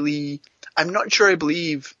not sure I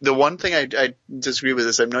believe, the one thing I disagree with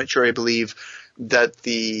is I'm not sure I believe that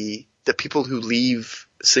the people who leave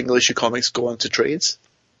single issue comics go on to trades.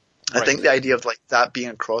 Right. I think the idea of like that being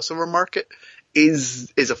a crossover market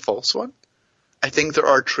is a false one. I think there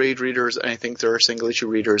are trade readers and I think there are single issue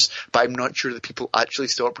readers, but I'm not sure that people actually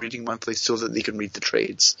stop reading monthly so that they can read the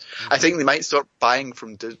trades. Mm-hmm. I think they might start buying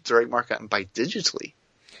from the direct market and buy digitally.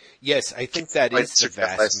 Yes, I think that is the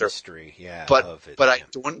vast mystery, but, of it. But I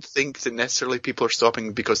don't think that necessarily people are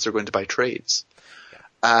stopping because they're going to buy trades.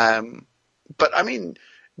 Yeah. But I mean,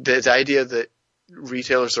 the idea that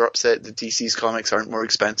retailers are upset that DC's comics aren't more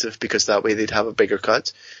expensive because that way they'd have a bigger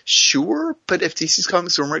cut. Sure, but if DC's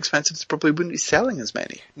comics were more expensive, they probably wouldn't be selling as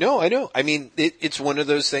many. No, I know. I mean, it's one of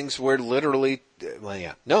those things where literally, well,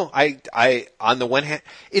 yeah. No, I on the one hand,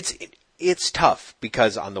 it's tough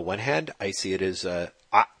because on the one hand, I see it as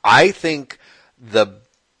I think the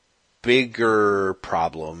bigger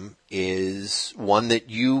problem is one that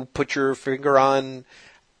you put your finger on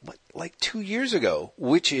like 2 years ago,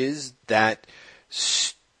 which is that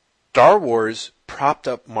Star Wars propped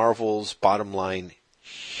up Marvel's bottom line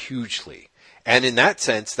hugely. And in that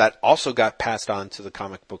sense, that also got passed on to the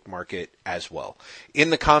comic book market as well. In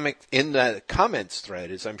the comments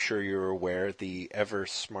thread, as I'm sure you're aware, the ever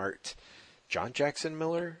smart John Jackson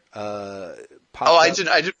Miller I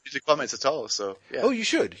didn't read the comments at all, so yeah. Oh, you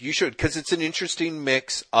should, because it's an interesting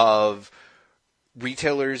mix of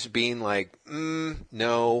retailers being like,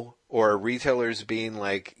 no, or retailers being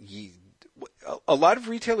like, a lot of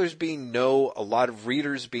retailers being no, a lot of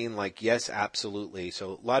readers being like, yes, absolutely.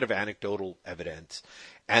 So a lot of anecdotal evidence.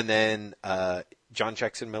 And then John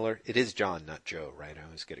Jackson Miller, it is John, not Joe, right? I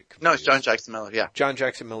always get it confused. No, it's John Jackson Miller, yeah. John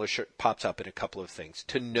Jackson Miller pops up in a couple of things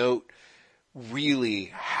to note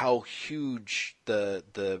really how huge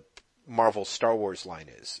the Marvel Star Wars line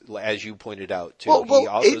is, as you pointed out too. He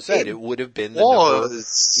also said it would have been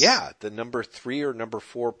the number 3 or number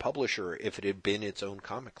 4 publisher if it had been its own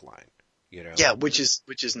comic line. you know? Yeah, which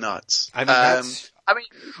is nuts. I mean, that's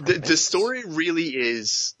the story really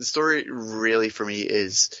for me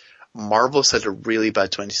is Marvel's had a really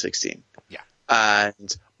bad 2016. Yeah.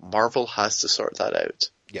 And Marvel has to sort that out.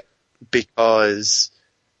 Yeah. Because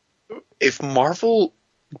if Marvel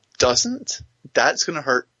doesn't, that's going to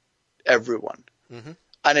hurt everyone. Mm-hmm.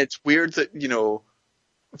 And it's weird that, you know,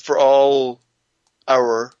 for all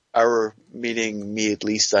our meaning me at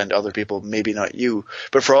least and other people, maybe not you,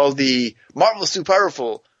 but for all the Marvel's too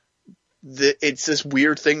powerful, it's this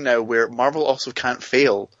weird thing now where Marvel also can't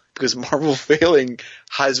fail because Marvel failing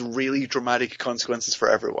has really dramatic consequences for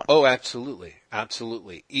everyone. Oh, absolutely.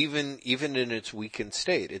 Absolutely. Even in its weakened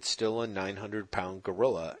state, it's still a 900-pound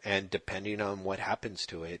gorilla, and depending on what happens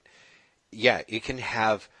to it, yeah, it can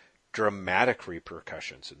have dramatic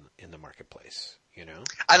repercussions in the marketplace, you know?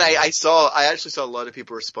 And I actually saw a lot of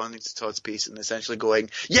people responding to Todd's piece and essentially going,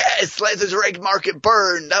 yes, let the direct market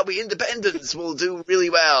burn, that way independents will do really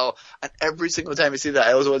well. And every single time I see that,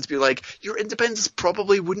 I always want to be like, your independents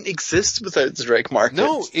probably wouldn't exist without the direct market.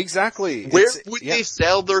 No, exactly. Where would they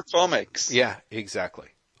sell their comics? Yeah, exactly.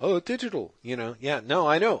 Oh, digital, you know. Yeah, no,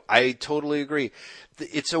 I know. I totally agree.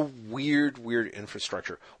 It's a weird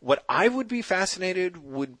infrastructure. What I would be fascinated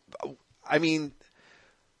I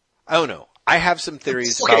don't know. I have some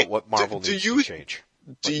theories about what Marvel needs to change.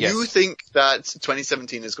 Do you think that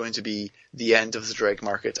 2017 is going to be the end of the direct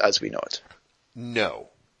market as we know it? No,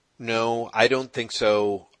 I don't think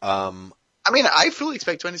so. I fully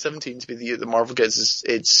expect 2017 to be the year that Marvel gets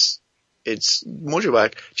its mojo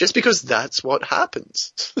back, just because that's what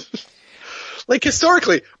happens. Like,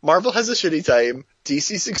 historically, Marvel has a shitty time,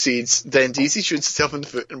 DC succeeds, then DC shoots itself in the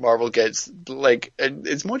foot, and Marvel gets, like,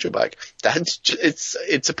 its mojo back.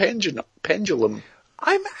 It's a pendulum.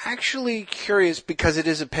 I'm actually curious, because it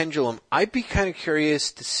is a pendulum. I'd be kind of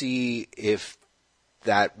curious to see if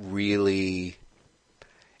that really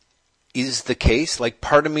is the case. Like,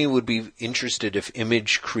 part of me would be interested if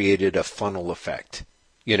Image created a funnel effect.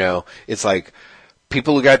 You know, it's like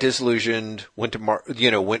people who got disillusioned went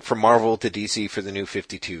from Marvel to DC for the New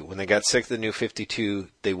 52. When they got sick of the New 52,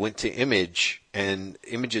 they went to Image and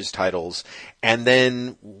Image's titles. And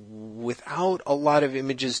then without a lot of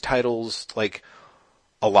Image's titles, like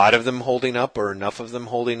a lot of them holding up or enough of them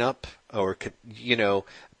holding up, or, you know,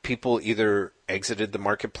 people either exited the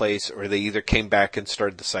marketplace or they either came back and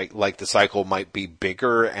started the cycle, like the cycle might be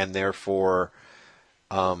bigger and therefore,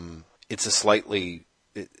 it's a slightly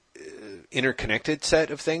interconnected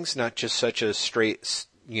set of things, not just such a straight,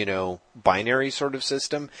 you know, binary sort of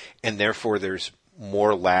system, and therefore there's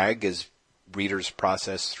more lag as readers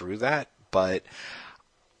process through that. But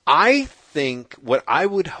I think what I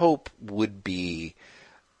would hope would be,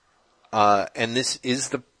 and this is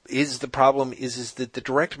the problem, is that the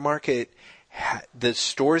direct market, the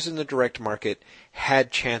stores in the direct market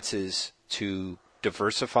had chances to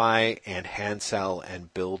diversify and hand sell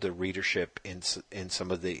and build a readership in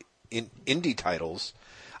some of the indie titles,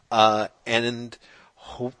 and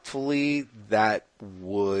hopefully that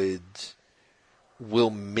will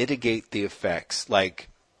mitigate the effects. Like,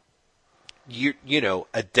 you know,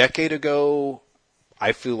 a decade ago,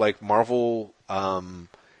 I feel like Marvel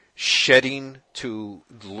shedding to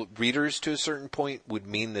readers to a certain point would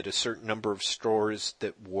mean that a certain number of stores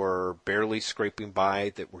that were barely scraping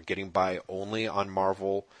by, that were getting by only on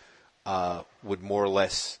Marvel, would more or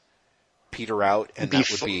less peter out, and that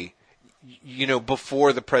would be, you know,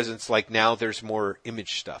 before the presence. Like, now there's more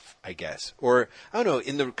Image stuff, I guess. Or, I don't know,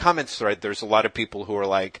 in the comments thread, there's a lot of people who are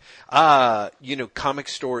like, you know,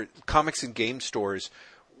 comics and game stores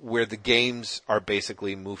where the games are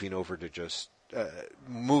basically moving to just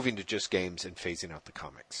games and phasing out the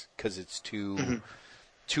comics because it's too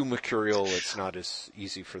mercurial. It's not as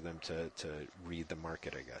easy for them to read the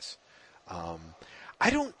market, I guess. I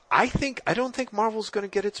don't think Marvel's going to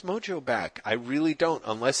get its mojo back. I really don't,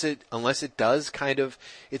 unless it does kind of.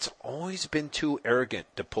 It's always been too arrogant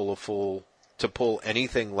to pull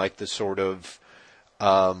anything like the sort of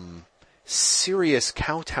serious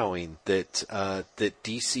kowtowing that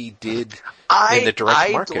DC did in the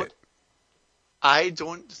direct market. I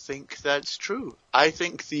don't think that's true. I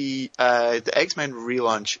think the X-Men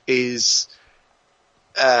relaunch is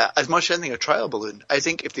as much as anything a trial balloon. I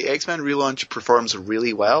think if the X-Men relaunch performs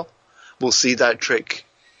really well, we'll see that trick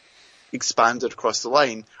expanded across the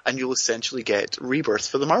line, and you'll essentially get Rebirth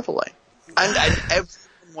for the Marvel line. And everyone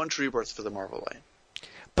wants Rebirth for the Marvel line.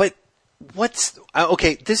 But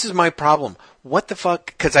okay, this is my problem. What the fuck?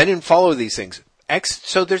 Because I didn't follow these things.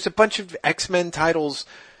 So there's a bunch of X-Men titles.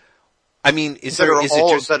 I mean,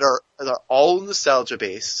 that are all nostalgia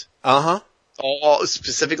based? Uh-huh. All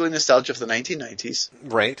specifically nostalgia of the 1990s.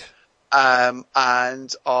 Right.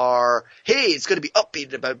 and are, hey, it's going to be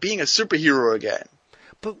upbeat about being a superhero again.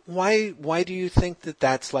 But why do you think that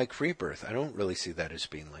that's like Rebirth? I don't really see that as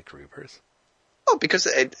being like Rebirth. Oh, because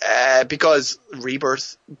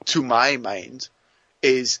Rebirth, to my mind,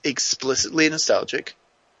 is explicitly nostalgic,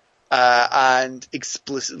 and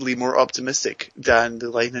explicitly more optimistic than the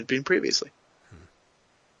line had been previously.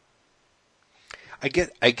 I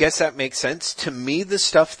guess that makes sense. To me, the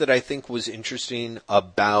stuff that I think was interesting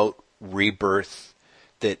about Rebirth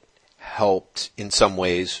that helped in some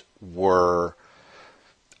ways were,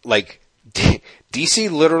 like,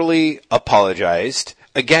 DC literally apologized.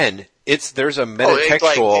 Again, there's a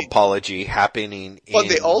metatextual apology happening in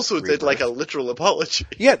they also Rebirth. did like a literal apology.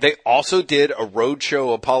 Yeah, they also did a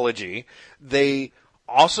roadshow apology. They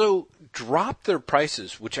also dropped their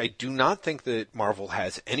prices, which I do not think that Marvel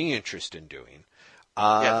has any interest in doing.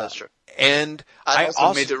 Yeah, that's true. And I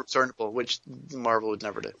also made it returnable, which Marvel would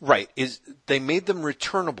never do. Right. They made them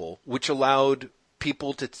returnable, which allowed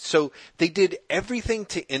people to, so they did everything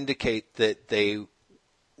to indicate that they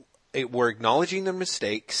were acknowledging their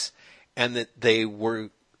mistakes and that they were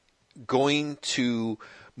going to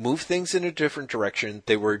move things in a different direction.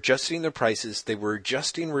 They were adjusting their prices. They were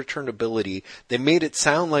adjusting returnability. They made it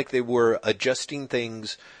sound like they were adjusting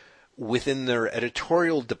things within their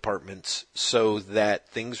editorial departments so that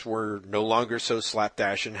things were no longer so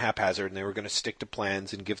slapdash and haphazard, and they were going to stick to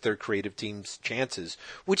plans and give their creative teams chances,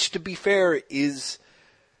 which, to be fair, is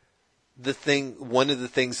one of the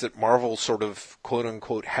things that Marvel sort of, quote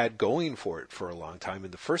unquote, had going for it for a long time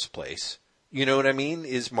in the first place. You know what I mean?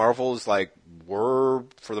 Is Marvel is like, for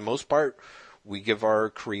the most part, we give our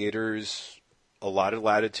creators a lot of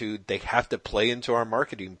latitude. They have to play into our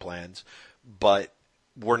marketing plans, but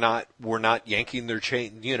we're not yanking their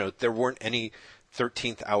chain. You know, there weren't any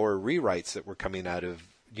 13th hour rewrites that were coming out of,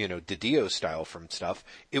 Didio style from stuff.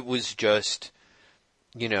 It was just,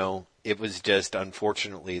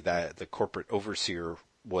 unfortunately that the corporate overseer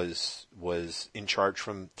was in charge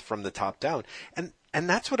from the top down. And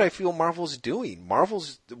that's what I feel Marvel's doing.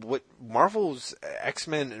 Marvel's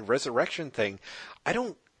X-Men and Resurrection thing,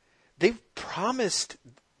 they've promised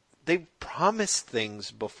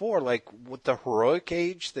things before, like with the Heroic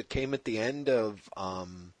Age that came at the end of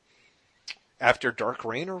after Dark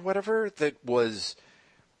Reign or whatever, that was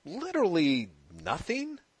literally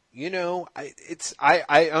nothing.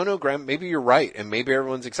 I don't know, Graham, maybe you're right and maybe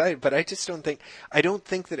everyone's excited, but I just don't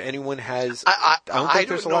think that anyone has, I don't think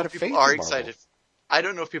there's a lot of faith in Marvel. Excited. I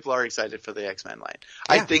don't know if people are excited for the X-Men line.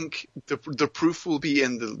 Yeah. I think the proof will be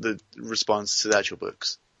in the response to the actual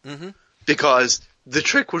books. Mm-hmm. Because the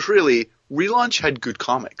trick was really, Relaunch had good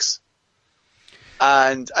comics.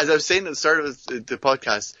 And as I was saying at the start of the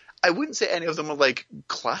podcast, I wouldn't say any of them are like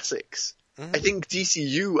classics. Mm-hmm. I think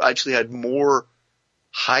DCU actually had more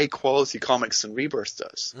high quality comics than Rebirth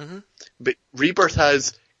does. Mm-hmm. But Rebirth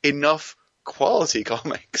has enough quality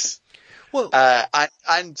comics. Well,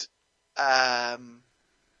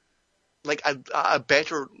 like a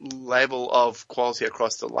better level of quality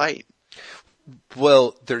across the line.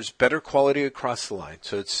 Well, there's better quality across the line,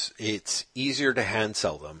 so it's easier to hand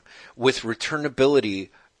sell them. With returnability,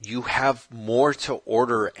 you have more to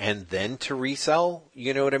order and then to resell.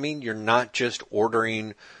 You know what I mean? You're not just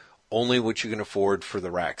ordering only what you can afford for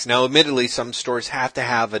the racks. Now, admittedly, some stores have to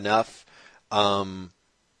have enough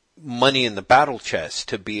money in the battle chest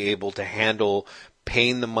to be able to handle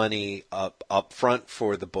paying the money up front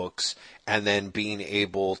for the books and then being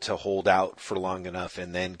able to hold out for long enough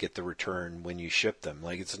and then get the return when you ship them.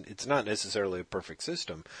 Like, it's not necessarily a perfect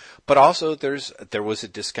system, but also there was a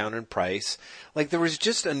discounted price. Like, there was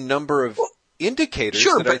just a number of indicators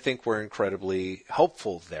that I think were incredibly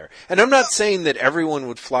helpful there. And I'm not saying that everyone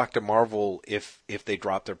would flock to Marvel if they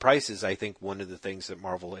drop their prices. I think one of the things that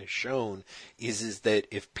Marvel has shown is that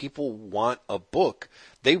if people want a book,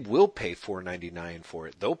 they will pay $4.99 for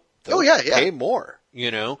it. They'll pay more,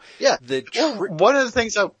 Yeah. One of the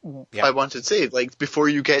things I wanted to say, like, before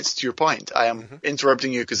you get to your point, I am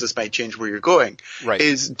interrupting you because this might change where you're going,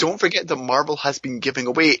 is don't forget that Marvel has been giving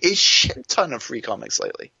away a shit ton of free comics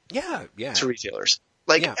lately. Yeah. To retailers.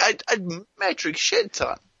 Like, a metric shit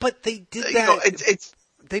ton. But they did that.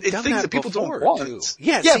 They've done things that people before, don't want. too.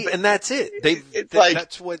 Yeah, and that's it.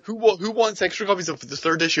 That's what. Who wants extra copies of the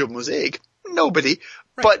third issue of Mosaic? Nobody.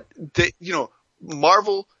 Right. But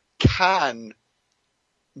Marvel can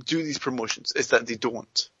do these promotions. It's that they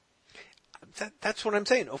don't. That's what I'm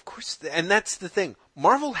saying. Of course, and that's the thing.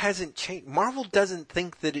 Marvel hasn't changed. Marvel doesn't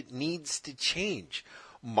think that it needs to change.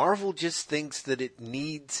 Marvel just thinks that it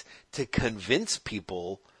needs to convince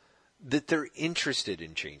people that they're interested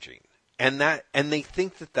in changing. And they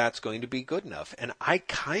think that that's going to be good enough. And I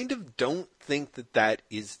kind of don't think that that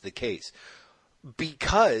is the case.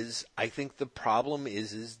 Because I think the problem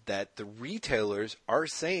is that the retailers are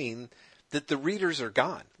saying that the readers are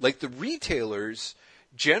gone. Like, the retailers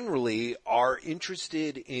generally are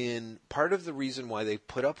interested in, part of the reason why they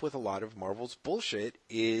put up with a lot of Marvel's bullshit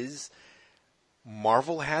is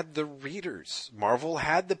Marvel had the readers. Marvel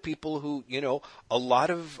had the people who, a lot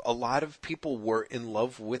of people were in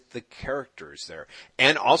love with the characters there.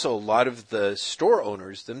 And also a lot of the store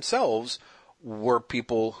owners themselves were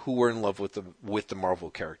people who were in love with the Marvel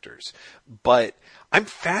characters. But I'm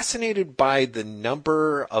fascinated by the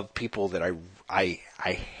number of people that I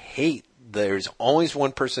hate. There's always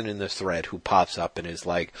one person in this thread who pops up and is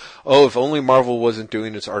like, oh, if only Marvel wasn't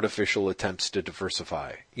doing its artificial attempts to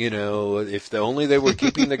diversify. If only they were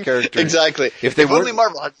keeping the characters. Exactly. If only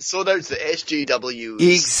Marvel had sold out the SJWs.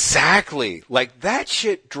 Exactly. Like, that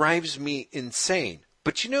shit drives me insane.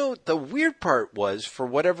 But the weird part was, for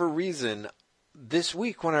whatever reason, this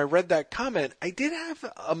week when I read that comment, I did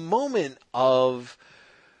have a moment of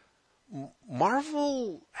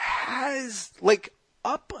Marvel has, like,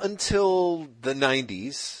 up until the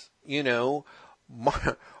 90s,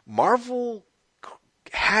 Marvel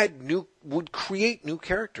would create new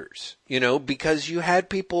characters, because you had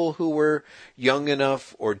people who were young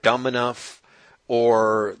enough or dumb enough,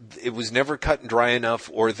 or it was never cut and dry enough,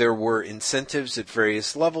 or there were incentives at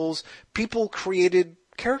various levels. People created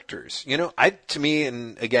characters, to me,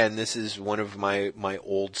 and again, this is one of my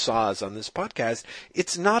old saws on this podcast.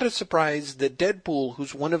 It's not a surprise that Deadpool,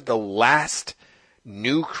 who's one of the last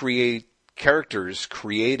new characters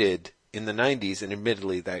created in the 90s, and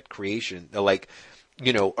admittedly that creation,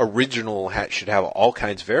 original should have all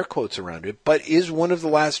kinds of air quotes around it, but is one of the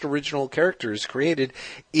last original characters created,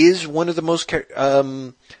 is one of the most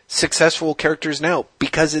successful characters now,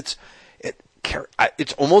 because it's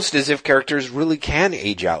almost as if characters really can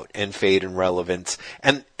age out and fade in relevance,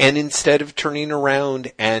 and instead of turning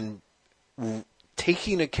around and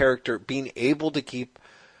taking a character, being able to keep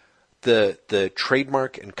the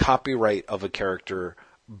trademark and copyright of a character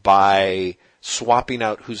by swapping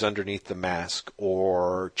out who's underneath the mask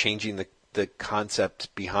or changing the concept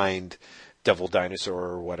behind Devil Dinosaur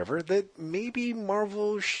or whatever, that maybe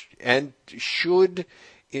Marvel should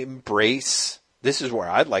embrace. This is where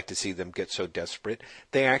I'd like to see them get so desperate.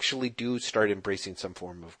 They actually do start embracing some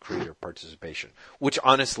form of creator participation, which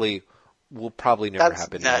honestly will probably never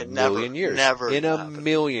happen in a million years.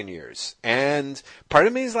 Million years. And part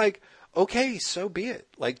of me is like, okay, so be it.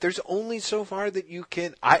 Like, there's only so far that you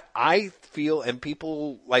can. I feel, and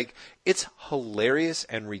people, like, it's hilarious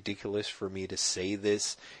and ridiculous for me to say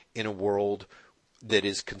this in a world that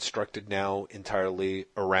is constructed now entirely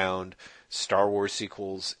around Star Wars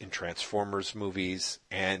sequels and Transformers movies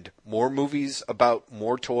and more movies about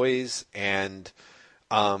more toys and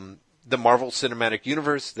the Marvel Cinematic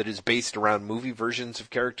Universe that is based around movie versions of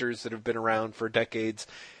characters that have been around for decades.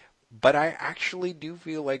 But I actually do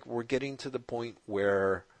feel like we're getting to the point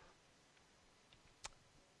where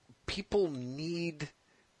people need,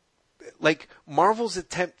 like, Marvel's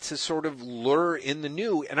attempt to sort of lure in the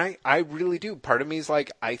new, and I really do. Part of me is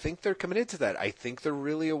like, I think they're committed to that. I think they're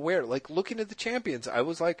really aware. Like, looking at the Champions, I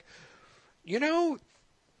was like,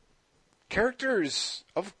 characters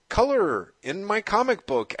of color in my comic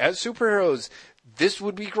book as superheroes, this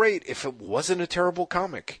would be great if it wasn't a terrible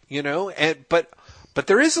comic, But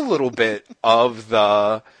there is a little bit of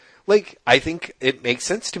the, like, I think it makes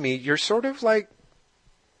sense to me. You're sort of like,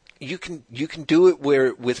 you can do it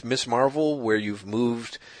with Miss Marvel, where you've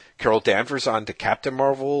moved Carol Danvers onto Captain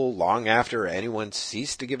Marvel long after anyone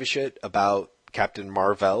ceased to give a shit about Captain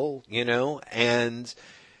Marvel, and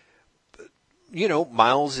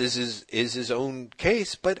Miles is his own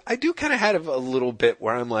case. But I do kind of have a little bit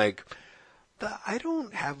where I'm like, I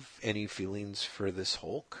don't have any feelings for this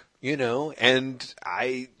Hulk. And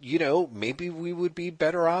maybe we would be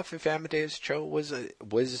better off if Amadeus Cho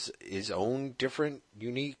was his own different,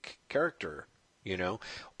 unique character,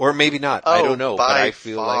 or maybe not. I don't know, but I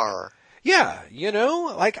feel like, yeah,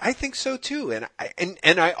 like, I think so too.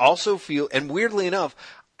 And I also feel, and weirdly enough,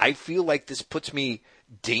 I feel like this puts me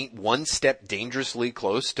one step dangerously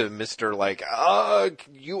close to Mr. like,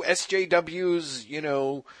 you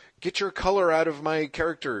SJWs, get your color out of my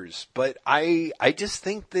characters. But I just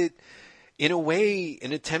think that, in a way,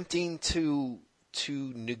 in attempting to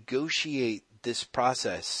negotiate this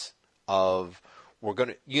process of, we're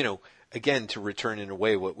going to, again, to return in a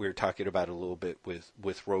way what we were talking about a little bit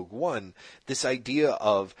with Rogue One, this idea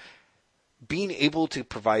of being able to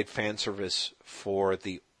provide fan service for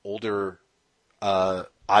the older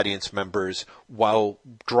audience members while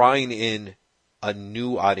drawing in a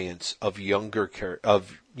new audience of a younger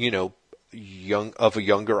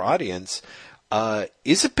audience,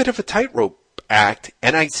 is a bit of a tightrope act.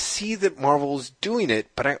 And I see that Marvel's doing it,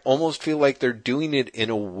 but I almost feel like they're doing it in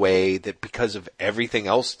a way that because of everything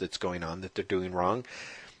else that's going on that they're doing wrong,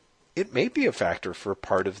 it may be a factor for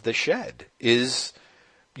part of the shed is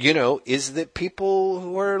that people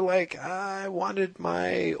who are like, I wanted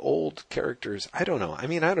my old characters. I don't know. I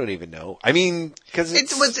mean, I don't even know. I mean, because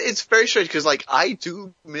it's very strange because, like, I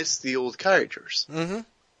do miss the old characters. Mm-hmm.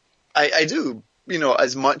 I do,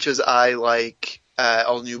 as much as I like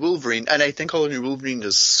All New Wolverine, and I think All New Wolverine is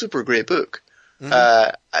a super great book.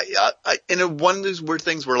 Mm-hmm. One of those weird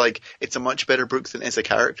things where, like, it's a much better book than it's a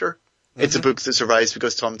character. Mm-hmm. It's a book that survives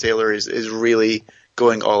because Tom Taylor is really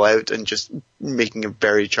going all out and just making a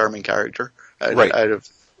very charming character out of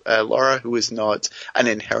Laura, who is not an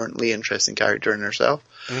inherently interesting character in herself.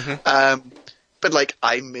 Mm-hmm. But, like,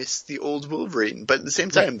 I miss the old Wolverine. But at the same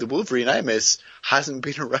time, the Wolverine I miss hasn't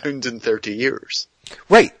been around in 30 years.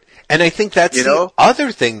 Right. And I think that's the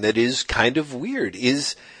other thing that is kind of weird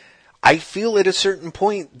is I feel at a certain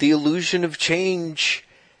point the illusion of change,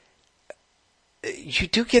 you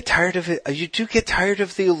do get tired of it. You do get tired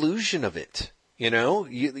of the illusion of it.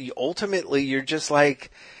 You ultimately you're just like,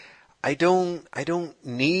 I don't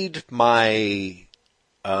need my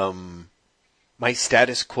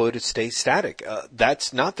status quo to stay static.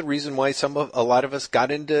 That's not the reason why a lot of us got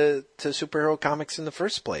into superhero comics in the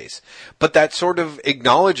first place. But that sort of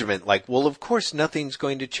acknowledgement, like, well, of course nothing's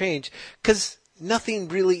going to change, because nothing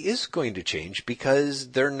really is going to change because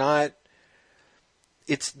they're not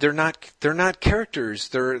characters.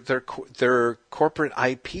 They're corporate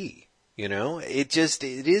IP. It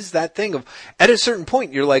is that thing of, at a certain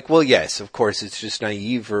point, you're like, well, yes, of course, it's just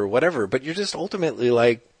naive or whatever, but you're just ultimately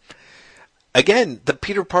like, again, the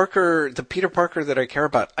Peter Parker that I care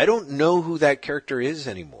about, I don't know who that character is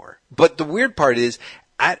anymore. But the weird part is,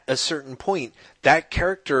 at a certain point, that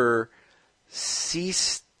character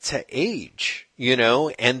ceased to age,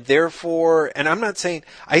 and therefore, and I'm not saying,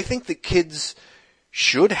 I think that kids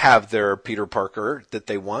should have their Peter Parker that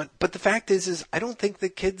they want, but the fact is I don't think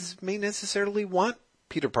that kids may necessarily want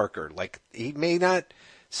Peter Parker. Like, he may not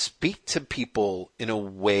speak to people in a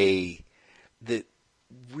way that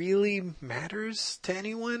really matters to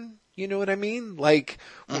anyone. You know what I mean? Like,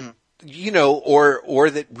 or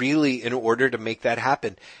that really, in order to make that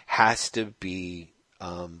happen, has to be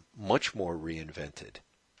much more reinvented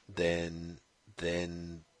than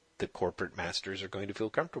the corporate masters are going to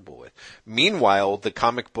feel comfortable with. Meanwhile, the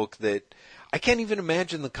comic book that I can't even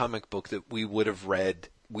imagine the comic book that we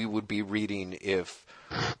would be reading if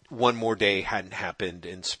One More Day hadn't happened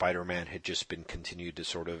and Spider-Man had just been continued to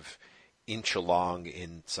sort of inch along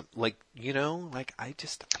in some, like,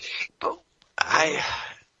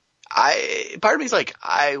 part of me's like,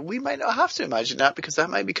 we might not have to imagine that because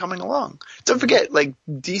that might be coming along. Don't forget, like,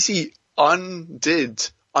 DC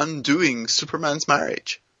undoing Superman's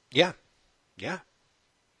marriage. Yeah. Yeah.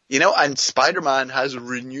 And Spider-Man has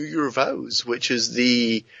Renew Your Vows, which is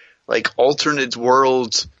the, like, alternate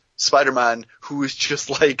world Spider-Man who is just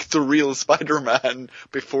like the real Spider-Man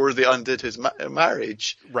before they undid his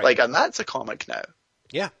marriage. Right. Like, and that's a comic now.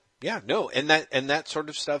 Yeah. Yeah. No. And that sort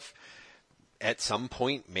of stuff at some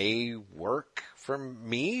point may work for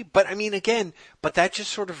me. But I mean, again, that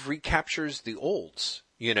just sort of recaptures the olds.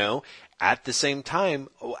 At the same time,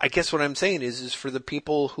 I guess what I'm saying is for the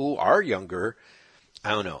people who are younger,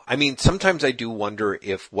 I don't know. I mean, sometimes I do wonder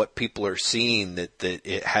if what people are seeing that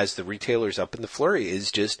it has the retailers up in the flurry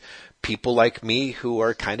is just people like me who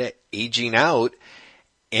are kind of aging out,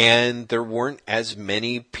 and there weren't as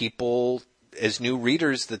many people as new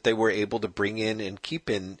readers that they were able to bring in and keep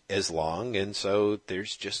in as long, and so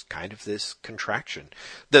there's just kind of this contraction.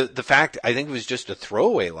 The fact, I think it was just a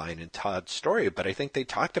throwaway line in Todd's story, but I think they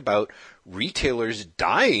talked about retailers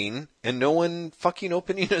dying and no one fucking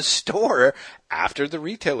opening a store after the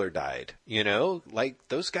retailer died. Like,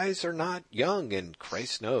 those guys are not young, and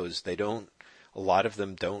Christ knows a lot of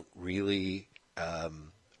them don't really,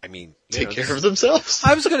 take care of themselves.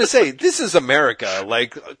 I was going to say, this is America.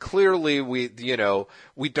 Like, clearly we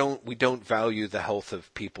don't value the health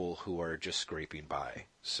of people who are just scraping by.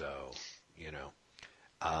 So,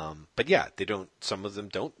 but yeah, some of them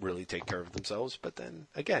don't really take care of themselves, but then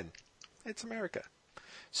again, it's America.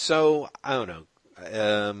 So, I don't know.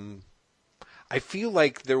 I feel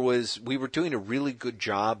like we were doing a really good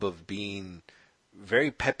job of being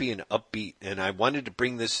very peppy and upbeat, and I wanted to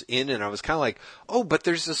bring this in, and I was kind of like, oh, but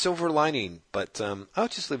there's a silver lining. But I'll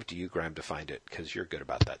just leave it to you, Graham, to find it, because you're good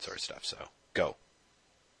about that sort of stuff. So, go.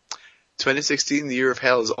 2016, the year of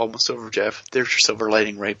hell, is almost over, Jeff. There's your silver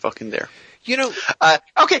lining right fucking there. You know,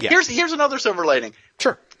 okay, yeah. Here's another silver lining.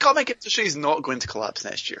 Sure. The comic industry is not going to collapse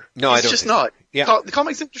next year. No, it's I don't just think not. so. Yeah. The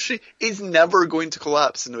comics industry is never going to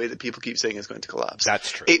collapse in the way that people keep saying it's going to collapse. That's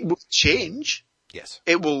true. It will change. Yes.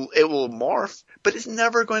 It will morph, but it's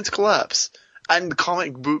never going to collapse. And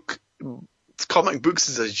comic books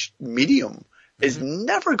as a medium is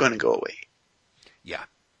never going to go away. Yeah.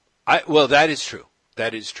 Well, that is true.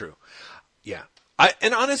 That is true. Yeah.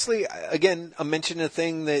 And honestly, again, I mentioned a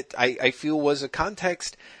thing that I feel was a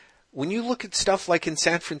context. When you look at stuff like in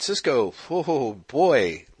San Francisco, oh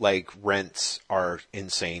boy, like rents are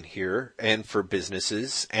insane here and for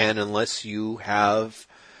businesses. And unless you have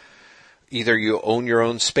either you own your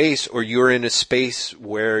own space or you're in a space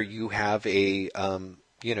where you have a, an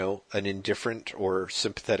indifferent or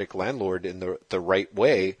sympathetic landlord in the right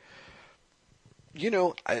way.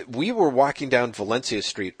 We were walking down Valencia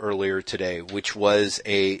Street earlier today, which was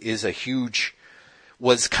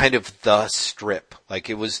was kind of the strip. Like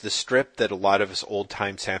it was the strip that a lot of us old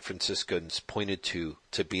time San Franciscans pointed to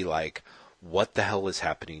be like, what the hell is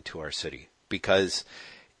happening to our city? Because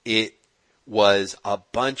it was a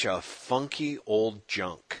bunch of funky old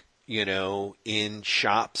junk, in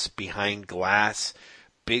shops behind glass,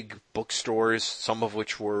 big bookstores, some of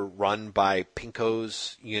which were run by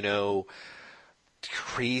pinkos,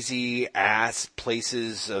 crazy ass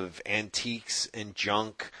places of antiques and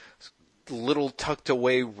junk, little tucked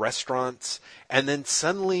away restaurants, and then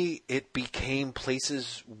suddenly it became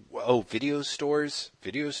places, video stores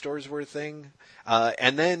were a thing,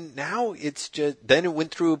 and then now then it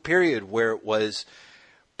went through a period where it was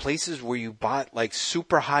places where you bought like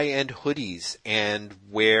super high-end hoodies and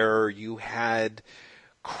where you had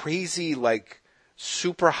crazy like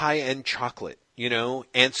super high-end chocolate,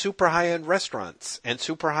 and super high-end restaurants and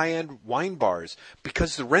super high-end wine bars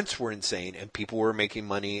because the rents were insane and people were making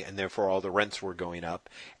money and therefore all the rents were going up.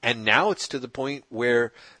 And now it's to the point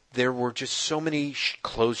where there were just so many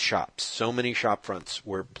closed shops, so many shop fronts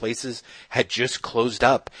where places had just closed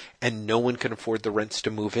up and no one can afford the rents to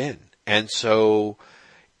move in. And so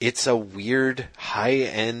it's a weird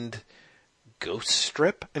high-end ghost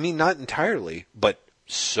strip. I mean, not entirely, but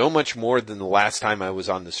so much more than the last time I was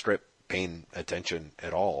on the strip paying attention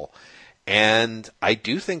at all. And I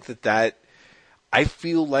do think that I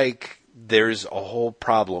feel like there's a whole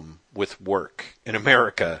problem with work in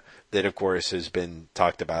America that, of course, has been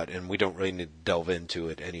talked about, and we don't really need to delve into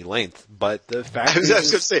it any length. But the fact I was going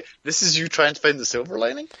to say, this is you trying to find the silver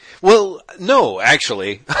lining? Well, no,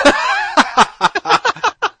 actually.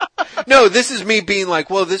 No, this is me being like,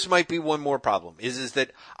 well, this might be one more problem, is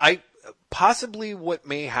that possibly what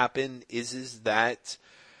may happen is that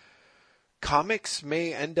comics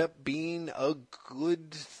may end up being a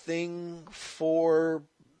good thing for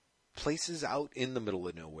places out in the middle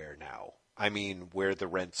of nowhere now. I mean, where the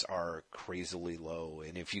rents are crazily low,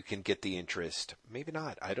 and if you can get the interest, maybe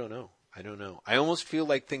not. I don't know. I almost feel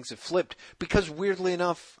like things have flipped because weirdly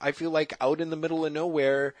enough, I feel like out in the middle of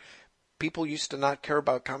nowhere, people used to not care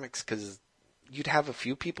about comics because you'd have a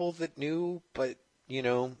few people that knew, but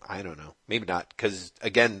I don't know. Maybe not, because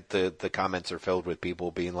again, the comments are filled with people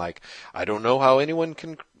being like, I don't know how anyone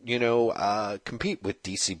can, compete with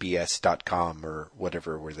DCBS.com or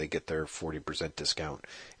whatever, where they get their 40% discount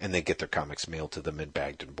and they get their comics mailed to them and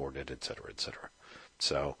bagged and boarded, et cetera, et cetera.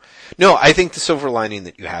 So, no, I think the silver lining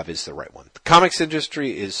that you have is the right one. The comics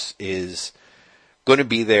industry is going to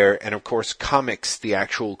be there, and of course, comics, the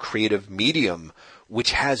actual creative medium,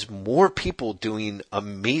 which has more people doing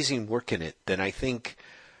amazing work in it than I think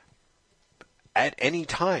at any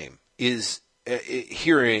time is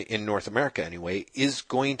here in North America anyway, is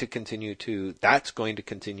going to continue to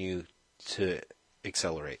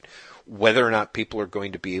accelerate. Whether or not people are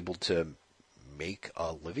going to be able to make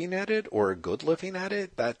a living at it or a good living at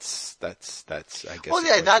it, that's I guess. Well,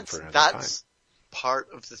 yeah, that's part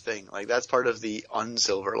of the thing. Like, that's part of the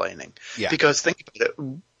unsilver lining. Yeah. Because think about it,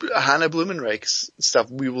 Hannah Blumenreich's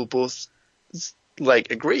stuff, we will both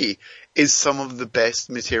agree, is some of the best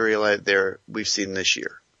material out there we've seen this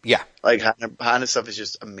year. Yeah. Like, Hannah's stuff is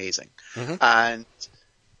just amazing. Mm-hmm. And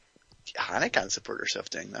Hannah can't support herself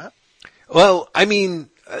doing that. Well, I mean,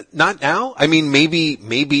 not now. I mean, maybe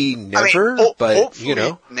never, but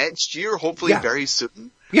next year, hopefully very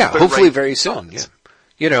soon. Yeah, but hopefully very soon.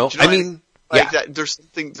 Yeah.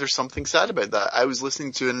 There's something sad about that. I was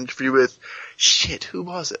listening to an interview with, who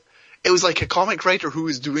was it? It was like a comic writer who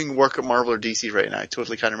is doing work at Marvel or DC right now. I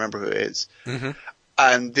totally can't remember who it is. Mm-hmm.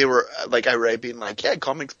 And they were outright being like, yeah,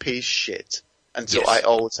 comics pay shit. And so I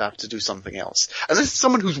always have to do something else. And this is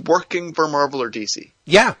someone who's working for Marvel or DC.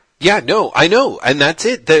 Yeah. Yeah, no, I know, and that's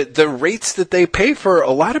it. The rates that they pay for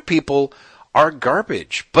a lot of people are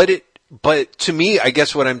garbage. But to me, I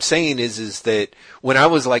guess what I'm saying is that when I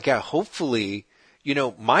was like, yeah, hopefully,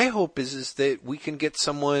 my hope is that we can get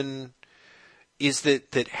someone, is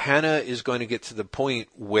that Hannah is going to get to the point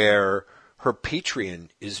where her Patreon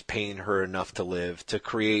is paying her enough to live to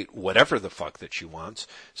create whatever the fuck that she wants.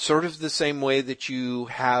 Sort of the same way that you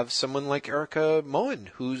have someone like Erica Moen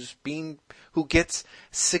who gets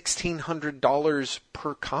 $1,600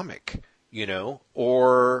 per comic,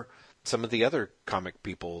 or some of the other comic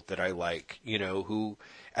people that I like, who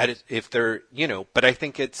if they're, but I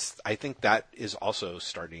think that is also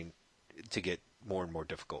starting to get more and more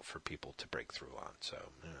difficult for people to break through on. So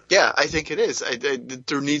yeah, I think it is.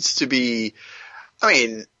 There needs to be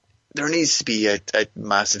a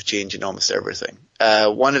massive change in almost everything.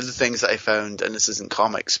 One of the things that I found, and this isn't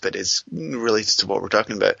comics, but is related to what we're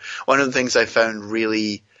talking about. One of the things I found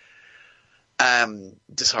really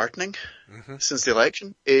disheartening since the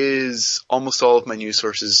election is almost all of my news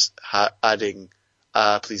sources adding,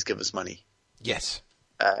 please give us money. Yes.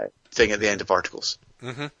 Thing at the end of articles.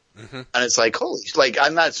 Mm-hmm. Mm-hmm. And it's like,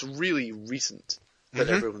 and that's really recent that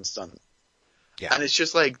everyone's done. Yeah. And it's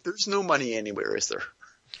just like, there's no money anywhere, is there?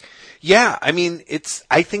 Yeah, I mean,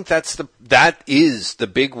 I think that is the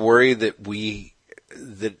big worry that we've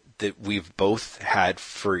both had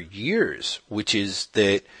for years, which is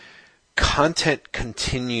that content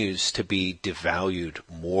continues to be devalued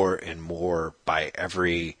more and more by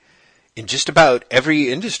in just about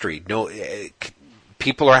every industry.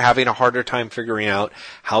 People are having a harder time figuring out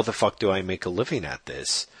how the fuck do I make a living at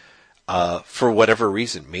this, for whatever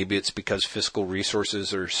reason. Maybe it's because fiscal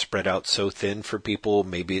resources are spread out so thin for people.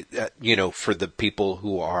 Maybe, for the people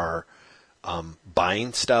who are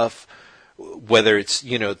buying stuff, whether it's,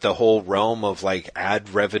 the whole realm of like ad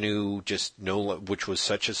revenue, which was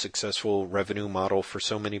such a successful revenue model for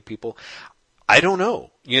so many people. I don't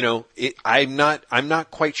know. I'm not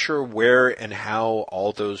quite sure where and how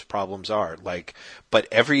all those problems are. Like, but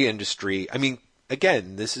every industry, I mean,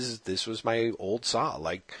 again, this was my old saw.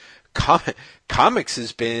 Like, comics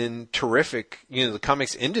has been terrific. The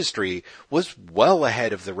comics industry was well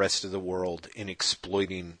ahead of the rest of the world in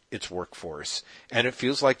exploiting its workforce. And it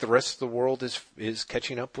feels like the rest of the world is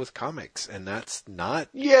catching up with comics, and that's not...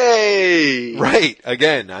 Yay! Right.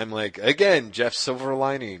 Again, Jeff's silver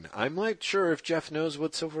lining. I'm not sure if Jeff knows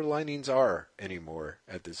what silver linings are anymore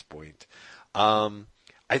at this point.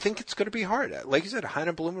 I think it's going to be hard. Like you said,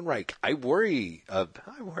 Hannah Blumenreich, I worry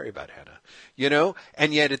about Hannah,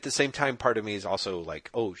 and yet at the same time, part of me is also like,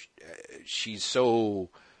 oh, she's so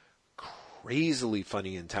crazily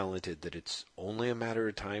funny and talented that it's only a matter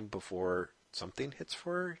of time before something hits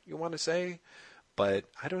for her, you want to say, but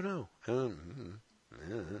I don't know.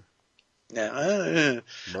 Yeah,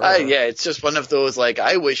 it's just one of those, like,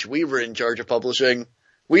 I wish we were in charge of publishing.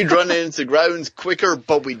 We'd run into grounds quicker,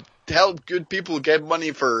 but we'd help good people get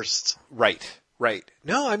money first. Right.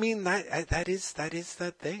 No, I mean, that is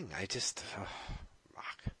that thing. I just,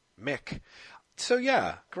 Mick. So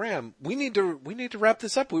yeah, Graham, we need to wrap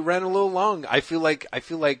this up. We ran a little long. I feel like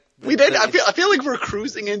we did. I feel like we're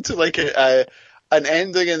cruising into like an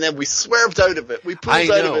ending, and then we swerved out of it. We pulled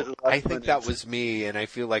out of it. I think that was me, and I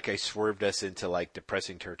feel like I swerved us into like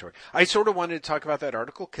depressing territory. I sort of wanted to talk about that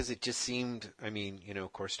article because it just seemed. I mean,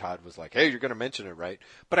 of course, Todd was like, "Hey, you're going to mention it, right?"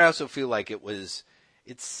 But I also feel like it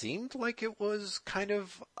seemed like it was kind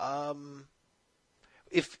of,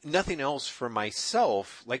 if nothing else for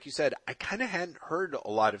myself, like you said, I kind of hadn't heard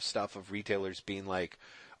a lot of stuff of retailers being like,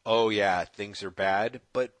 "Oh yeah, things are bad,"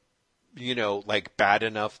 but. Like bad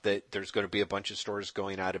enough that there's going to be a bunch of stores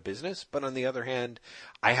going out of business. But on the other hand,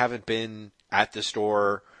 I haven't been at the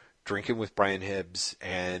store drinking with Brian Hibbs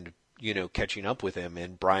and, catching up with him.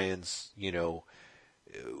 And Brian's,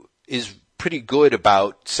 is pretty good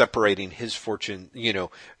about separating his fortune,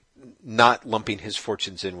 not lumping his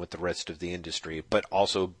fortunes in with the rest of the industry, but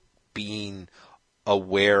also being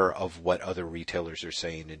aware of what other retailers are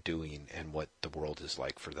saying and doing and what the world is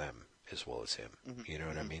like for them. As well as him. Mm-hmm. You know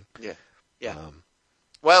what I mean? Yeah.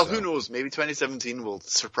 Well, who knows? Maybe 2017 will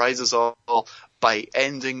surprise us all by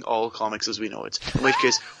ending all comics as we know it. In which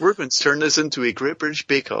case, we're going to turn this into a Great British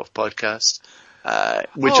Bake Off podcast,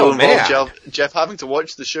 which will involve Jeff having to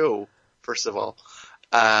watch the show, first of all.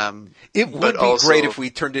 It would be great if we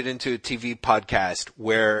turned it into a TV podcast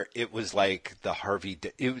where it was like the Harvey...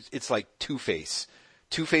 It's like Two-Face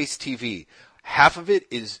TV. Half of it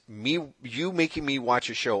is you making me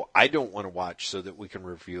watch a show I don't want to watch so that we can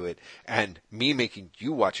review it, and me making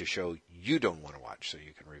you watch a show you don't want to watch so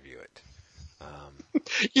you can review it.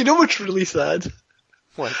 You know what's really sad?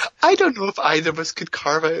 What? I don't know if either of us could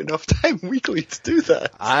carve out enough time weekly to do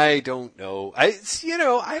that. I don't know. I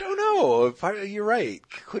don't know. You're right.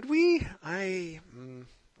 Could we? I don't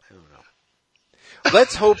know.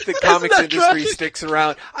 Let's hope the comics industry sticks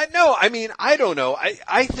around. I don't know.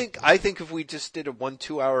 I think if we just did a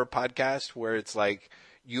 1-2 hour podcast where it's like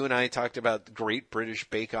you and I talked about the Great British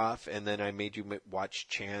Bake Off, and then I made you watch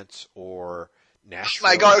Chance or Nashville.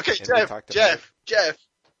 Oh my God! Okay,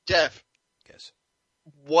 Jeff. Yes.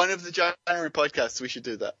 One of the January podcasts, we should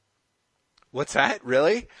do that. What's that?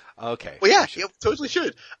 Really? Okay. Well, yeah, you totally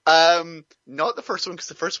should. Not the first one, because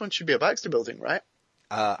the first one should be a Baxter Building, right?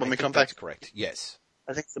 When we come back. That's correct. Yes.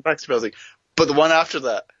 I think it's the Baxter Building. But the one after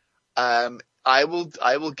that, I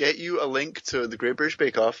will get you a link to the Great British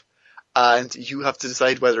Bake Off, and you have to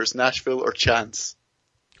decide whether it's Nashville or Chance.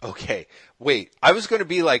 Okay. Wait, I was going to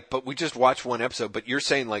be like, but we just watched one episode, but you're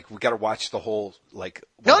saying like we got to watch the whole, like...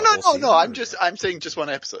 No, I'm saying just one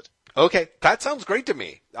episode. Okay. That sounds great to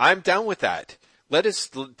me. I'm down with that. Let us,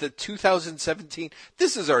 the 2017,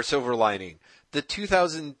 this is our silver lining. The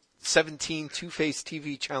 2017 Two-Face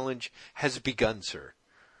TV Challenge has begun, sir.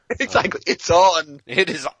 Exactly. It's on. It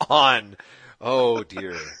is on. Oh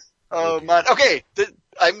dear. Oh man. Okay.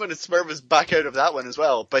 I'm going to swerve us back out of that one as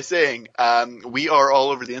well by saying, we are all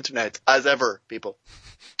over the internet as ever, people.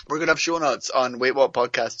 We're going to have show notes on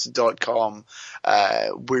waitwhatpodcasts.com,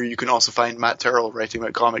 where you can also find Matt Terrell writing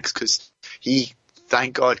about comics because he,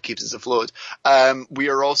 thank God, keeps us afloat. We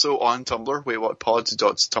are also on Tumblr,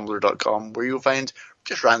 waitwhatpods.tumblr.com, where you'll find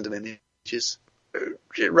just random images,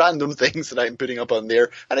 random things that I'm putting up on there,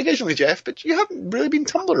 and occasionally Jeff, but you haven't really been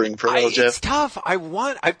Tumblring for a while, Jeff. It's tough.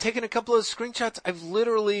 I've taken a couple of screenshots. I've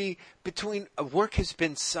literally, work has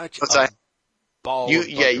been such a ball of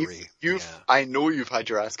buggery. I know you've had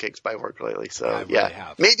your ass kicked by work lately, so I really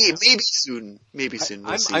have. Maybe soon. We'll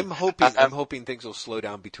see. I'm hoping things will slow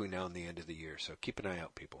down between now and the end of the year, so keep an eye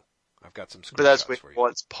out, people. I've got some screenshots But that's for you.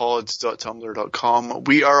 waitwhatpods.tumblr.com.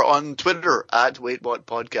 We are on Twitter at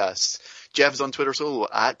waitwhatpodcast. Jeff is on Twitter solo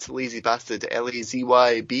at lazybastard,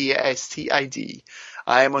 LAZYBASTID.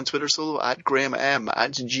 I am on Twitter solo at Graham M,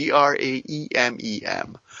 at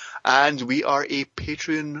GRAEMEM. And we are a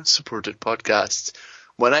Patreon supported podcast.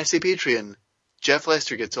 When I say Patreon, Jeff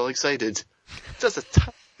Lester gets all excited, does a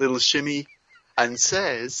tiny little shimmy, and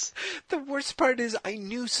says... The worst part is I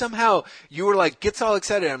knew somehow you were like, gets all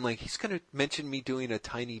excited. I'm like, he's going to mention me doing a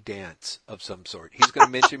tiny dance of some sort. He's going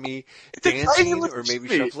to mention me dancing or maybe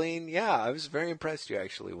shuffling. Yeah, I was very impressed you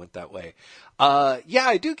actually went that way. Yeah,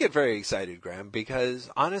 I do get very excited, Graham, because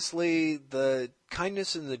honestly, the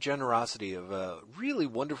kindness and the generosity of a really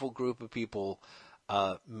wonderful group of people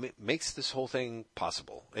makes this whole thing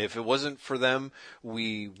possible. If it wasn't for them,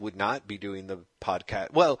 we would not be doing the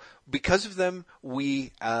podcast. Well, because of them,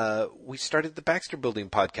 we started the Baxter Building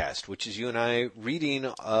podcast, which is you and I reading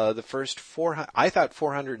the first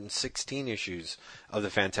 416 issues of the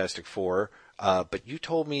Fantastic Four. But you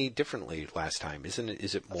told me differently last time, isn't it?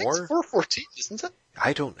 Is it more? I think it's 414, isn't it?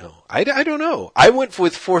 I don't know. I don't know. I went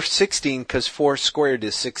with 416 because 4 squared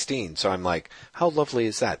is 16. So I'm like, how lovely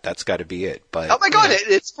is that? That's got to be it. But oh my God,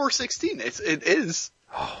 it's 416. It is.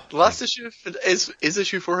 Oh, the last issue is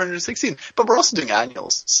issue 416, but we're also doing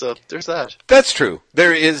annuals, so there's that. That's true.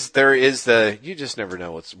 There is the, you just never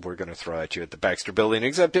know what we're going to throw at you at the Baxter Building,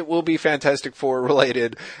 except it will be Fantastic Four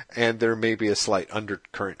related, and there may be a slight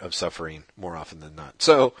undercurrent of suffering more often than not.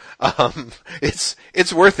 So,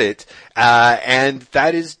 it's worth it, and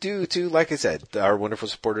that is due to, like I said, our wonderful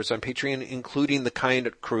supporters on Patreon, including the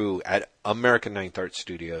kind crew at American Ninth Art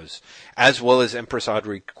Studios, as well as Empress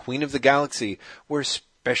Audrey, Queen of the Galaxy. We're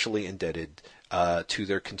especially indebted to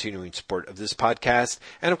their continuing support of this podcast.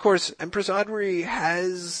 And of course, Empress Audrey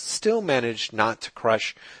has still managed not to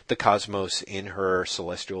crush the cosmos in her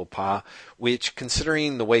celestial paw, which,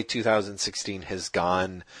 considering the way 2016 has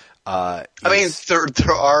gone, there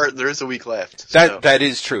is a week left. That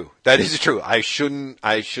is true. That is true. I shouldn't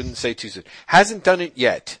say too soon. Hasn't done it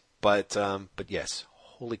yet, but yes,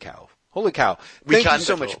 holy cow. Holy cow. Thank you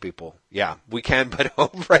so much, people. Yeah, we can but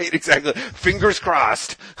hope, right? Exactly. Fingers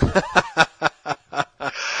crossed.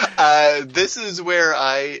 This is where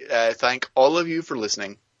I thank all of you for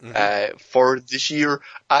listening for this year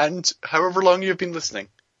and however long you've been listening.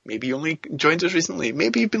 Maybe you only joined us recently.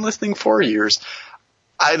 Maybe you've been listening 4 years.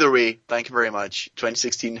 Either way, thank you very much.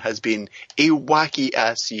 2016 has been a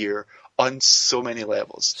wacky-ass year on so many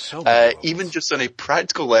levels. Even just on a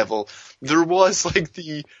practical level, there was like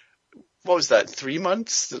what was that, 3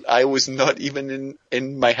 months that I was not even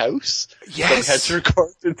in my house? Yes. I had to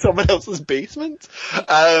record in someone else's basement.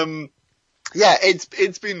 Yeah,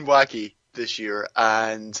 it's been wacky this year,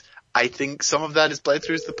 and I think some of that has bled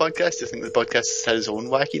through to the podcast. I think the podcast has had its own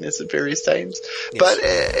wackiness at various times. Yes. But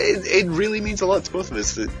it really means a lot to both of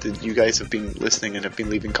us that you guys have been listening and have been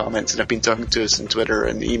leaving comments and have been talking to us on Twitter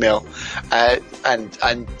and email, and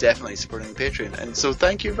definitely supporting the Patreon. And so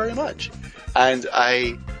thank you very much. And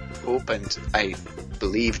I hope, and I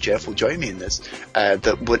believe Jeff will join me in this,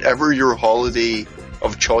 that whatever your holiday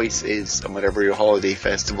of choice is and whatever your holiday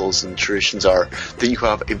festivals and traditions are, that you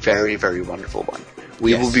have a very, very wonderful one.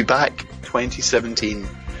 We will be back 2017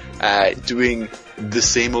 doing the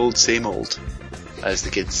same old, as the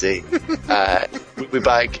kids say. We'll be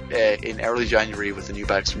back in early January with the new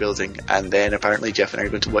Baxter Building, and then apparently Jeff and I are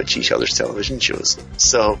going to watch each other's television shows.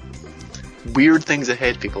 So, weird things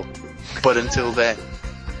ahead, people. But until then,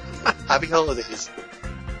 happy holidays,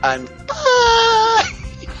 and bye!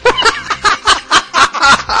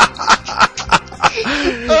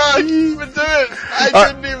 I didn't even do it!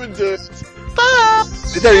 I didn't even do it! Bye!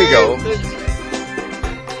 There you go.